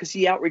college because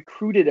he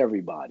out-recruited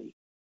everybody.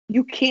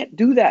 You can't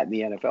do that in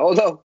the NFL,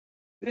 although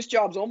this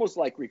job's almost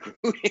like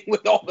recruiting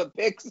with all the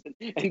picks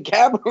and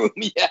cap room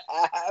you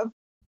have.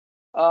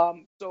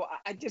 So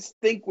I just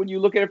think when you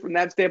look at it from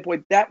that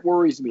standpoint, that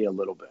worries me a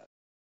little bit.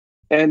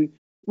 And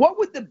what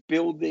would the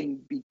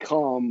building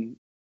become?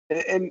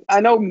 And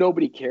I know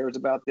nobody cares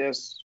about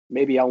this.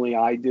 Maybe only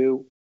I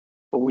do.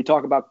 But when we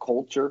talk about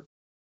culture,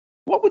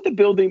 what would the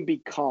building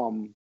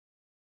become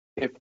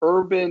if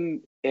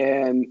Urban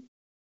and,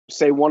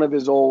 say, one of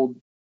his old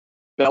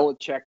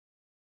Belichick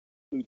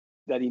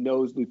that he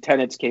knows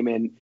lieutenants came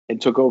in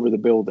and took over the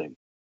building?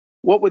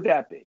 What would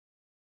that be?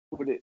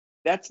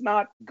 That's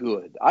not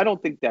good. I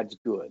don't think that's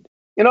good.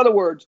 In other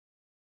words,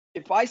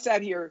 if I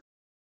sat here,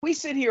 we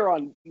sit here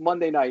on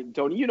Monday night,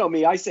 Tony, you know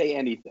me, I say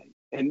anything.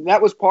 And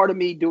that was part of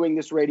me doing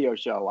this radio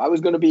show. I was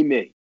going to be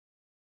me.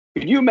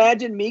 Could you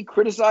imagine me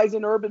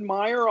criticizing Urban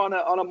Meyer on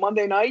a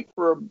Monday night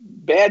for a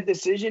bad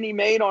decision he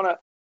made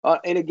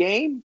in a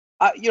game?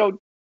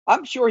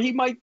 I'm sure he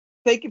might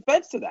take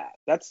offense to that.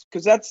 That's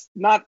because that's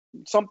not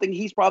something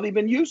he's probably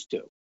been used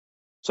to.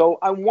 So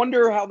I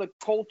wonder how the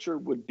culture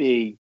would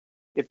be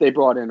if they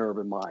brought in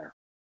Urban Meyer.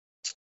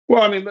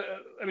 Well, I mean,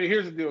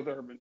 here's the deal with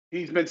Urban.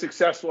 He's been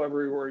successful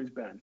everywhere he's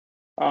been.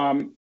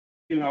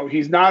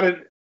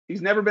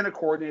 He's never been a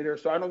coordinator,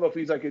 so I don't know if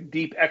he's like a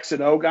deep X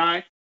and O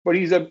guy, but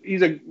he's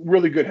a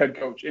really good head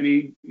coach, and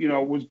he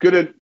was good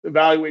at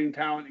evaluating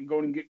talent and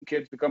going and getting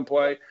kids to come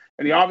play.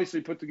 And he obviously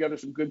put together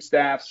some good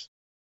staffs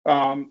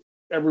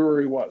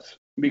everywhere he was,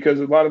 because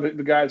a lot of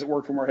the guys that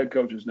work for him are head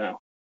coaches now.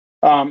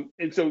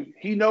 And so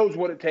he knows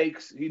what it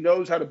takes. He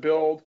knows how to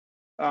build,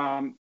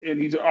 and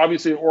he's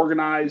obviously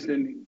organized,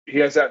 and he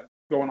has that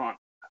going on.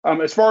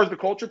 As far as the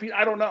culture piece,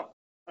 I don't know.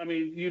 I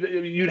mean,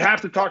 you'd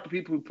have to talk to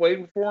people who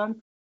played for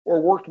him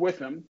or worked with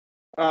him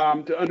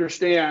to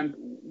understand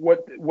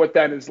what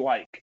that is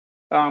like.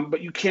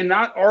 But you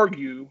cannot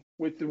argue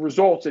with the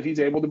results that he's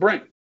able to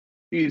bring.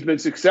 He's been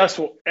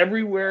successful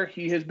everywhere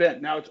he has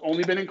been. Now, it's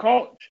only been in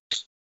college.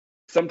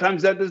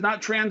 Sometimes that does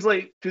not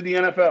translate to the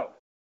NFL.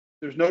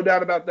 There's no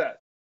doubt about that.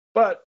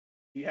 But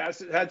he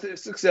has had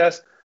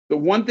success. The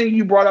one thing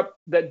you brought up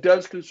that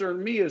does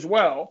concern me as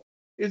well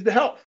is the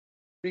health.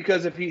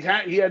 Because if he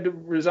had to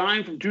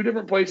resign from 2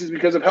 different places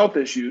because of health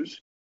issues,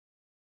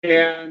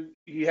 and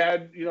he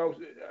had,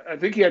 I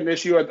think he had an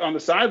issue on the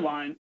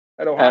sideline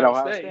at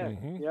Ohio State.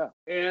 Mm-hmm. Yeah.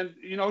 And,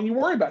 you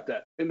worry about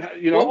that. And,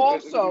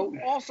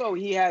 also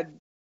he had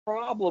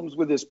problems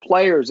with his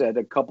players at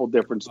a couple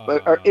different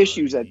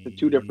issues at the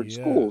 2 different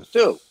schools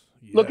too.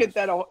 Yes. Look at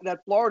that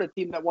Florida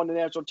team that won the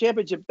national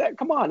championship.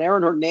 Come on,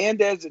 Aaron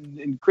Hernandez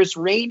and Chris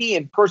Rainey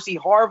and Percy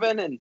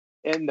Harvin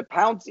and the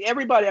Pouncey,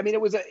 everybody. I mean,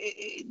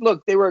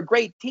 look, they were a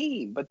great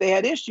team, but they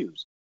had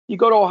issues. You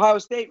go to Ohio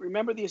State,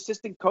 remember the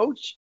assistant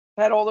coach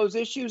had all those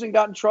issues and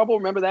got in trouble?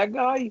 Remember that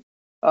guy?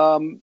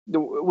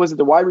 Was it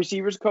the wide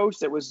receivers coach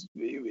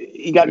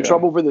he got in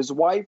trouble with his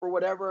wife or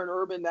whatever, and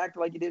Urban acted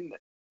like he didn't.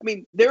 I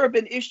mean, there have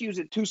been issues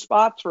at 2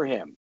 spots for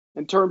him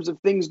in terms of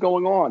things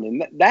going on,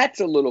 and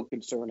that's a little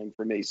concerning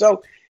for me.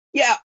 So,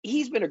 yeah,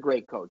 he's been a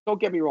great coach. Don't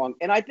get me wrong.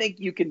 And I think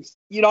you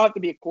don't have to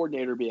be a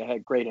coordinator to be a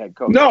great head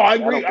coach. No, I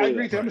agree. I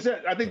agree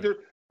 100%. I think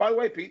by the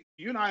way, Pete,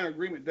 you and I are in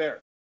agreement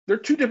there. They're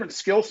 2 different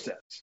skill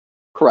sets.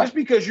 Correct. Just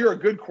because you're a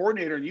good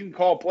coordinator and you can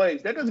call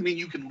plays, that doesn't mean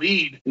you can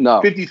lead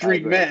 53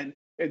 men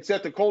and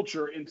set the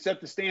culture and set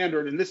the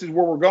standard, and this is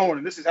where we're going,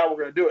 and this is how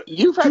we're going to do it.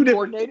 You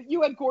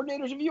had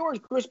coordinators of yours,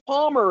 Chris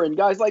Palmer and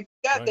guys like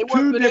that. Right. They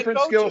weren't 2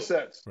 different skill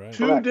sets. Right.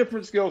 2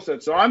 different skill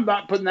sets. So I'm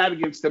not putting that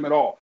against them at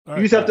all.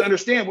 You just have to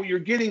understand what you're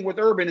getting with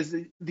Urban is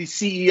the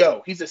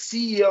CEO. He's a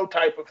CEO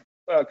type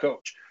of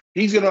coach.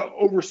 He's going to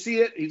oversee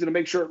it. He's going to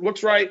make sure it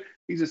looks right.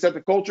 He's going to set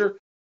the culture.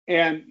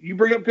 And you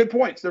bring up good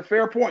points. They're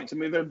fair points. I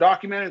mean, they're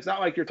documented. It's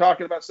not like you're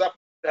talking about stuff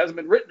that hasn't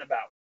been written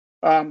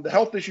about. The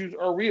health issues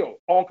are real,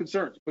 all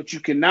concerns. But you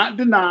cannot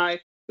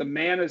deny the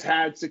man has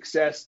had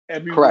success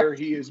everywhere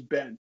he has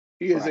been.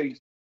 He is a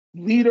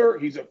leader.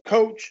 He's a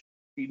coach.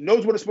 He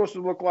knows what it's supposed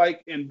to look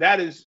like, and that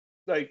is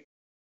like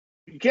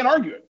you can't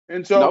argue it.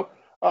 And so,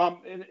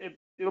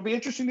 it'll be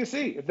interesting to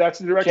see if that's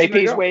the direction.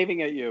 JP's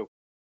waving at you.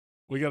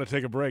 We got to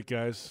take a break,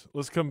 guys.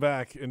 Let's come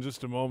back in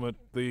just a moment.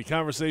 The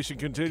conversation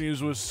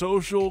continues with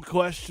social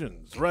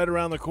questions right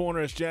around the corner.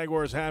 It's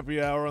Jaguars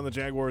Happy Hour on the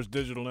Jaguars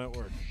Digital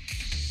Network.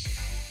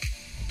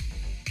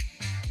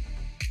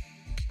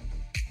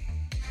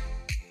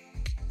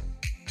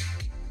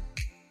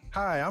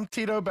 Hi, I'm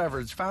Tito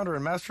Beveridge, founder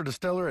and master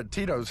distiller at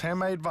Tito's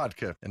Handmade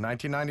Vodka. In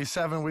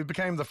 1997, we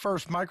became the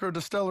first micro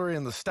distillery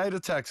in the state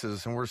of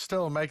Texas, and we're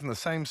still making the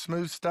same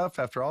smooth stuff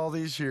after all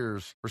these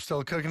years. We're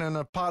still cooking in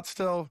a pot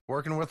still,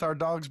 working with our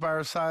dogs by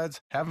our sides,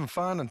 having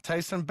fun and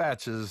tasting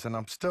batches, and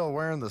I'm still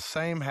wearing the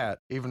same hat,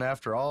 even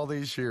after all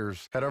these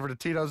years. Head over to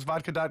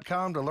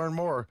Tito'sVodka.com to learn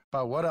more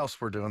about what else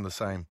we're doing the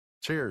same.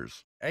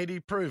 Cheers. 80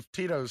 proof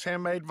Tito's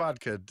Handmade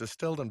Vodka,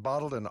 distilled and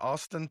bottled in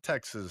Austin,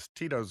 Texas.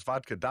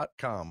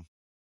 Tito'sVodka.com.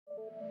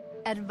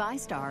 At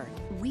ViStar,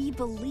 we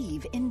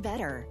believe in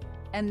better.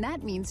 And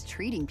that means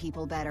treating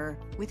people better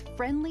with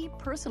friendly,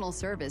 personal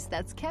service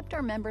that's kept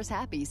our members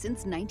happy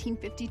since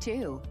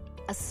 1952.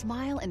 A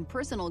smile and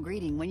personal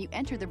greeting when you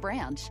enter the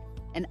branch,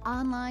 an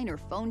online or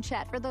phone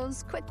chat for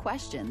those quick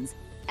questions,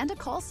 and a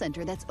call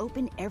center that's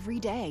open every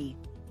day.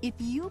 If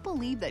you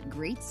believe that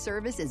great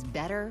service is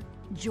better,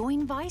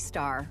 join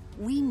ViStar.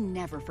 We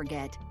never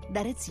forget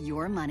that it's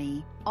your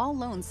money. All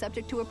loans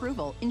subject to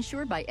approval,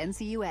 insured by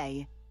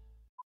NCUA.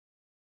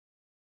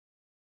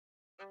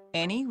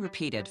 Any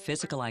repeated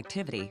physical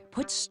activity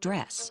puts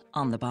stress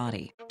on the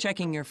body.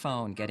 Checking your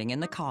phone, getting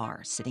in the car,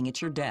 sitting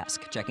at your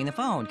desk, checking the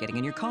phone, getting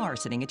in your car,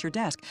 sitting at your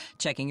desk,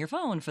 checking your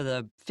phone for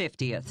the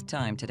 50th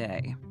time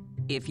today.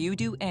 If you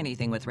do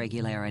anything with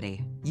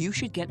regularity, you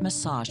should get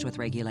massaged with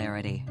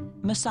regularity.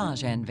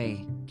 Massage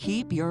Envy.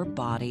 Keep your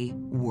body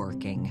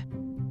working.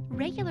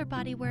 Regular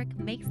body work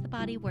makes the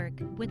body work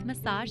with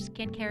massage,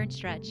 skincare, and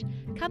stretch.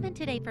 Come in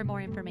today for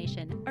more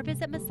information or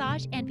visit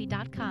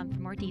massageenvy.com for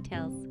more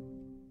details.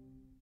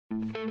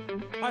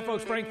 Hi,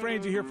 folks. Frank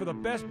Frangie here for the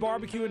best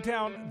barbecue in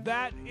town.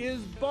 That is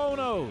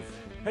Bono's.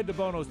 Head to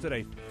Bono's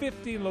today.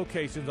 15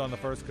 locations on the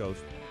First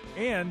Coast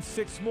and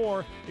 6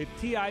 more at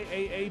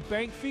TIAA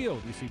Bank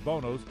Field. You see,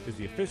 Bono's is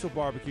the official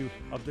barbecue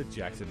of the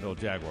Jacksonville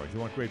Jaguars.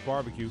 You want great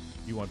barbecue,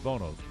 you want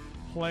Bono's.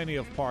 Plenty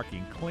of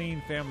parking,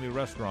 clean family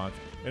restaurants,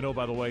 and oh,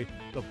 by the way,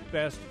 the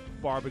best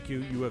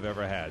barbecue you have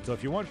ever had. So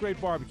if you want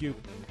great barbecue,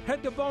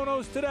 head to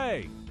Bono's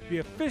today, the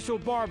official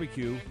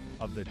barbecue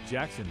of the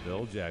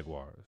Jacksonville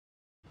Jaguars.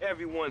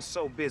 Everyone's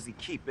so busy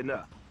keeping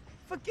up.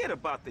 Forget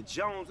about the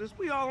Joneses.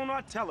 We all on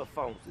our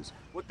telephones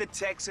with the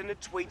texts and the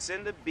tweets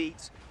and the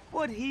beats.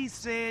 What he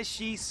said,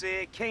 she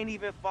said, can't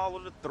even follow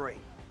the thread.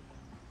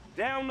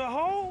 Down the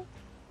hole,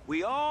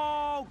 we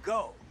all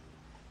go.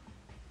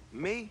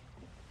 Me,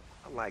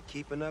 I like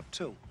keeping up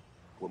too,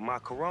 with my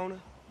Corona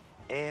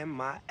and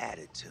my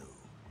attitude.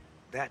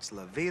 That's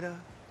La Vida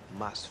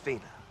Más Fina.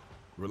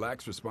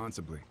 Relax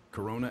responsibly.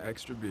 Corona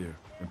Extra Beer,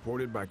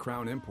 imported by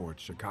Crown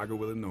Imports, Chicago,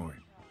 Illinois.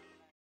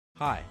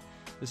 Hi,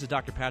 this is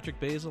Dr. Patrick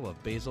Basil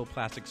of Basil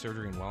Plastic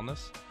Surgery and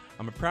Wellness.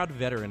 I'm a proud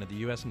veteran of the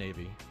U.S.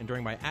 Navy, and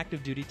during my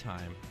active duty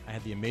time, I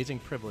had the amazing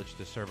privilege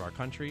to serve our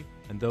country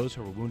and those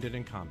who were wounded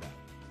in combat.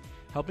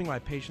 Helping my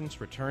patients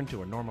return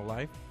to a normal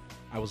life,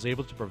 I was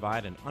able to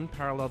provide an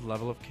unparalleled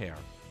level of care,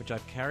 which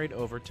I've carried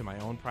over to my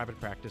own private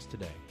practice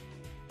today.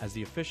 As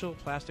the official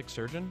plastic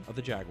surgeon of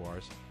the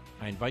Jaguars,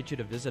 I invite you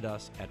to visit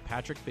us at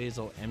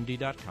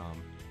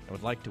patrickbasilmd.com and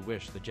would like to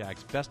wish the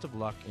Jags best of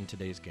luck in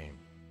today's game.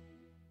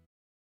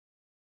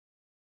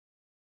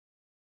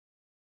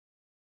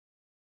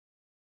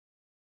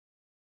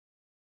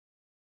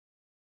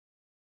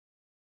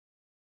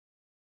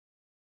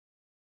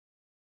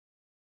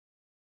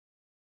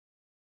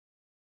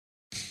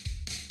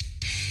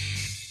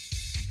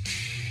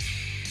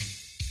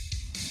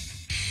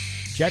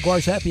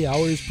 Jaguars Happy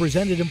Hour is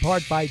presented in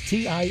part by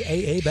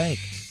TIAA Bank,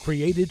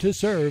 created to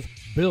serve,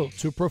 built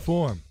to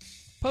perform.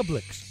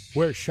 Publix,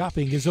 where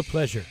shopping is a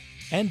pleasure.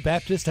 And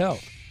Baptist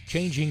Health,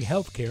 changing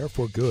healthcare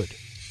for good.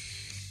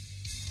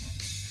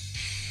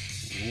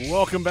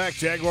 Welcome back,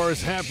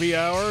 Jaguars Happy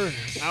Hour.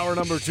 Hour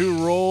number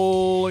 2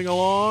 rolling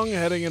along,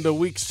 heading into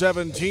Week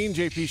 17.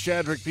 J.P.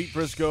 Shadrick, Pete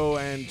Prisco,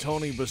 and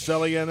Tony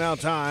Baselli. And now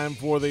time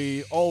for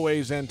the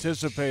always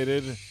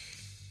anticipated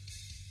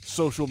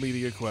social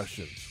media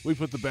questions. We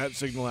put the bat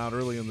signal out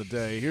early in the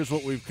day. Here's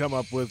what we've come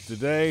up with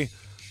today.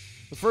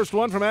 The first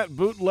one from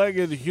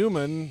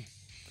 @bootleggedhuman.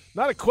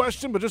 Not a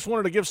question, but just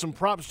wanted to give some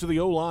props to the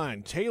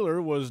O-line.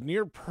 Taylor was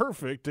near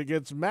perfect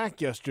against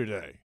Mack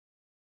yesterday.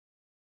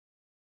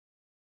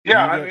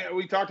 Yeah, I mean,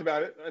 we talked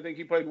about it. I think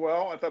he played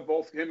well. I thought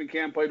both him and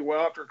Cam played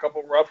well after a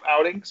couple of rough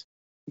outings.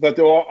 But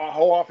the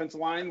whole offensive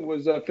line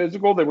was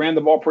physical. They ran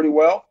the ball pretty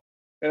well.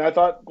 And I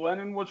thought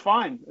Glennon was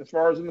fine as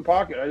far as in the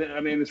pocket. I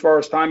mean, as far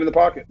as time in the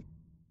pocket.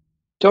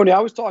 Tony, I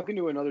was talking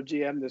to another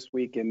GM this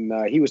week, and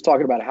he was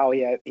talking about how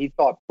he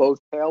thought both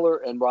Taylor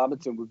and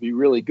Robinson would be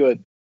really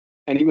good.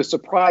 And he was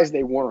surprised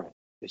they weren't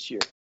this year.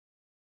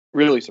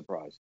 Really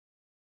surprised.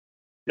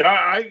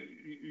 Yeah,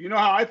 you know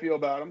how I feel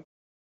about him.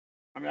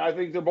 I mean, I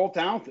think they're both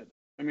talented.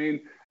 I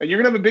mean, and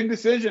you're going to have a big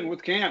decision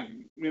with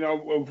Cam,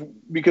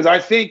 because I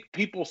think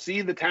people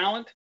see the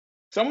talent.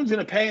 Someone's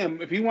going to pay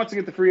him. If he wants to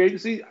get the free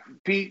agency,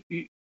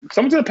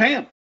 someone's going to pay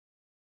him.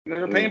 They're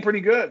going to pay him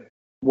pretty good.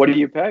 What do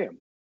you pay him?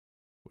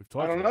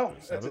 I don't know.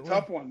 That's a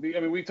tough one. I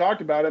mean, we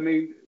talked about it. I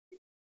mean,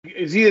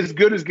 is he as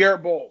good as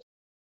Garrett Bowles?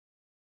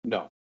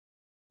 No.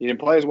 He didn't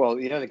play as well.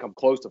 He didn't come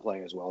close to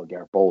playing as well as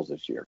Garrett Bowles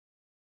this year.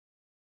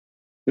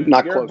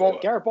 Not close.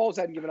 Garrett Bowles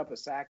hadn't given up a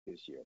sack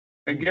this year.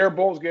 And Garrett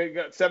Bowles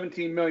got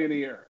 $17 million a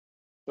year.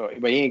 So,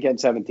 but he ain't getting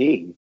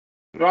 17.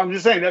 Well, I'm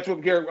just saying that's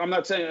what Garrett. I'm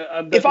not saying.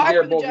 If I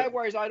were the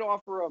Jaguars, I'd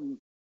offer him.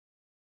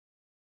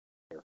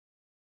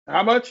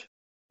 How much?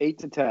 8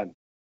 to 10.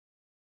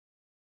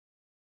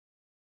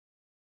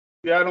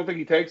 Yeah, I don't think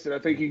he takes it. I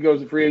think he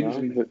goes to free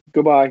agency.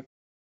 Goodbye.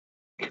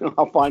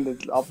 I'll find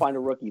a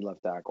rookie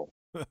left tackle.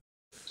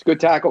 It's a good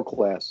tackle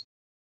class.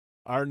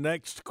 Our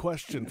next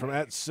question from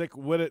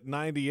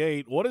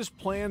 @SickWittett98. What is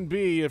Plan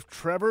B if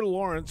Trevor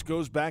Lawrence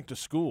goes back to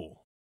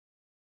school?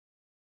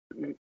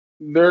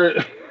 There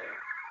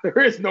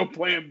is no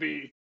Plan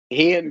B.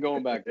 He ain't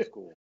going back to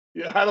school.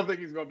 Yeah, I don't think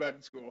he's going back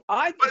to school.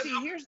 I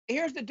see.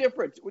 Here's the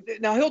difference.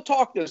 Now he'll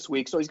talk this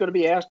week, so he's going to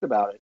be asked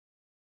about it.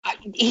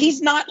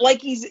 He's not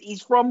like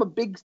he's from a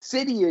big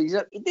city.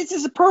 This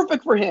is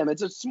perfect for him.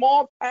 It's a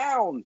small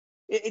town.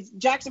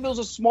 Jacksonville's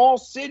a small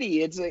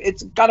city.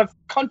 It's got a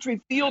country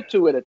feel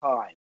to it at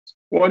times.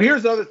 Well, and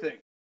here's the other thing.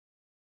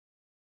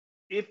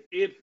 If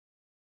you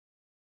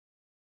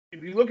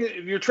look at,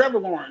 if you're Trevor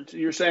Lawrence,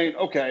 you're saying,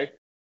 okay,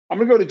 I'm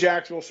going to go to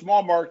Jacksonville,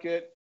 small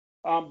market,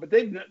 but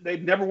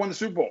they've never won the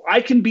Super Bowl.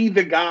 I can be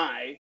the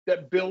guy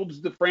that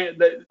builds the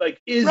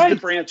the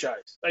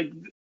franchise. Like,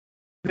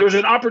 there's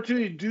an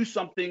opportunity to do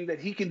something that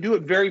he can do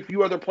at very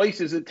few other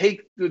places and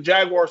take the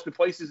Jaguars to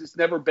places it's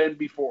never been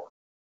before.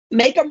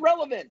 Make them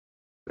relevant.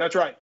 That's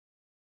right.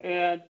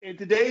 And in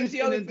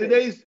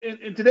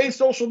today's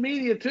social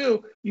media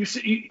too, you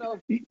see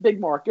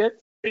big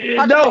market.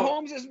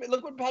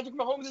 Look what Patrick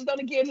Mahomes has done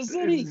in Kansas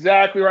City.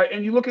 Exactly right.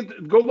 And you look at the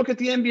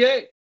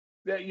NBA.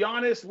 That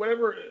Giannis,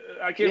 whatever,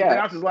 I can't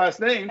pronounce his last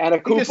name. And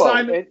he just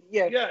signed.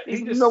 He's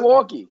in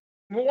Milwaukee.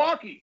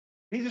 Milwaukee.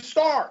 He's a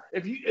star.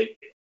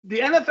 The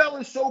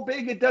NFL is so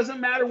big, it doesn't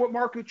matter what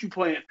market you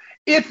play in.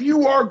 If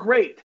you are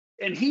great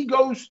and he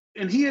goes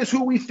and he is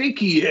who we think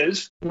he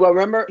is, well,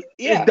 remember,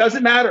 it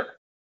doesn't matter.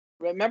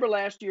 Remember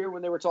last year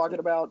when they were talking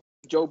about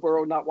Joe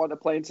Burrow not wanting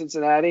to play in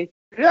Cincinnati?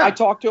 Yeah. I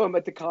talked to him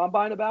at the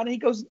combine about it. He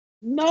goes,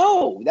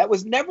 no, that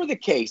was never the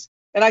case.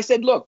 And I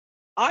said, look,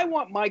 I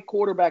want my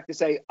quarterback to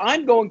say,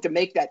 I'm going to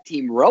make that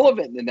team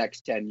relevant in the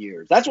next 10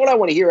 years. That's what I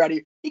want to hear out of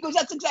you. He goes,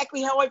 that's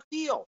exactly how I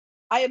feel.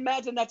 I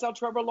imagine that's how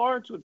Trevor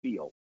Lawrence would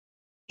feel.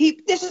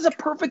 This is a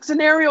perfect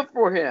scenario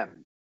for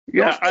him.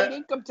 Yeah, state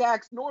income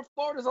tax. North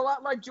Florida's a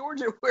lot like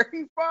Georgia, where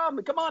he's from.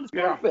 Come on, it's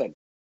perfect.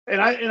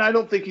 And I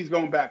don't think he's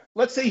going back.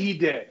 Let's say he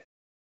did.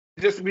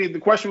 The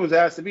question was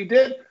asked, if he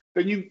did,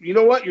 then you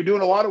know what? You're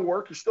doing a lot of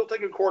work. You're still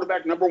taking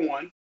quarterback number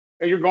one,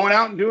 and you're going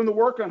out and doing the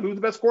work on who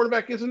the best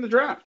quarterback is in the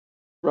draft.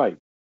 Right,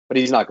 but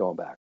he's not going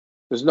back.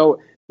 There's no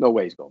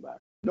way he's going back.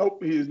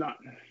 Nope, he is not.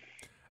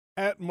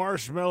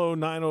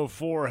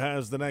 @Marshmallow904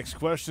 has the next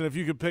question. If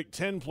you could pick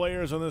 10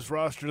 players on this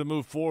roster to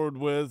move forward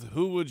with,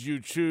 who would you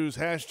choose?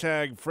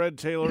 # Fred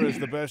Taylor is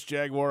the best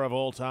Jaguar of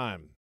all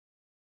time.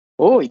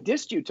 Oh, he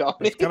dissed you,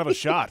 Tommy. It's kind of a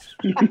shot.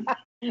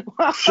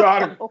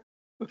 Shot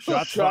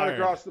fired.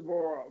 Across the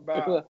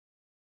board.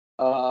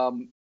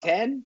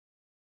 10,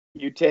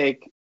 you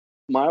take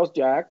Miles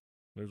Jack.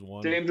 There's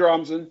one. James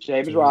Robinson.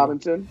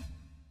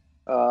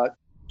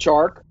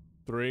 Chark.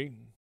 3.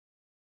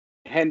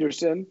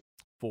 Henderson.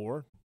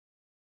 4.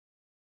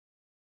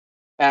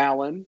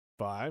 Allen.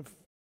 5.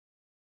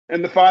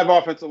 And the 5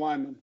 offensive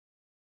linemen.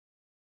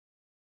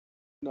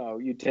 No,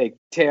 you take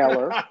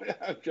Taylor.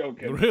 I'm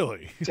joking.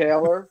 Really?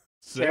 Taylor.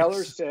 6.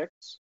 Taylor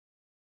 6.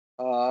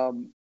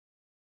 Boy.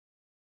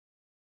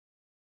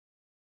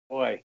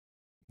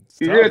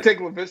 You're going to take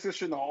LaVisca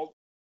Chenault.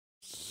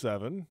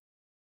 7.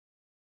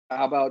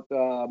 How about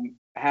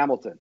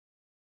Hamilton?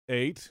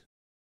 8.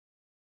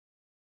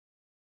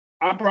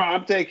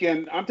 I'm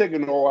taking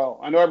Norwell.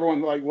 I know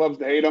everyone loves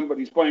to hate him, but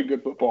he's playing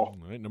good football.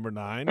 All right, number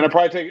 9. And I'm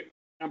probably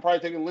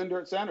taking Linder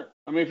at center.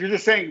 I mean, if you're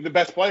just saying the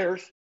best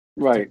players,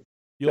 right?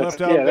 You left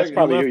out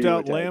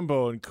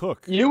Lambo and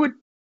Cook. You would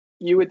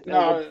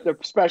the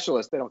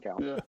specialists, they don't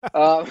count.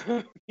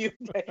 Yeah.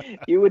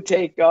 You would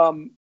take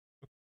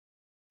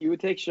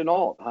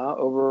Chenault, huh?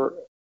 Over.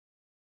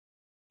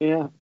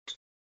 Yeah.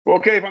 Well,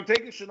 okay, if I'm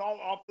taking Chenault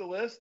off the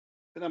list,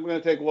 then I'm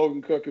going to take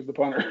Logan Cook as the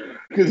punter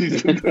because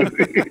he's.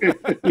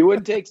 You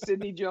wouldn't take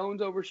Sidney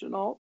Jones over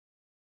Chenault?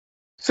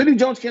 Sidney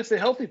Jones can't stay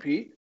healthy,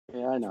 Pete.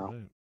 Yeah, I know.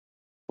 Right.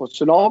 Well,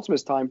 Chenault's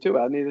missed time too,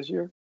 hasn't he, this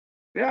year?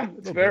 Yeah,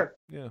 it's fair.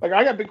 Yeah. I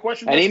got big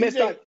questions. And he missed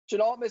time.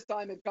 Chenault missed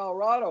time in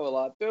Colorado a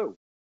lot too.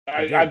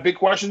 I have big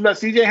questions about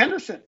C.J.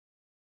 Henderson.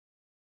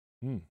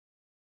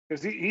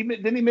 Because he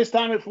didn't he miss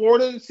time at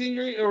Florida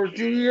senior year or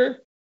junior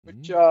year?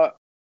 Which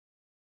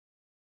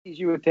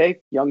you would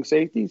take young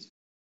safeties.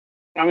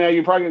 I mean,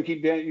 you're probably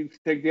going to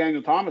take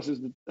Daniel Thomas.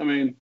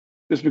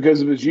 just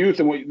because of his youth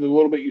and the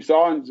little bit you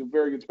saw, and he's a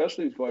very good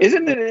special teams player.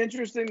 Isn't it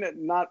interesting that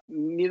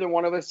neither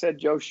one of us said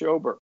Joe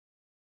Schobert?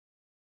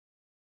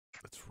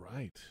 That's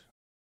right.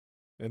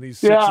 And he's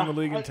sixth in the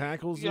league in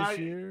tackles this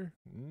year.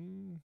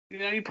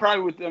 Yeah, he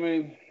probably would. I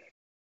mean,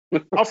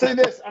 I'll say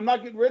this: I'm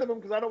not getting rid of him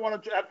because I don't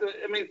want to have to.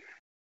 I mean,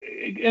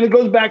 and it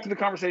goes back to the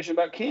conversation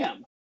about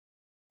Cam.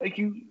 Like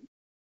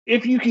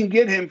if you can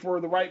get him for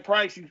the right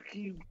price,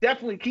 you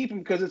definitely keep him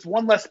because it's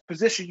one less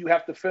position you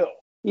have to fill.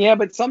 Yeah,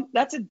 but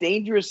that's a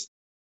dangerous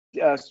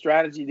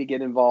strategy to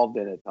get involved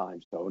in at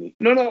times, Tony.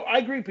 No, I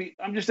agree, Pete.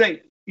 I'm just saying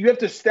you have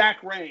to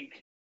stack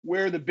rank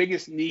where the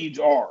biggest needs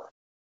are.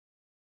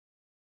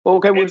 Well,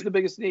 okay, where's the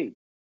biggest need?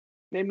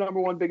 Name number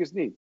one biggest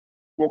need.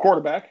 Well,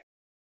 quarterback.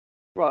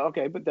 Well,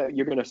 okay, but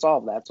you're going to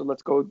solve that. So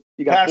let's go.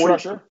 You got pass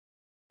rusher.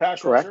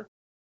 Pass rusher.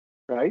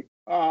 Right.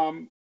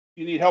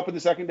 You need help in the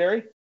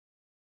secondary.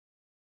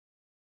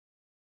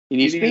 You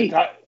need speed.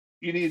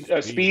 You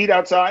need speed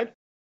outside.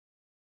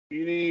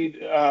 You need.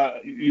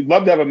 You'd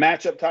love to have a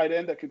matchup tight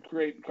end that could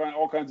create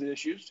all kinds of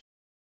issues.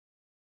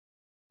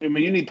 I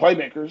mean, you need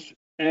playmakers,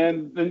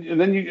 and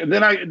then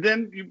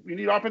you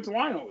need offensive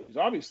line always,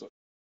 obviously.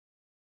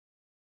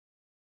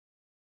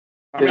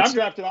 I'm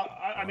drafting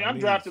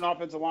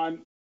offensive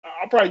line.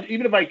 I'll probably,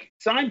 even if I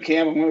sign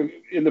Cam, I'm going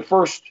to, in the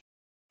first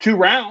 2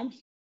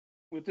 rounds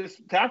with this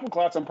tackle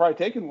class, I'm probably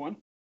taking one.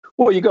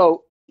 Well,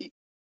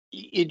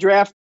 you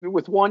draft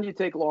with one, you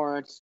take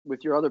Lawrence.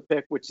 With your other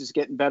pick, which is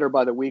getting better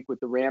by the week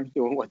with the Rams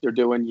doing what they're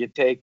doing, you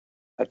take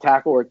a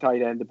tackle or a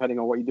tight end, depending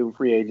on what you do in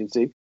free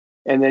agency.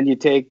 And then you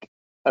take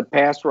a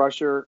pass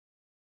rusher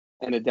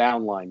and a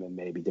down lineman,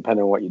 maybe,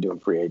 depending on what you do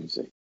in free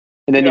agency.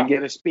 And then you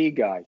get a speed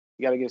guy.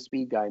 You got to get a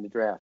speed guy in the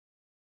draft.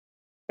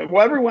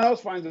 Well, everyone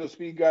else finds those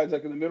speed guys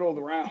like in the middle of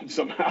the round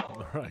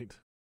somehow. Right.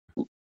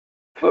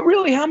 But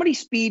really, how many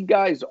speed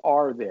guys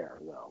are there,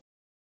 though?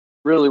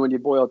 Really, when you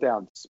boil it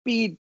down,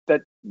 speed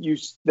that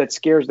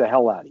scares the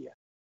hell out of you.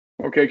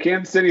 Okay,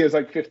 Kansas City has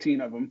like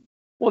 15 of them.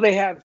 Well, they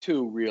have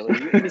 2, really.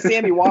 I mean,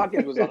 Sammy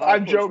Watkins was a high.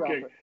 I'm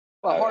joking.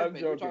 Well,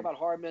 Hardman. You're talking about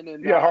Hardman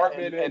and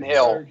Hardman and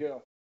Hill.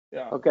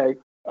 Yeah. Okay.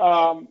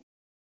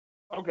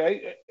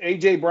 Okay.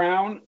 AJ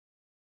Brown.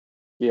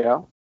 Yeah.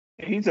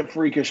 He's a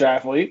freakish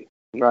athlete.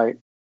 Right.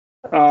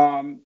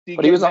 But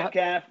he was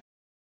Metcalf.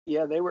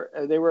 Yeah, they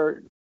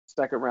were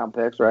second round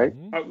picks, right?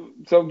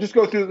 So just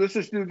go through. Let's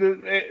just do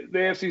the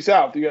AFC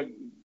South. You got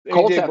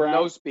Colts AJ have Brown.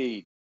 no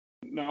speed.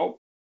 No.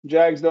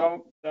 Jags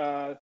don't.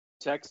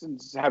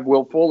 Texans have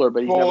Will Fuller,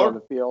 but he's never on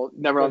the field.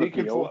 Never on the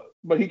field.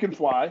 But he can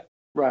fly.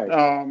 Right.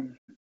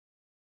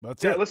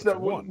 That's it. Let's go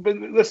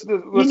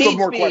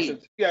more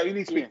questions. Yeah, you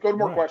need speed. Go to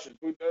more questions.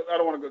 I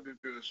don't want to go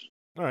through this.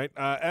 All right.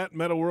 At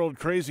Meta World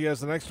Crazy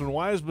has the next one.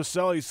 Why is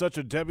Baselli such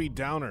a Debbie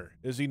Downer?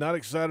 Is he not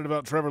excited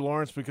about Trevor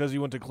Lawrence because he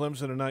went to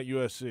Clemson and not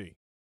USC?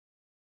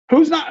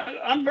 Who's not?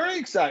 I'm very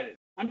excited.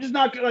 I'm just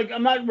not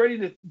I'm not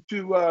ready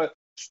to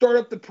start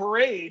up the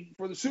parade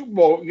for the Super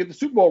Bowl and get the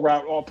Super Bowl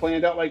route all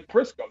planned out like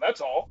Prisco.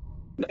 That's all.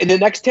 In the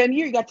next 10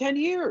 years, you got 10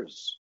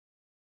 years.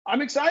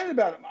 I'm excited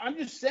about him. I'm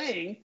just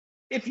saying,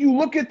 if you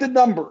look at the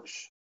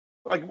numbers,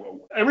 like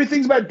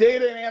everything's about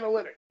data and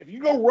analytics. If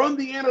you go run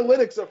the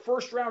analytics of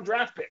first-round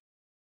draft picks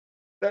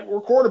that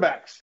were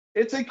quarterbacks,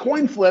 it's a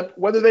coin flip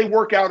whether they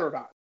work out or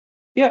not.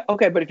 Yeah,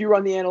 okay, but if you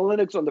run the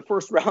analytics on the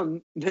first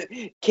round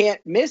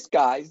can't miss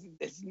guys,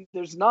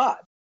 there's not.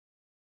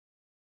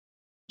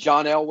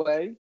 John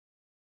Elway,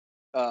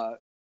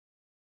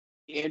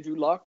 Andrew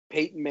Luck,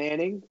 Peyton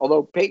Manning.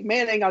 Although Peyton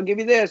Manning, I'll give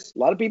you this. A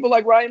lot of people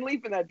like Ryan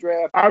Leaf in that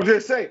draft. I was going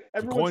to say,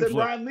 everyone said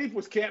Ryan Leaf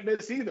was can't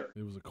miss either.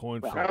 It was a coin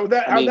flip. How'd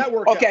that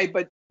work out? Okay,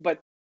 but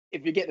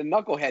if you're getting a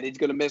knucklehead, he's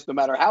going to miss no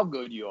matter how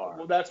good you are.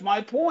 Well, that's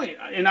my point.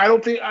 And I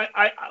don't think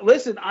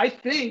listen, I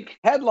think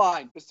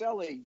headline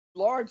Baselli,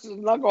 Lawrence is a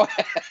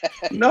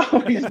knucklehead. No,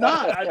 he's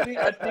not.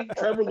 I think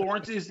Trevor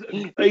Lawrence is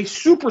a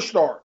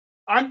superstar.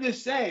 I'm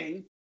just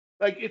saying,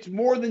 it's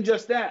more than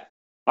just that.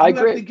 I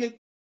agree.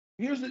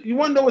 You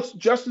want to know what's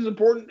just as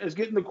important as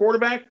getting the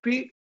quarterback,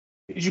 Pete?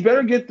 Is you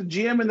better get the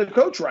GM and the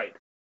coach right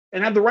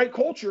and have the right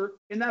culture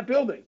in that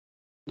building.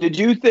 Did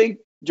you think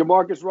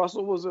Jamarcus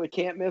Russell was a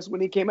can't miss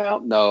when he came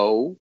out?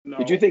 No.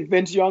 Did you think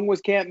Vince Young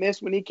was can't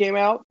miss when he came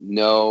out?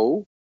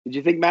 No. Did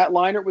you think Matt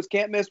Leinart was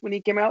can't miss when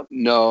he came out?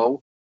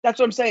 No. That's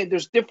what I'm saying.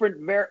 There's different.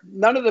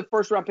 None of the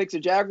first round picks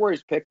the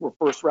Jaguars picked were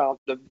first round.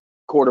 The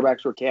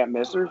quarterbacks were can't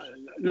missers.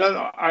 No,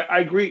 I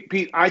agree,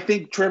 Pete. I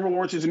think Trevor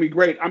Lawrence is gonna be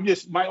great.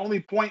 My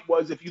only point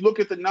was if you look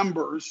at the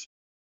numbers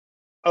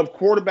of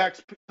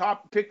quarterbacks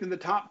picked in the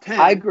top 10,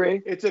 I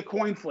agree. It's a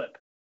coin flip.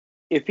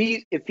 If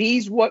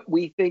he's what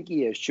we think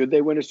he is, should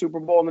they win a Super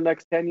Bowl in the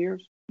next 10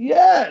 years?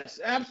 Yes,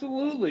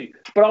 absolutely.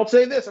 But I'll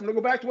say this: I'm gonna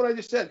go back to what I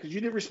just said because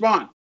you didn't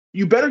respond.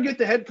 You better get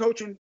the head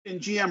coach and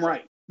GM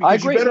right. Because I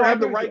agree. You better have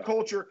the right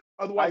culture.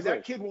 Otherwise,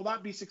 that kid will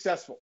not be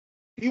successful.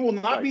 He will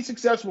not be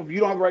successful if you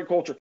don't have the right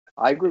culture.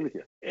 I agree with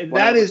you. And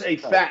that is a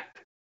fact.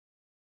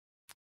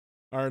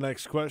 Our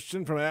next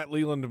question from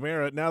 @Leland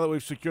Merritt. Now that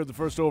we've secured the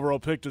first overall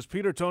pick, does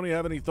Peter Tony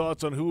have any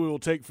thoughts on who we will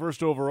take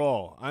first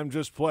overall? I'm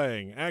just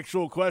playing.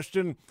 Actual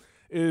question,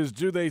 is,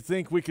 do they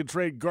think we could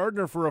trade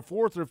Gardner for a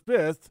 4th or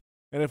 5th?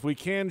 And if we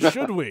can,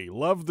 should we?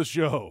 Love the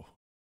show.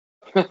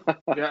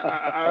 Yeah,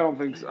 I don't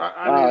think so.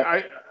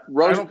 I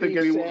roast don't think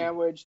beef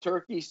sandwich,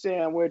 turkey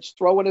sandwich,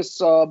 throw in a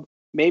sub,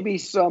 maybe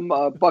some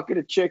bucket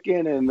of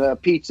chicken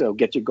and pizza.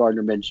 Get you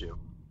Gardner Minshew.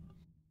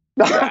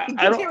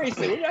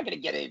 Seriously, we're not going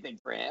to get anything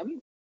for him.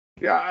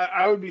 Yeah,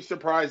 I would be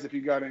surprised if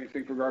you got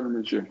anything for Gardner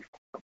Minshew.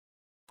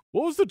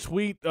 What was the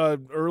tweet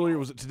earlier?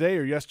 Was it today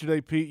or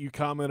yesterday, Pete? You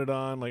commented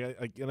on like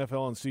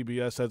NFL and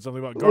CBS had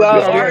something about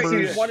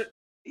Gardner's numbers.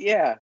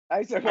 Yeah.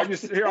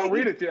 I'll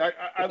read it to you.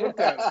 I looked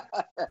at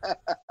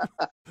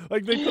it.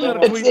 Like they put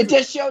out a tweet. It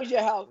just shows you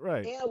how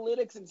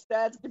analytics and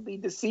stats can be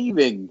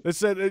deceiving. It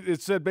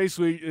said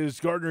basically, is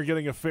Gardner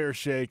getting a fair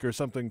shake or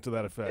something to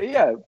that effect?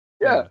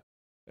 Yeah.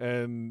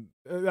 And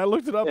I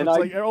looked it up. And it's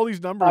like all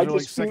these numbers are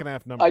like second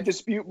half numbers. I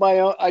dispute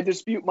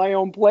my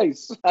own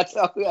place. That's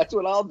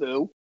what I'll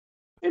do.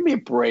 Give me a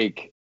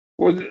break.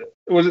 Was it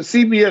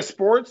CBS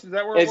Sports? Is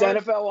that where it's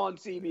was? NFL on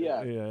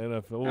CBS? Yeah,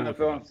 NFL.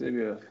 NFL on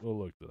CBS. We'll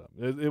look it up.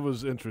 It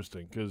was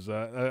interesting because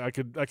I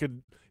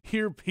could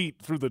hear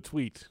Pete through the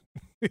tweet,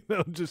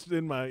 just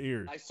in my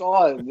ears. I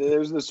saw it. It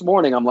was this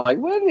morning. I'm like,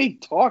 what are they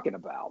talking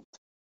about?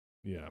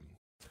 Yeah.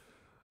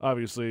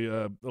 Obviously,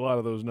 a lot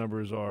of those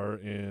numbers are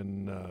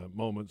in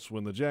moments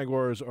when the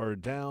Jaguars are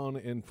down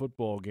in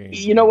football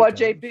games. You know what,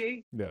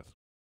 JP? Yes.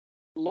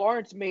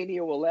 Lawrence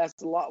Mania will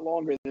last a lot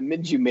longer than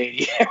Minshew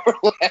Mania ever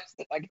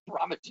lasted. I can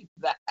promise you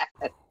that.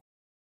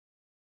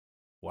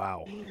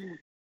 Wow.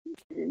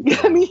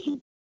 I mean,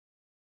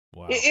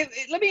 wow.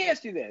 Let me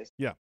ask you this.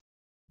 Yeah.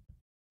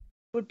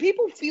 Would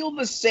people feel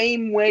the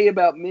same way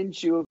about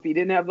Minshew if he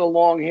didn't have the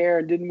long hair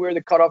and didn't wear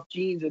the cutoff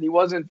jeans and he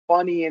wasn't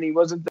funny and he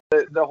wasn't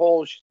the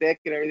whole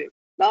shtick and everything?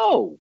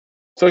 No.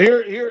 So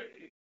here's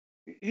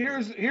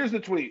the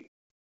tweet.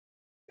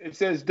 It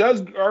says,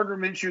 does Gardner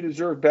Minshew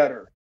deserve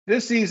better?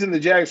 This season, the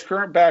Jags'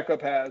 current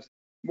backup has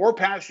more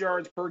pass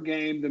yards per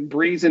game than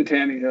Breeze and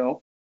Tannehill,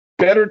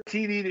 better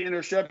TD to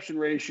interception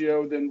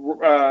ratio than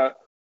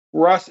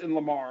Russ and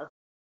Lamar,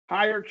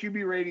 higher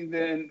QB rating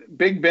than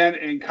Big Ben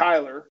and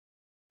Kyler,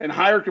 and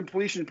higher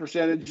completion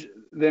percentage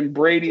than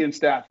Brady and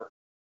Stafford.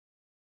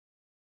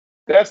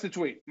 That's the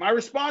tweet. My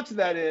response to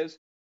that is,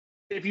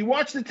 if you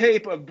watch the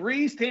tape of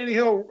Breeze,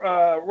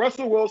 Tannehill,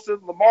 Russell Wilson,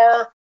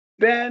 Lamar,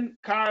 Ben,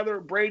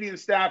 Kyler, Brady, and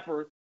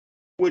Stafford,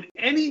 would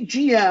any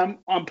GM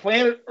on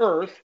planet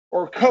Earth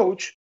or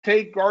coach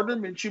take Gardner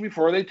Minshew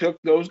before they took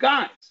those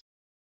guys?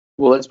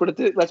 Well, let's put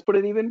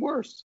it even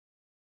worse.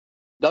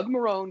 Doug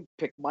Marrone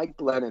picked Mike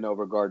Glennon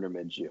over Gardner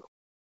Minshew.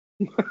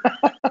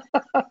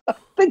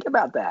 Think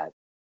about that.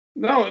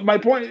 No, my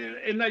point,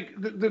 and like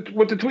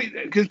with the tweet,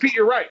 because Pete,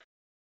 you're right.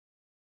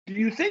 Do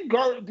you think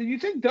Doug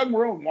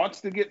Marrone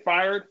wants to get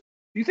fired?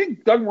 Do you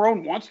think Doug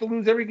Marrone wants to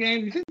lose every game?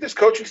 Do you think this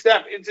coaching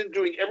staff isn't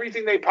doing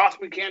everything they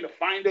possibly can to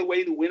find a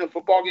way to win a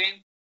football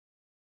game?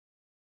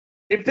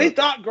 If they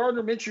thought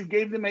Gardner Minshew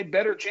gave them a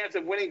better chance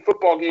of winning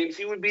football games,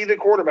 he would be the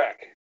quarterback.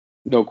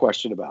 No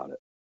question about it.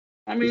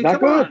 I mean,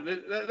 come on.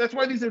 That's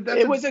why these are.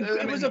 It was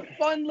a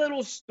fun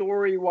little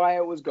story why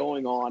it was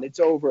going on.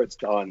 It's over. It's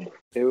done.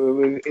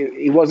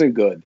 It wasn't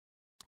good.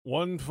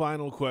 One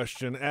final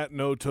question at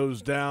No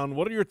Toes Down.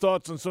 What are your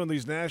thoughts on some of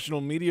these national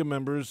media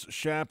members,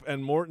 Schaap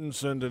and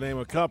Mortensen, to name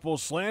a couple,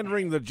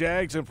 slandering the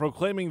Jags and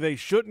proclaiming they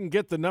shouldn't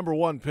get the number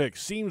 1 pick?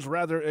 Seems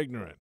rather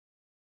ignorant.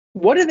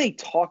 What are they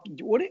talking?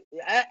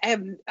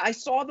 I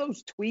saw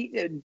those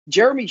tweets.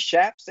 Jeremy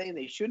Schaap saying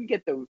they shouldn't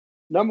get the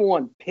number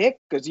 1 pick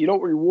because you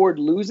don't reward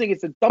losing.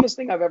 It's the dumbest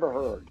thing I've ever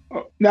heard.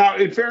 Now,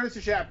 in fairness to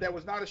Schaap, that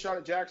was not a shot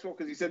at Jacksonville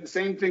because he said the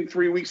same thing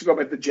 3 weeks ago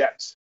about the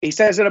Jets. He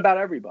says it about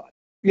everybody.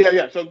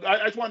 Yeah. So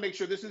I just want to make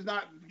sure this is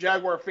not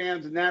Jaguar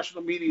fans and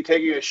national media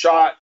taking a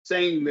shot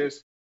saying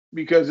this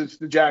because it's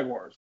the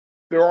Jaguars.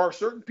 There are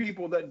certain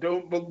people that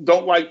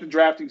don't like the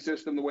drafting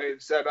system the way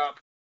it's set up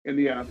in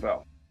the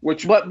NFL.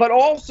 But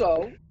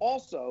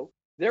also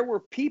there were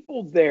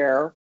people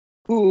there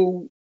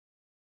who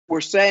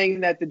were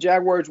saying that the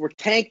Jaguars were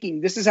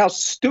tanking. This is how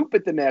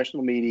stupid the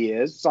national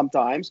media is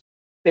sometimes.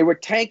 They were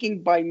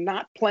tanking by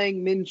not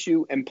playing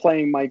Minshew and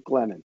playing Mike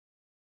Glennon.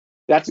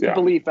 That's the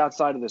belief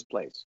outside of this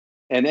place.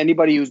 And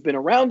anybody who's been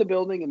around the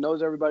building and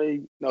knows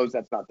everybody knows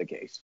that's not the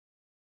case.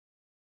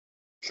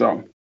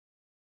 So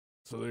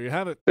there you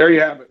have it.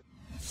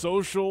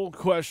 Social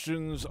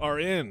questions are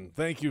in.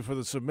 Thank you for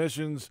the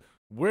submissions.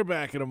 We're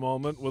back in a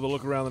moment with a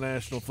look around the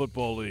National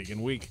Football League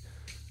in week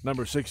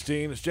number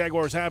 16. It's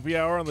Jaguars Happy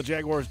Hour on the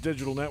Jaguars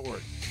Digital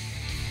Network.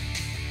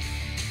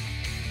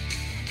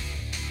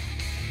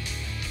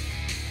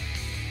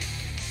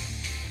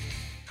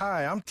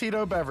 Hi, I'm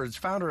Tito Beveridge,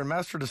 founder and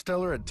master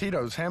distiller at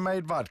Tito's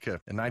Handmade Vodka.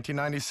 In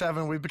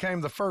 1997, we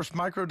became the first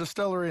micro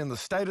distillery in the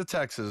state of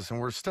Texas, and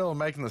we're still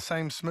making the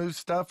same smooth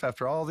stuff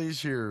after all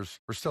these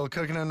years. We're still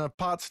cooking in a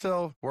pot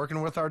still,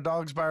 working with our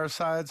dogs by our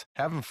sides,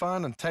 having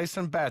fun and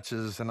tasting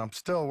batches, and I'm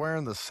still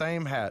wearing the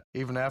same hat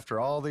even after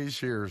all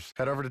these years.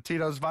 Head over to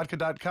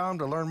Tito'sVodka.com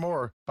to learn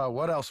more about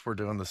what else we're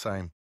doing the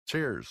same.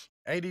 Cheers.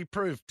 80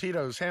 proof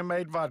Tito's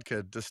Handmade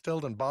Vodka,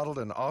 distilled and bottled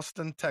in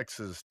Austin,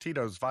 Texas.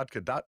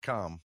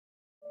 Tito'sVodka.com.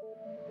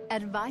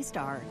 At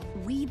ViStar,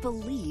 we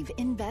believe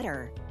in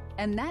better.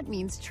 And that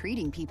means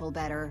treating people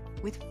better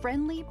with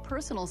friendly,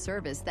 personal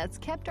service that's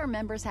kept our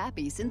members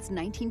happy since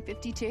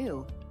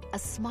 1952. A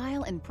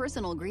smile and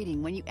personal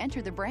greeting when you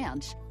enter the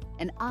branch,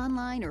 an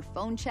online or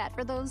phone chat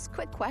for those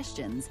quick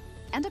questions,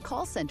 and a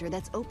call center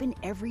that's open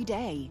every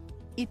day.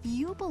 If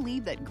you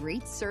believe that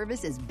great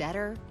service is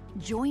better,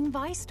 join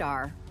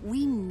ViStar.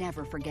 We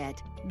never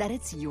forget that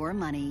it's your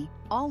money.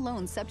 All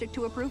loans subject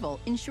to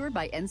approval, insured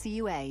by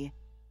NCUA.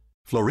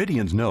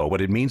 Floridians know what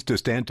it means to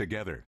stand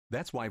together.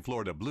 That's why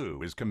Florida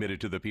Blue is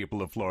committed to the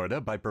people of Florida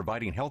by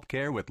providing health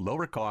care with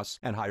lower costs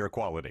and higher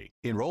quality.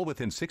 Enroll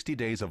within 60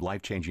 days of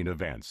life-changing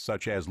events,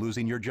 such as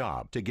losing your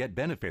job, to get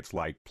benefits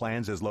like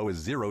plans as low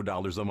as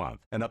 $0 a month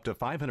and up to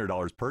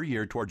 $500 per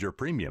year towards your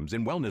premiums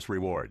in wellness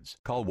rewards.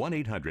 Call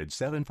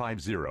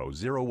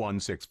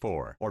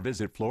 1-800-750-0164 or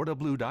visit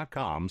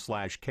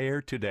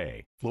floridablue.com/care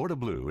today. Florida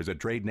Blue is a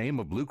trade name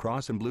of Blue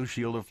Cross and Blue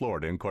Shield of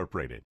Florida,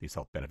 Incorporated. These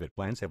health benefit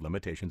plans have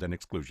limitations and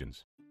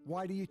exclusions.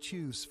 Why do you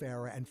choose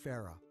Farah and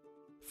Farah?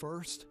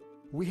 First,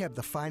 we have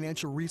the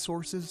financial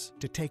resources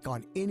to take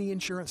on any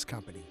insurance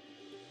company,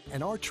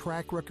 and our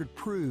track record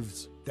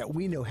proves that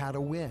we know how to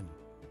win.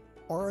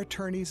 Our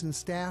attorneys and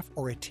staff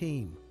are a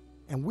team,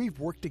 and we've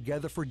worked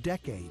together for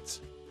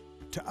decades.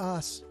 To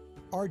us,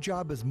 our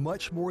job is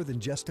much more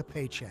than just a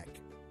paycheck.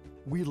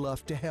 We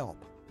love to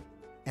help,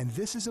 and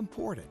this is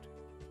important.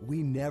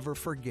 We never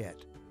forget.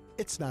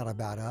 It's not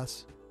about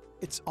us.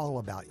 It's all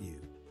about you.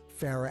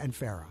 Farah and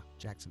Farah,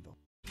 Jacksonville.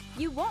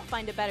 You won't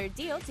find a better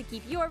deal to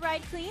keep your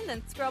ride clean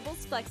than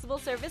Scrubble's Flexible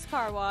Service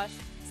Car Wash.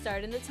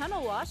 Start in the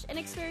tunnel wash and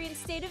experience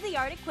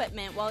state-of-the-art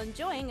equipment while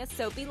enjoying a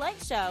soapy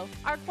light show.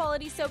 Our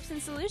quality soaps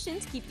and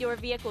solutions keep your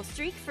vehicle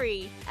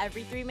streak-free.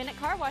 Every 3-minute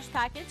car wash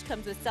package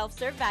comes with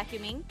self-serve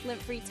vacuuming,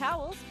 lint-free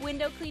towels,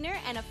 window cleaner,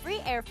 and a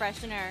free air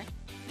freshener.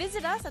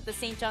 Visit us at the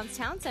St. John's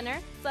Town Center,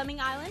 Fleming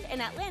Island,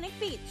 and Atlantic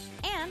Beach.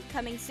 And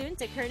coming soon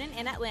to Kernan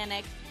and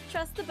Atlantic.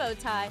 Trust the bow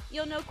tie.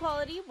 You'll know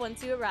quality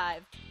once you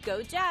arrive.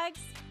 Go Jags!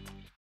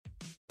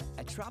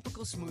 At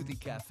Tropical Smoothie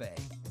Cafe,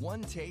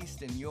 one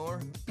taste and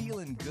you're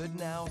feeling good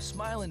now,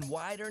 smiling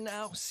wider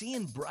now,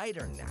 seeing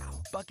brighter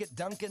now, bucket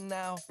dunking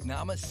now,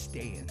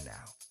 namasteing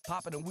now,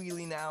 popping a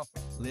wheelie now,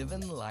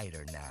 living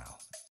lighter now.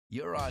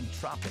 You're on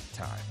Tropic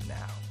Time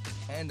now.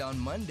 And on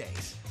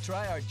Mondays,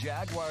 try our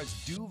Jaguars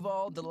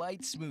Duval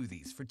Delight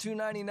Smoothies for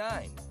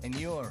 $2.99. And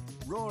you're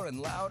roaring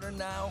louder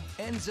now,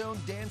 end zone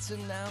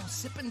dancing now,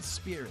 sipping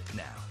spirit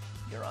now.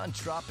 You're on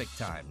Tropic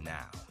Time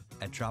now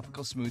at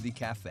Tropical Smoothie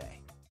Cafe.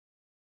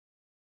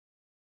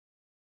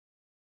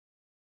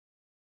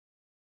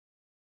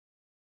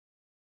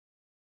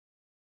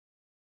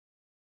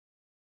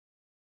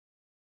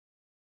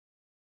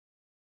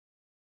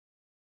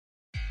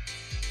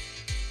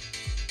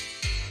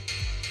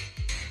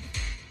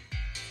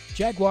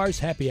 Jaguars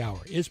Happy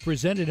Hour is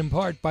presented in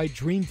part by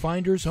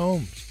Dreamfinders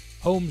Homes,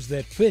 homes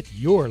that fit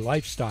your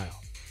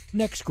lifestyle.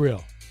 Next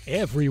Grill,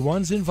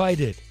 everyone's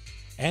invited.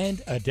 And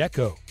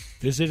Adecco.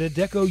 Visit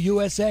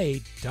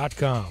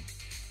AdeccoUSA.com.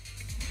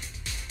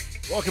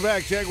 Welcome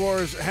back,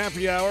 Jaguars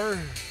Happy Hour.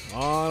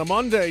 On a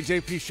Monday,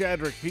 J.P.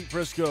 Shadrick, Pete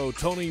Prisco,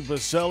 Tony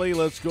Baselli.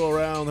 Let's go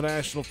around the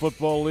National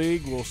Football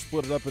League. We'll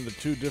split it up into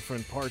two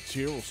different parts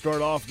here. We'll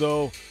start off,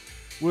 though,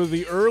 with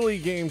the early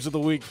games of the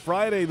week.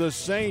 Friday, the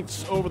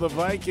Saints over the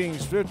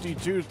Vikings,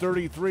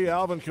 52-33.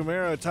 Alvin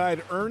Kamara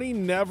tied Ernie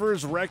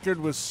Nevers' record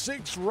with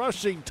 6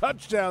 rushing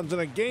touchdowns in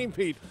a game,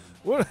 Pete.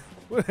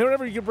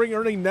 Whenever you can bring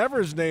Ernie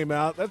Nevers' name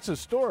out, that's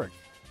historic.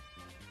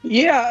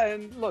 Yeah,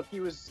 and look,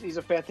 he's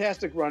a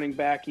fantastic running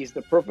back. He's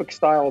the perfect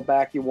style of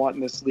back you want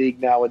in this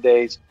league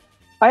nowadays.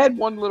 I had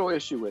one little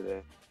issue with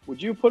it.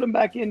 Would you put him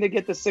back in to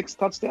get the 6th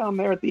touchdown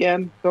there at the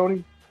end,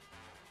 Tony?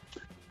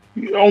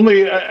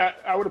 Only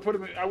I would have put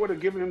him. I would have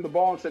given him the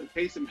ball instead of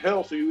Taysom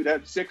Hill, so he would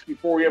have 6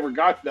 before he ever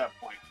got to that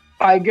point.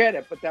 I get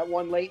it, but that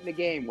one late in the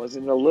game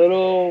wasn't a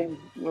little.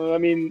 I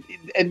mean,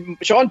 and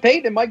Sean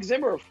Payton and Mike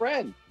Zimmer are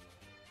friends.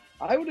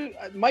 I would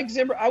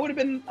have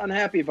been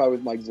unhappy if I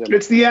was Mike Zimmer.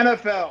 It's the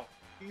NFL.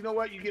 You know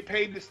what? You get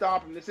paid to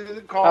stop him. This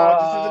isn't college.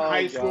 This isn't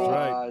high school.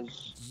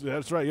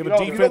 That's right. You have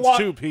a defense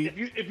too, Pete.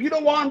 If you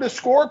don't want him to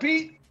score,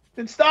 Pete,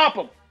 then stop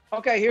him.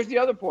 Okay, here's the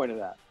other point of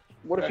that.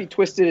 What if he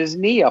twisted his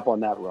knee up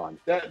on that run?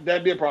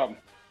 That'd be a problem.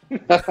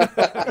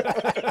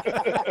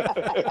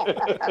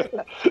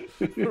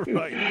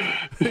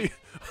 Right.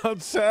 On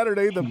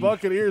Saturday, the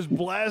Buccaneers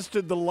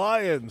blasted the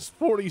Lions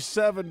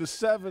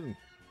 47-7.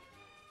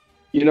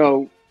 You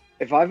know,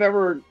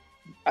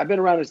 I've been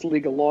around this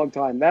league a long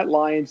time. That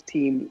Lions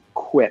team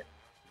quit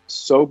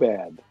so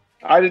bad.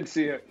 I didn't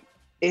see it.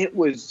 It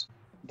was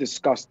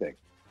disgusting.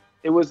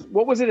 It was,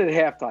 what was it at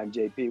halftime,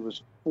 JP? It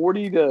was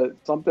 40 to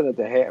something at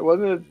the half.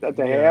 Wasn't it at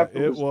the half?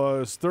 It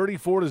was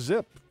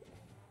 34-0.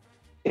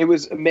 It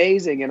was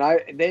amazing, and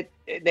they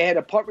had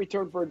a punt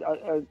return for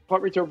a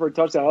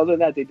touchdown. Other than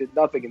that, they did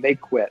nothing, and they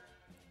quit.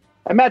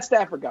 And Matt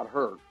Stafford got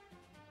hurt.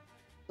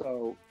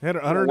 So had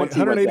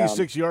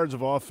 186 yards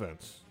of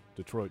offense.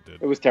 Detroit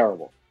did. It was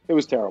terrible.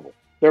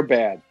 They're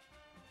bad.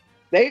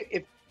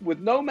 With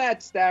no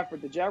Matt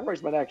Stafford, the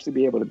Jaguars might actually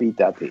be able to beat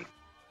that team.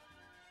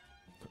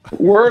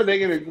 What are they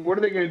going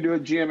to do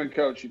at GM and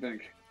coach, you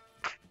think?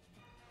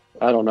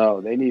 I don't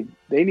know. They need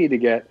to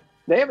get.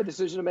 They have a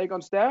decision to make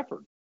on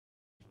Stafford.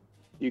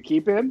 You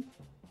keep him?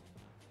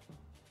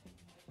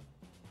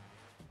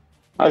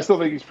 I still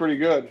think he's pretty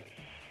good.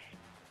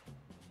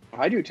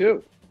 I do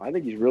too. I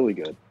think he's really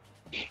good.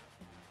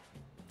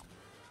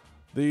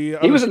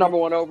 He was a number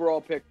 1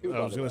 overall pick too. I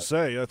was going to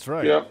say that's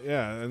right. Yep.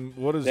 Yeah, and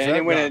what is they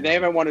that? They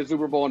haven't won a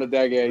Super Bowl in a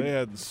decade. They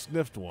had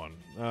sniffed one.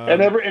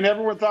 And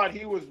everyone thought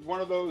he was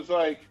one of those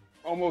like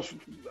almost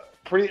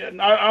pretty.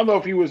 I don't know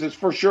if he was as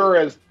for sure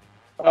as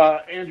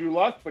Andrew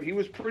Luck, but he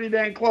was pretty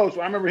dang close.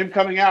 I remember him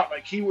coming out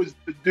like he was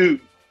the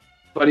dude.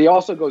 But he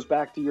also goes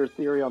back to your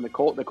theory on the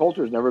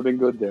culture has never been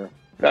good there.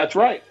 That's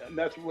right.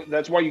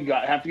 That's why you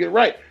have to get it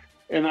right.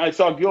 And I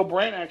saw Gil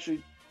Brandt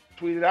actually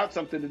tweeted out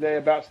something today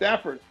about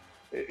Stafford.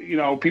 You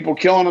know, people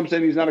killing him,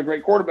 saying he's not a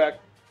great quarterback.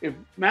 If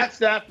Matt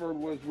Stafford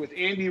was with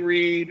Andy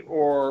Reid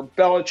or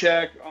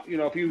Belichick, you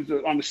know, if he was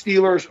on the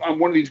Steelers, on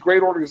one of these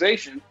great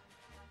organizations,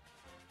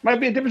 might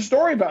be a different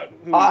story about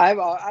him.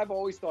 I've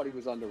always thought he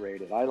was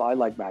underrated. I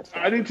like Matt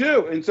Stafford. I do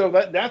too. And so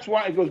that's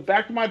why it goes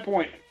back to my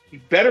point.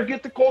 You better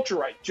get the culture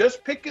right.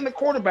 Just picking the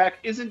quarterback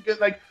isn't good.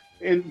 Like,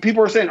 and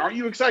people are saying, aren't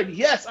you excited?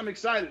 Yes, I'm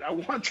excited. I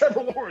want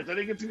Trevor Lawrence. I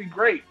think it's going to be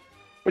great.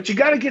 But you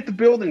got to get the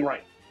building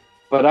right.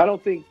 But I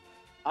don't think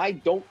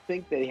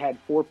they had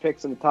 4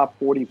 picks in the top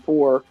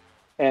 44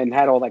 and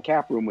had all that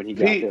cap room when he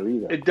got there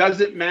either. It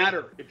doesn't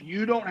matter. If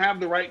you don't have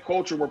the right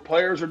culture where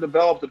players are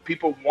developed and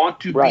people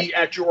want to be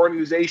at your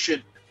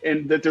organization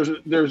and that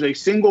there's a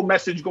single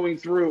message going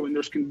through and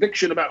there's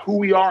conviction about who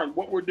we are and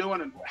what we're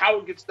doing and how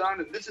it gets done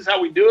and this is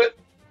how we do it,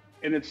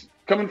 and it's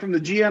coming from the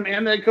GM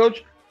and the head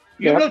coach,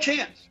 you have no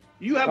chance.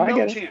 You have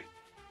no chance.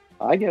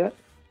 I get it.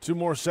 2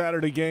 more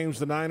Saturday games.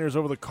 The Niners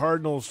over the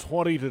Cardinals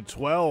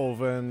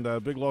 20-12,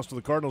 and big loss to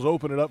the Cardinals.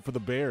 Open it up for the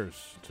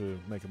Bears to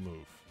make a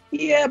move.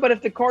 Yeah, but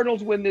if the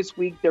Cardinals win this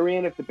week, they're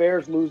in. If the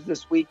Bears lose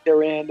this week,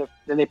 they're in.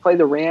 Then they play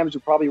the Rams, who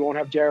probably won't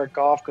have Jared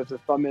Goff because of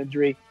thumb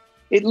injury.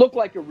 It looked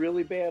like a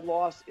really bad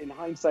loss. In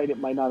hindsight, it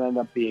might not end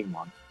up being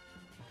one.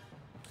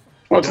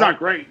 Well, it's not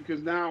great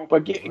because now.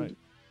 But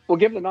we'll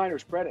give the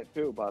Niners credit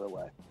too, by the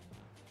way,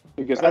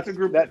 because that's a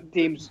group. That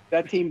team's.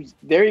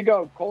 There you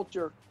go.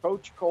 Culture,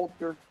 coach,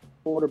 culture,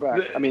 quarterback.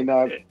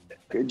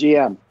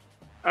 GM.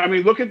 I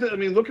mean, look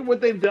at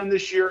what they've done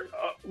this year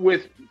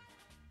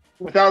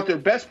without their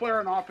best player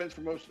on offense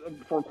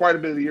for quite a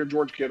bit of the year,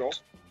 George Kittle,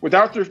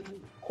 without their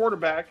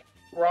quarterback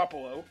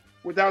Garoppolo,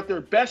 without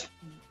their best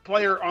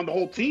player on the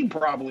whole team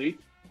probably,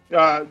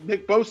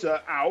 Nick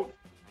Bosa out.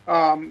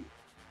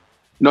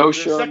 No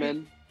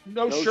Sherman.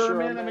 No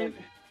Sherman. I mean,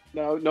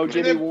 no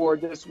Jimmy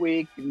Ward this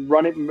week.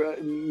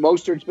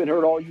 Mostert's been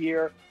hurt all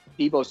year.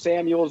 Deebo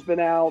Samuel's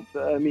been out.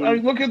 I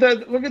mean, look at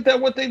that! Look at that!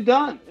 What they've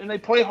done, and they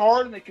play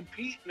hard and they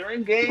compete. And they're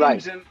in games,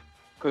 right? And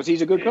because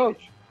he's a good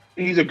coach.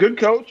 He's a good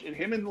coach, and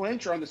him and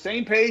Lynch are on the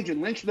same page.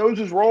 And Lynch knows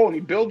his role, and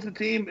he builds the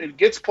team and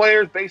gets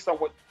players based on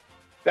what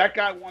that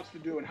guy wants to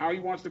do and how he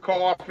wants to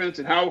call offense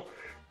and how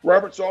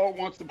Robert Saleh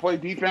wants to play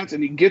defense.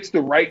 And he gets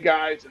the right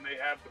guys, and they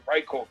have the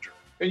right culture.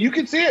 And you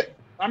can see it.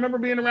 I remember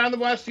being around the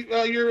last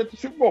year at the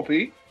Super Bowl,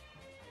 Pete.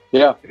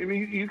 Yeah, I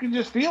mean, you can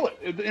just feel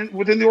it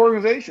within the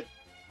organization.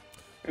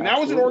 And that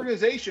was an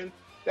organization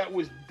that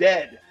was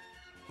dead.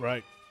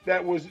 Right.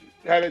 That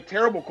had a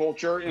terrible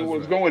culture and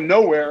was going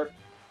nowhere.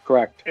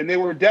 Correct. And they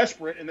were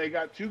desperate, and they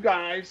got 2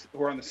 guys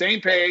who are on the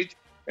same page,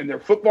 and they're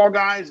football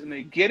guys, and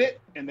they get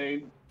it, and they're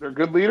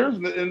good leaders,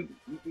 and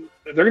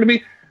they're going to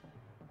be.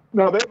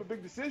 No, they have a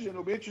big decision.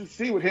 It'll be interesting to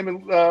see what him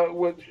and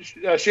what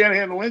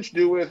Shanahan and Lynch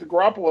do with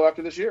Garoppolo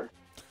after this year.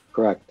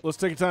 Correct. Let's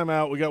take a time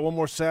out. We got one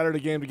more Saturday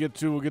game to get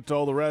to. We'll get to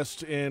all the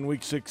rest in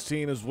Week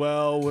 16 as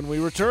well. When we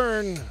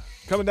return,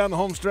 coming down the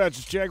home stretch,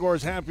 it's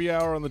Jaguars Happy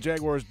Hour on the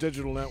Jaguars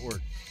Digital Network.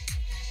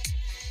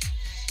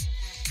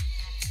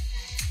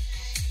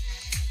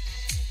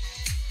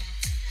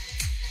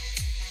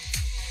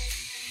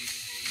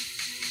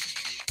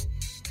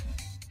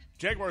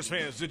 Jaguars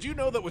fans, did you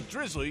know that with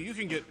Drizzly, you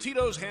can get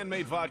Tito's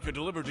handmade vodka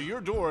delivered to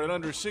your door in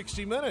under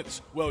 60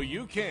 minutes? Well,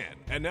 you can.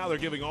 And now they're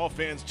giving all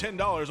fans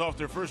 $10 off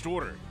their first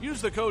order.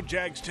 Use the code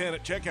JAGS10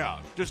 at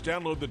checkout. Just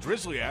download the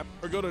Drizzly app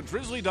or go to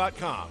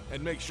drizzly.com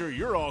and make sure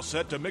you're all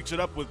set to mix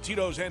it up with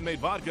Tito's handmade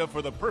vodka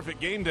for the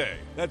perfect game day.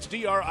 That's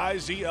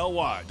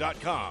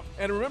DRIZLY.com.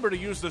 And remember to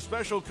use the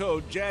special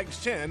code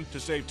JAGS10 to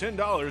save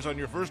 $10 on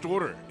your first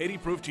order. 80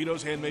 proof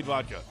Tito's handmade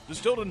vodka.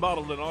 Distilled and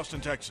bottled in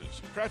Austin,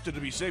 Texas. Crafted to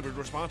be savored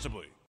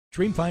responsibly.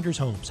 Dreamfinders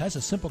Homes has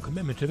a simple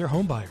commitment to their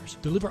home buyers.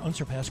 Deliver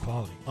unsurpassed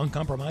quality,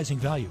 uncompromising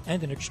value,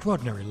 and an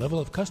extraordinary level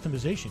of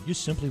customization you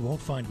simply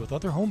won't find with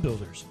other home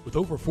builders. With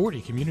over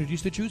 40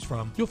 communities to choose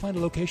from, you'll find a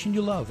location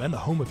you love and the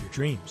home of your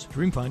dreams.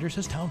 Dreamfinders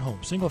has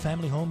townhomes,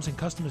 single-family homes, and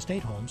custom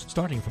estate homes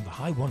starting from the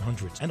high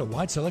 100s and a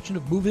wide selection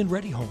of move-in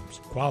ready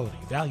homes. Quality,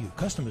 value,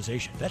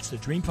 customization. That's the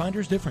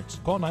Dreamfinders difference.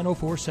 Call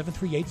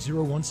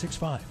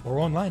 904-738-0165 or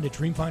online at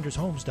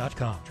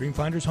dreamfindershomes.com.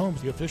 Dreamfinders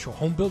Homes, the official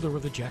home builder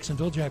of the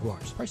Jacksonville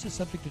Jaguars. Prices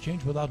subject to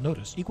change without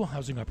notice. Equal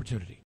housing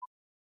opportunity.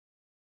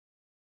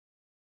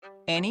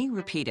 Any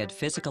repeated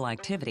physical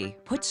activity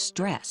puts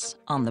stress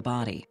on the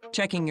body.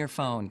 Checking your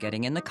phone,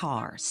 getting in the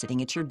car,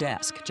 sitting at your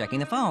desk, checking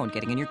the phone,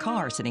 getting in your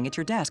car, sitting at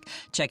your desk,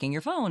 checking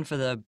your phone for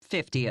the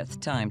 50th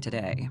time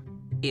today.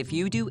 If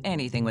you do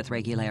anything with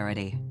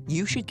regularity,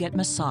 you should get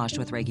massaged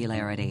with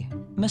regularity.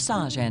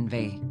 Massage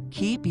Envy.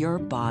 Keep your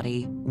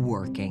body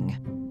working.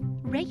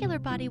 Regular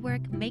body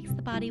work makes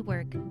the body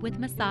work with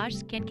massage,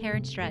 skincare,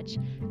 and stretch.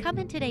 Come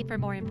in today for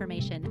more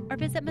information or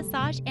visit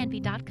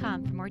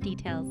massageenvy.com for more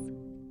details.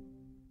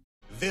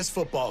 This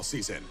football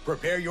season,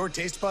 prepare your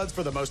taste buds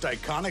for the most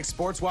iconic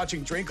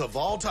sports-watching drink of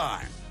all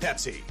time,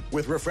 Pepsi.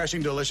 With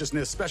refreshing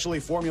deliciousness specially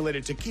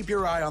formulated to keep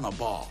your eye on the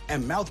ball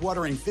and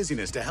mouth-watering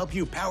fizziness to help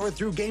you power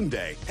through game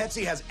day,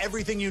 Pepsi has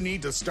everything you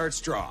need to start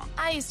strong.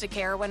 I used to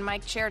care when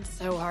Mike cheered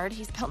so hard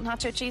he spilled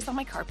nacho cheese on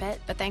my carpet,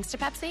 but thanks to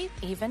Pepsi,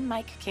 even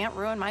Mike can't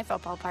ruin my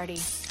football party.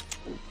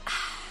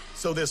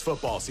 So this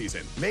football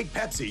season, make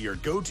Pepsi your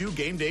go-to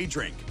game day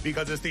drink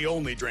because it's the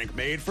only drink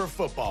made for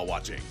football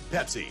watching.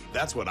 Pepsi,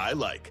 that's what I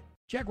like.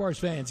 Jaguars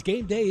fans,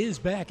 game day is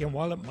back, and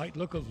while it might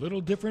look a little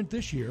different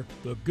this year,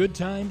 the good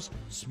times,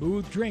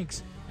 smooth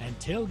drinks, and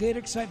tailgate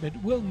excitement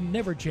will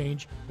never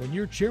change when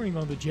you're cheering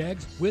on the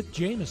Jags with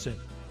Jameson.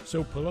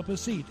 So pull up a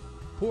seat,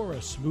 pour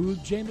a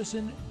smooth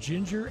Jameson,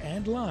 ginger,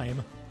 and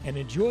lime, and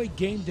enjoy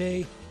game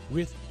day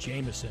with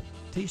Jameson.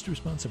 Taste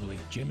responsibly.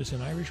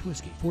 Jameson Irish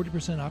Whiskey,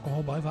 40%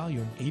 alcohol by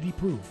volume, 80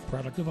 proof.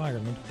 Product of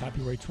Ireland.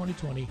 Copyright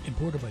 2020.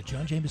 Imported by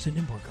John Jameson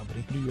Import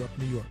Company, New York,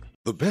 New York.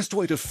 The best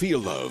way to feel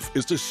love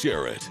is to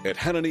share it. At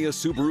Hanania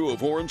Subaru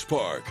of Orange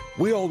Park,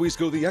 we always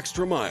go the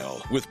extra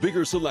mile with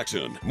bigger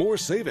selection, more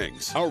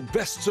savings, our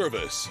best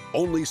service.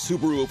 Only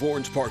Subaru of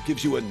Orange Park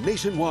gives you a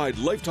nationwide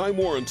lifetime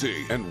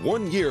warranty and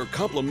 1 year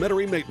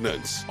complimentary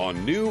maintenance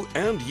on new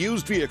and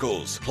used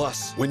vehicles.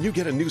 Plus, when you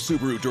get a new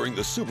Subaru during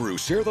the Subaru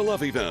Share the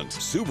Love event,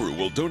 Subaru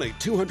will donate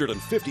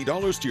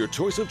 $250 to your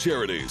choice of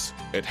charities.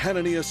 At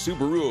Hanania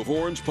Subaru of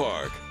Orange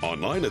Park.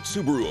 Online at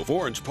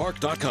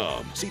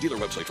SubaruofOrangePark.com. See dealer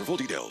website for full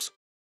details.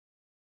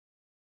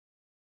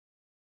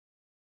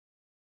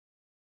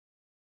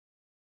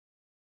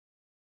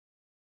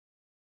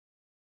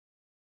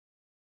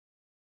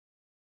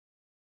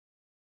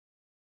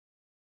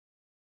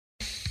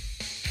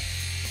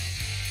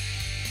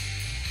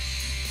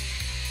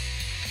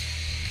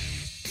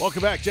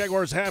 Welcome back,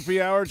 Jaguars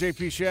Happy Hour.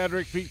 JP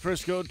Shadrick, Pete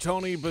Prisco,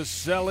 Tony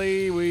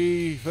Baselli.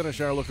 We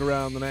finish our look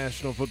around the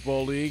National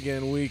Football League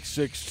in Week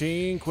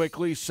 16.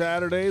 Quickly,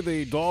 Saturday,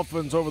 the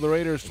Dolphins over the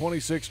Raiders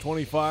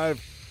 26-25.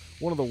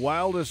 One of the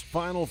wildest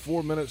final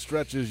 4-minute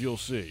stretches you'll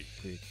see,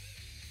 Pete.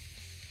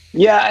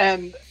 Yeah,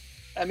 and,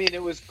 I mean,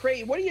 it was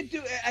crazy. What do you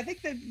do? I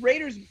think the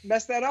Raiders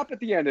messed that up at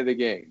the end of the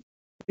game.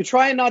 You're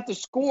trying not to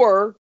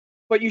score,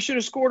 but you should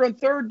have scored on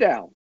third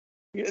down.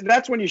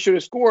 That's when you should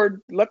have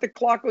scored. Let the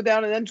clock go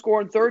down and then score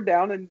on third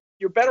down, and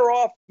you're better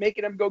off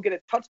making them go get a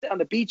touchdown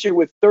to beat you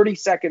with 30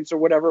 seconds or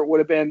whatever it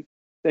would have been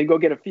than go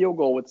get a field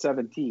goal with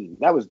 17.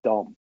 That was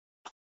dumb.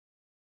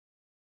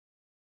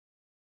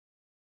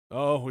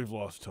 Oh, we've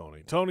lost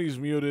Tony. Tony's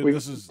muted.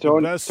 This is the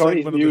best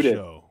Tony's segment muted.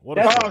 of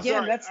the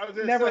show. That's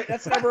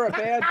never a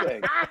bad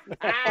thing.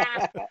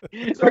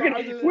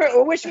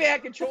 I wish we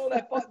had control of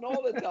that button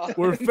all the time.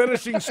 We're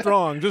finishing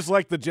strong, just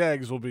like the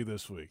Jags will be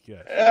this week.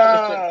 Yeah.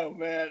 Oh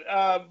man,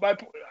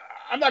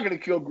 I'm not going to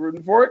kill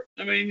Gruden for it.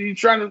 I mean, you're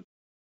trying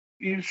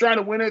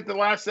to win it at the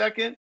last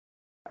second.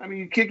 I mean,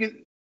 you kick it.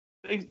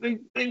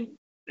 They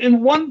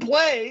in one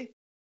play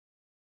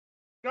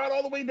got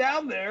all the way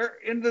down there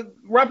into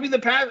roughing the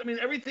pass. I mean,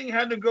 everything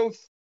had to go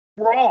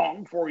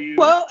wrong for you.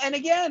 Well, and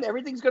again,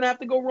 everything's going to have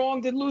to go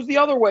wrong to lose the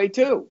other way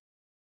too.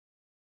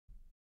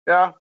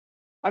 Yeah.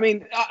 I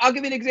mean, I'll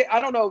give you an example.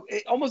 I don't know.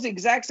 Almost the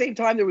exact same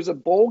time, there was a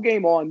bowl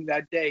game on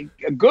that day.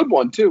 A good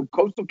one, too.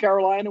 Coastal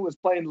Carolina was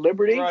playing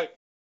Liberty. Right.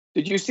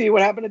 Did you see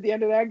what happened at the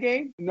end of that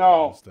game?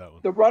 No.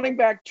 The running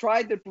back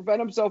tried to prevent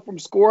himself from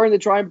scoring to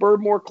try and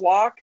burn more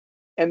clock,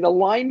 and the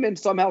lineman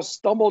somehow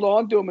stumbled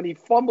onto him, and he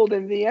fumbled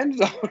in the end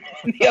zone,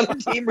 and the other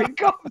team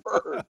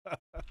recovered.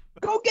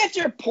 Go get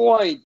your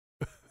point.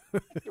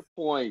 Get your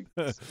point.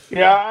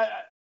 Yeah,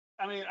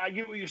 I mean, I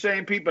get what you're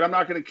saying, Pete, but I'm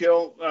not going to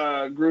kill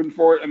Gruden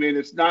for it. I mean,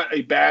 it's not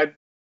a bad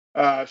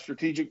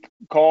strategic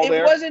call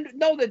there. It wasn't.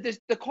 No,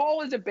 the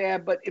call isn't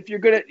bad, but if you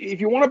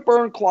want to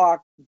burn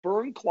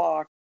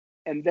clock,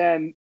 and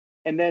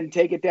then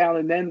take it down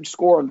and then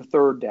score on the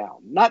third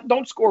down.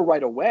 Don't score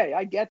right away.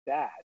 I get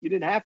that. You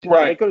didn't have to.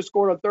 Right. They could have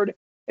scored on third.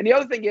 And the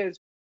other thing is,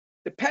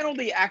 the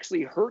penalty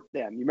actually hurt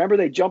them. You remember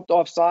they jumped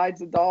off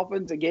sides, the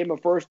Dolphins, and gave them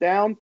a first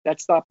down? That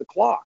stopped the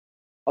clock.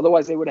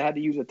 Otherwise, they would have had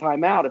to use a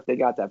timeout if they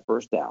got that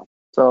first down.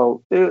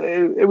 So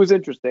it was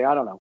interesting. I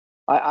don't know.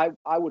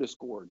 I would have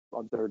scored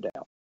on third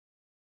down.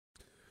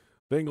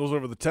 Bengals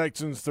over the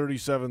Texans,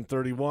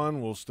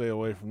 37-31. We'll stay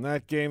away from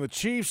that game. The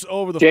Chiefs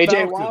over the Falcons.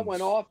 J.J. Watt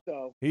went off,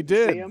 though. He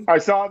did. I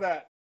saw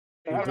that.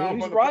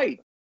 He's right.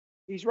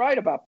 He's right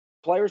about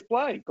players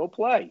play. Go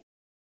play.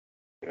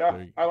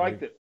 Yeah, I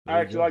liked it. I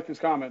actually liked his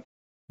comment.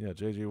 Yeah,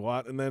 J.J.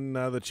 Watt. And then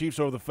the Chiefs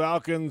over the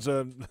Falcons.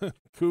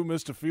 Koo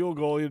missed a field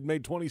goal. He had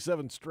made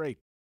 27 straight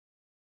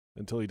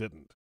until he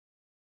didn't.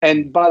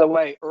 And by the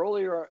way,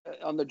 earlier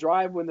on the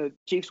drive when the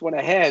Chiefs went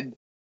ahead,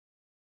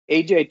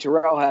 A.J.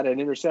 Terrell had an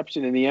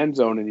interception in the end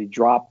zone and he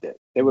dropped it.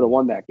 They would have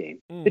won that game.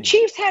 The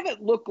Chiefs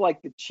haven't looked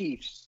like the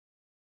Chiefs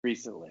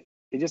recently.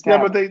 They just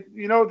haven't. But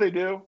you know what they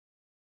do?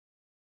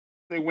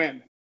 They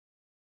win.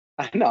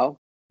 I know.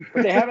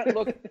 But they haven't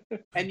looked.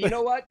 And you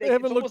know what? They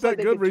haven't looked that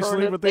good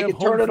recently, but they can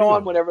turn it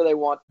on whenever they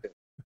want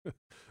to.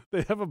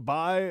 They have a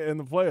bye in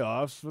the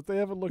playoffs, but they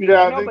haven't looked.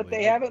 Yeah, no, but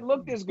they haven't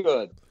looked as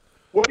good.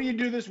 What do you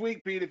do this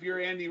week, Pete? If you're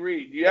Andy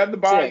Reid, you have the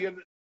bye. You have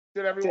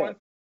sit everyone.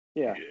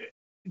 Yeah.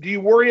 Do you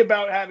worry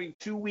about having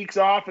 2 weeks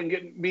off and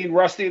being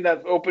rusty in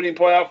that opening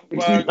playoff?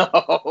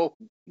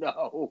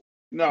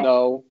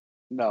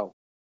 No.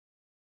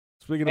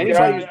 Speaking of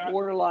anybody who's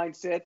borderline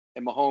sit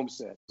and Mahomes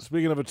sit.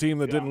 Speaking of a team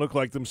that didn't look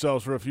like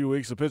themselves for a few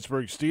weeks, the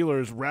Pittsburgh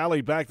Steelers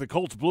rallied back. The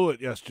Colts blew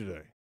it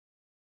yesterday.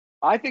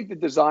 I think the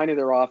design of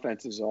their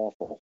offense is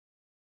awful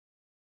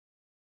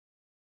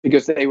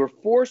because they were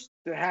forced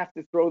to have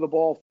to throw the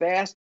ball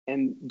fast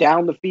and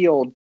down the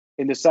field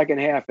in the second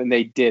half, and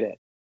they did it.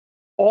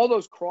 All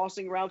those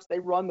crossing routes they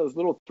run, those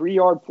little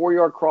 3-yard,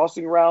 4-yard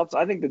crossing routes,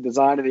 I think the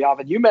design of the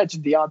offense. You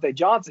mentioned Deontay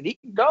Johnson. He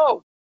can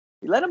go.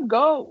 You let him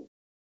go.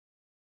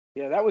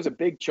 Yeah, that was a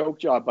big choke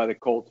job by the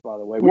Colts, by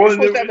the way. We're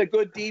supposed to have a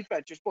good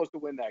defense. You're supposed to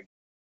win that game.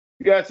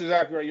 Yeah, that's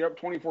exactly right. You're up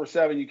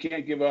 24-7. You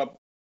can't give up,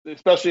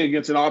 especially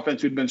against an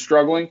offense who'd been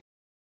struggling.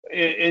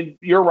 And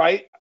you're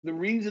right. The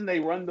reason they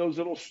run those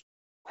little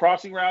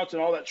crossing routes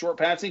and all that short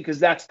passing, because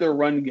that's their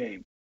run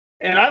game.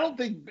 And I don't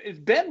think – is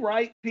Ben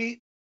right,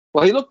 Pete?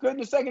 Well, he looked good in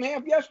the second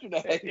half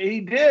yesterday. He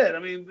did. I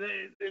mean,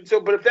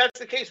 but if that's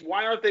the case,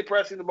 why aren't they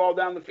pressing the ball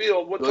down the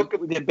field?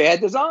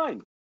 Bad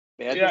design.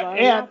 And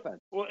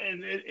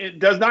it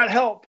does not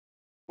help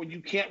when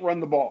you can't run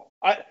the ball.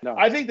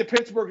 I think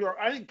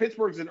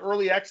Pittsburgh's an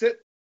early exit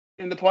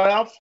in the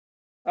playoffs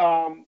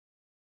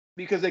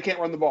because they can't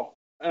run the ball,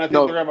 and I think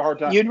they're gonna have a hard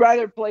time. You'd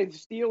rather play the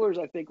Steelers,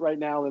 I think, right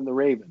now than the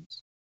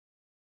Ravens.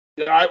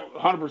 Yeah,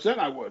 100%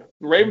 I would.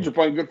 The Ravens are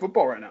playing good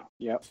football right now.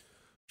 Yep.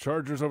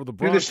 Chargers over the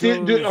Broncos.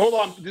 Hold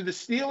on. Do the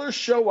Steelers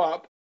show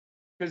up?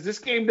 Because this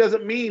game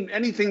doesn't mean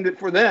anything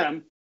for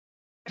them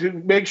to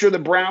make sure the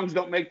Browns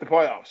don't make the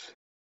playoffs.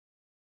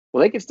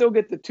 Well, they can still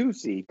get the 2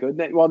 seed, couldn't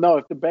they? Well, no.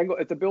 If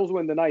the Bills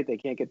win tonight, they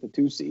can't get the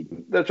 2 seed.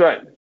 That's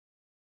right.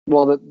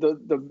 Well,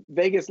 the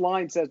Vegas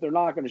line says they're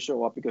not going to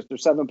show up because they're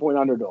 7-point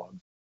underdogs.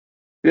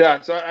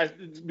 Yeah, so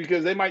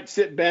because they might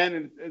sit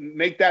Ben and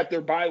make that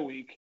their bye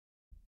week.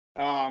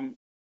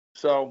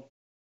 So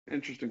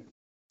interesting.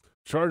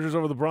 Chargers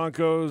over the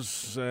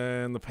Broncos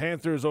and the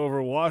Panthers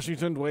over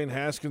Washington. Dwayne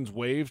Haskins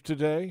waived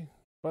today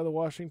by the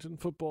Washington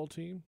football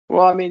team.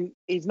 Well, I mean,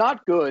 he's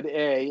not good,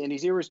 A, and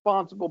he's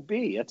irresponsible,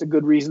 B. That's a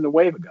good reason to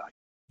waive a guy.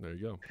 There you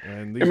go.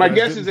 And my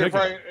guess is they're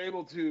probably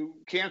able to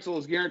cancel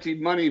his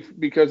guaranteed money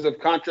because of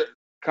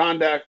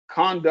conduct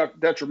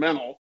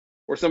detrimental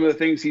or some of the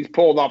things he's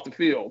pulled off the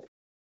field.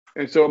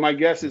 And so my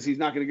guess is he's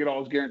not going to get all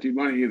his guaranteed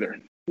money either.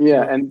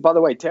 Yeah, and by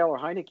the way, Taylor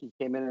Heineke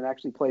came in and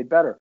actually played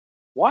better.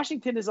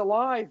 Washington is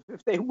alive.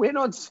 If they win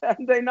on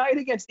Saturday night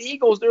against the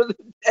Eagles, they're the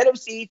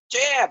NFC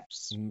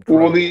champs.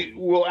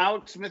 Will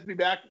Alex Smith be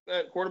back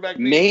at quarterback?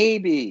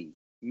 Maybe.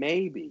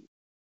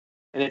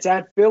 And it's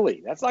at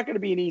Philly. That's not going to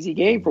be an easy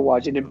game for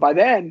Washington. By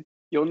then,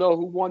 you'll know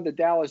who won the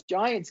Dallas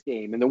Giants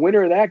game, and the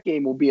winner of that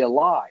game will be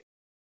alive.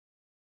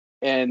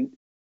 And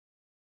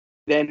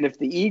then if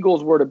the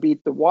Eagles were to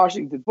beat the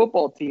Washington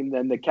football team,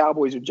 then the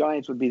Cowboys or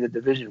Giants would be the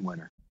division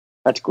winner.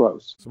 That's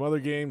gross. Some other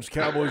games,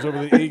 Cowboys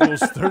over the Eagles,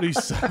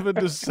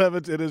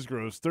 37-7. It is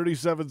gross.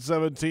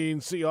 37-17.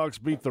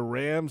 Seahawks beat the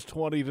Rams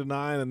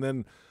 20-9. And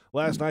then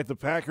last night, the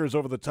Packers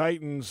over the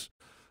Titans,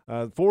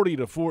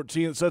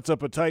 40-14. It sets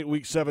up a tight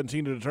Week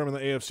 17 to determine the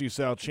AFC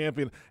South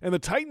champion. And the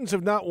Titans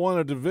have not won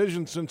a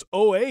division since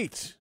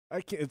 2008.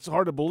 It's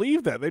hard to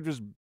believe that. They've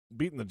just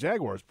beaten the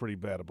Jaguars pretty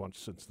bad a bunch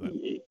since then.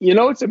 You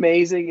know what's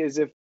amazing is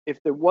if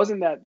there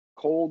wasn't that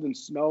cold and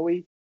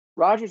snowy,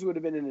 Rodgers would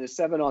have been in a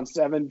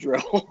 7-on-7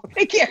 drill.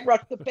 They can't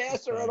rush the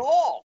passer at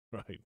all.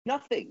 Right.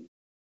 Nothing.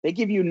 They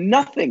give you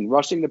nothing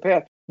rushing the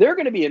pass. They're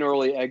going to be an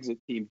early exit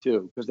team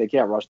too because they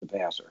can't rush the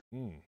passer.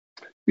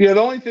 Yeah, the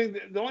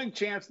only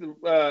chance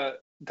the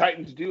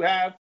Titans do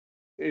have,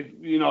 if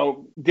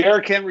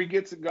Derrick Henry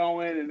gets it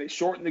going and they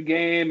shorten the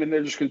game and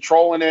they're just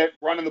controlling it,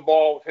 running the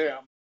ball with him.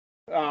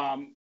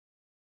 I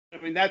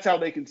mean, that's how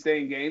they can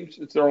stay in games.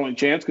 It's their only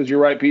chance because you're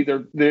right, Pete.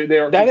 They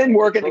are. That didn't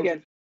work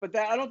again, but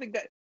I don't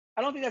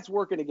think that's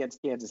working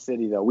against Kansas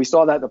City, though. We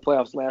saw that in the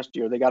playoffs last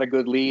year. They got a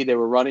good lead. They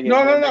were running it.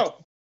 No.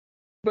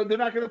 But they're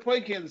not going to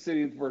play Kansas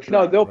City in the first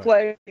round. No, they'll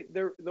play.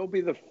 They'll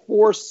be the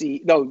 4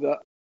 seed. No,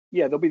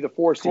 they'll be the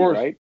 4 seed,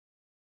 right?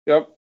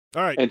 Yep.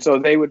 All right. And so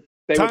they would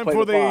Time play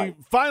for the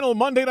final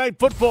Monday Night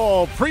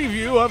Football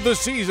preview of the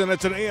season.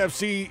 It's an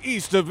AFC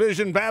East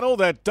Division battle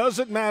that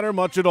doesn't matter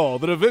much at all.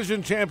 The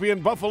division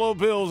champion Buffalo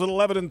Bills at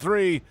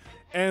 11-3.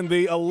 And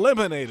the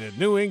eliminated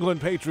New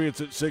England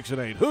Patriots at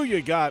 6-8. Who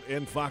you got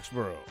in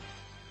Foxborough?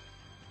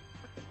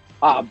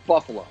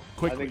 Buffalo.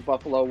 Quickly. I think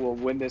Buffalo will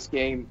win this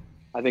game.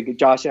 I think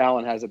Josh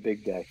Allen has a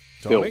big day.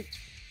 Tony?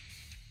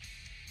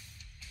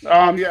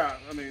 Yeah,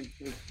 I mean,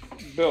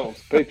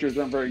 Bills. Patriots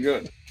aren't very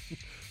good.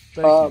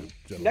 Thank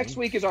you. Next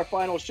week is our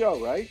final show,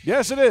 right?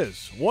 Yes, it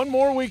is. One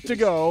more week to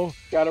go.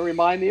 Got to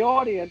remind the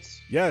audience.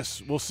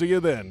 Yes, we'll see you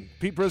then.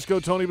 Pete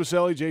Prisco, Tony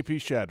Baselli, JP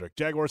Shadrick.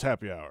 Jaguars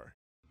Happy Hour.